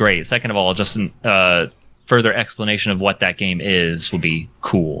saw would be great. Second of all, just further explanation of what that game is would be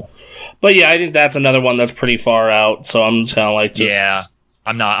cool. But yeah, I think that's another one that's pretty far out. So I'm just kind of like, yeah,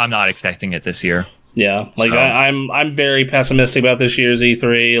 I'm not expecting it this year. Yeah, like so. I'm very pessimistic about this year's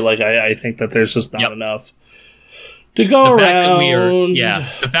E3. Like I think that there's just not enough to go around.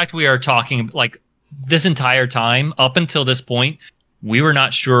 The fact we are talking like this entire time up until this point, we were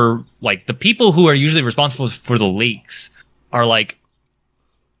not sure. Like the people who are usually responsible for the leaks are like,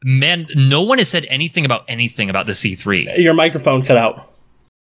 man, no one has said anything about the C3. Your microphone cut out.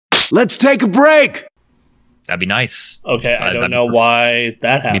 Let's take a break. That'd be nice. Okay, I don't know why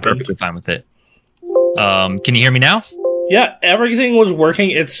that happened. I'd be perfectly fine with it. Can you hear me now? Yeah, everything was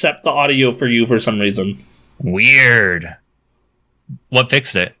working except the audio for you for some reason. Weird. What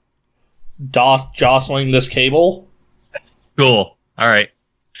fixed it? Jostling this cable. Cool. All right.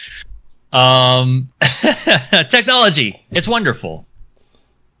 Technology. It's wonderful.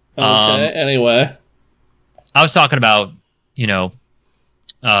 Okay. Anyway, I was talking about, Nintendo.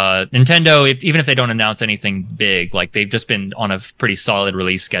 Even if they don't announce anything big, like they've just been on a pretty solid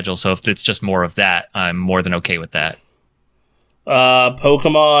release schedule. So if it's just more of that, I'm more than okay with that.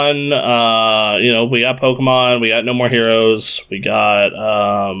 Pokemon. We got Pokemon. We got No More Heroes. We got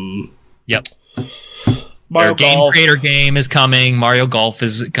Yep. Mario Their Game Golf. Creator game is coming. Mario Golf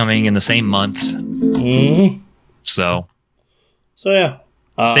is coming in the same month. Mm-hmm. So yeah,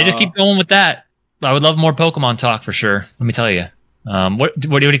 they just keep going with that. I would love more Pokemon talk for sure. Let me tell you. What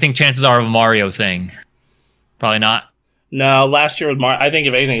do you think chances are of a Mario thing? Probably not. No, last year was Mario. I think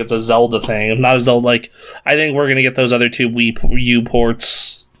if anything, it's a Zelda thing. If not a Zelda, I think we're gonna get those other two Wii U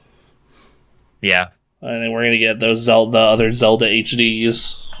ports. Yeah, I think we're gonna get the other Zelda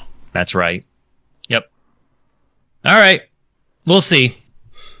HDs. that's right. Yep. All right, we'll see.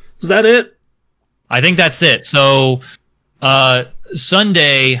 Is that it? I think that's it. So,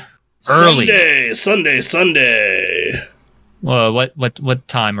 Sunday early. Sunday. Well, what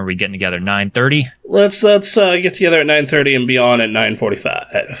time are we getting together? 9:30. Let's get together at 9:30 and be on at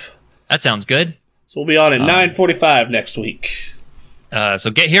 9:45. That sounds good. So we'll be on at 9:45 next week.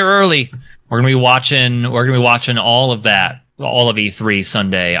 So get here early. We're gonna be watching all of that, all of E3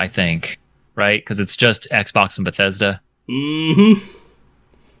 Sunday, I think, right? Because it's just Xbox and Bethesda. Mm-hmm.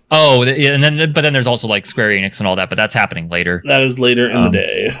 Oh, but then there's also like Square Enix and all that, but that's happening later. That is later in the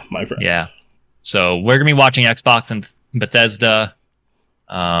day, my friend. Yeah. So we're gonna be watching Xbox and Bethesda.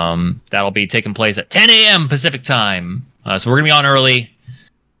 That'll be taking place at 10 a.m. Pacific time. So we're gonna be on early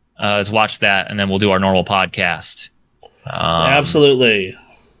to watch that, and then we'll do our normal podcast. Absolutely.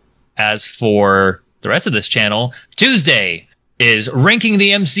 As for the rest of this channel, Tuesday is Ranking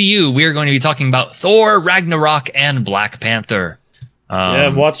the MCU. We are going to be talking about Thor, Ragnarok, and Black Panther. Yeah,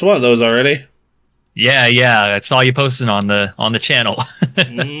 I've watched one of those already. Yeah, I saw you posting on the channel.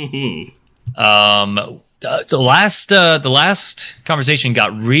 Mm-hmm. The last conversation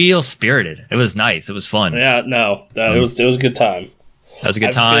got real spirited. It was nice. It was fun. Yeah, no, it was a good time. That was a good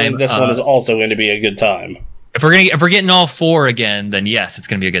I time. think this one is also going to be a good time. If we're getting all four again, then yes, it's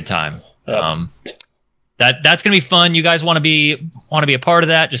gonna be a good time. Yep. That's gonna be fun. You guys want to be a part of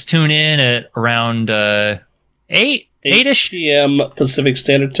that? Just tune in at around 8-ish p.m. Pacific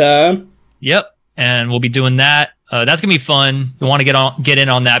Standard Time. Yep, and we'll be doing that. That's gonna be fun. We want to get in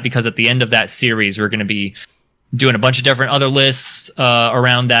on that because at the end of that series, we're gonna be doing a bunch of different other lists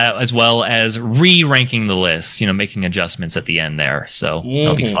around that, as well as re-ranking the list. Making adjustments at the end there. So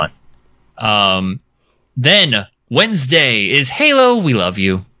that'll be fun. Then Wednesday is Halo. We love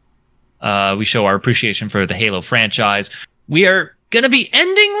you. We show our appreciation for the Halo franchise. We are gonna be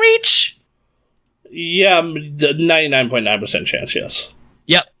ending Reach. Yeah, the 99.9% chance, yes.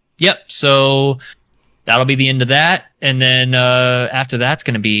 Yep. So that'll be the end of that, and then after that's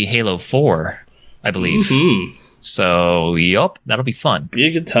gonna be Halo 4, I believe. Mm-hmm. So yep, that'll be fun. Be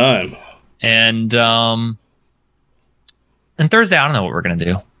a good time. And Thursday, I don't know what we're gonna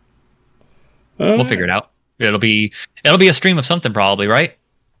do. We'll figure it out. It'll be a stream of something probably, right?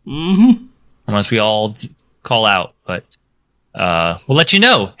 Mm-hmm. Unless we all call out, but we'll let you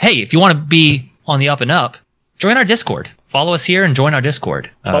know. Hey, if you want to be on the up and up, join our Discord. Follow us here and join our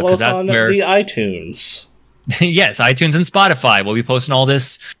Discord. Follow us on the iTunes. Yes, iTunes and Spotify. We'll be posting all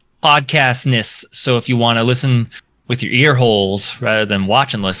this podcastness. So if you want to listen with your ear holes rather than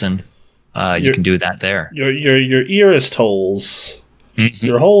watch and listen, you can do that there. Your earist holes. Mm-hmm.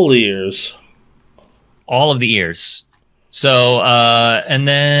 Your whole ears. All of the ears. So, and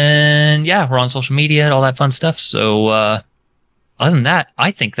then, yeah, we're on social media and all that fun stuff. So, other than that,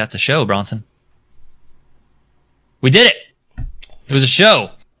 I think that's a show, Bronson. We did it. It was a show.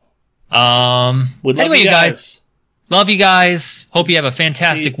 Anyway, you guys. Love you guys. Hope you have a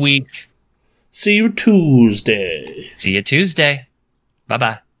fantastic week. See you Tuesday. See you Tuesday.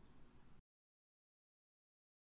 Bye-bye.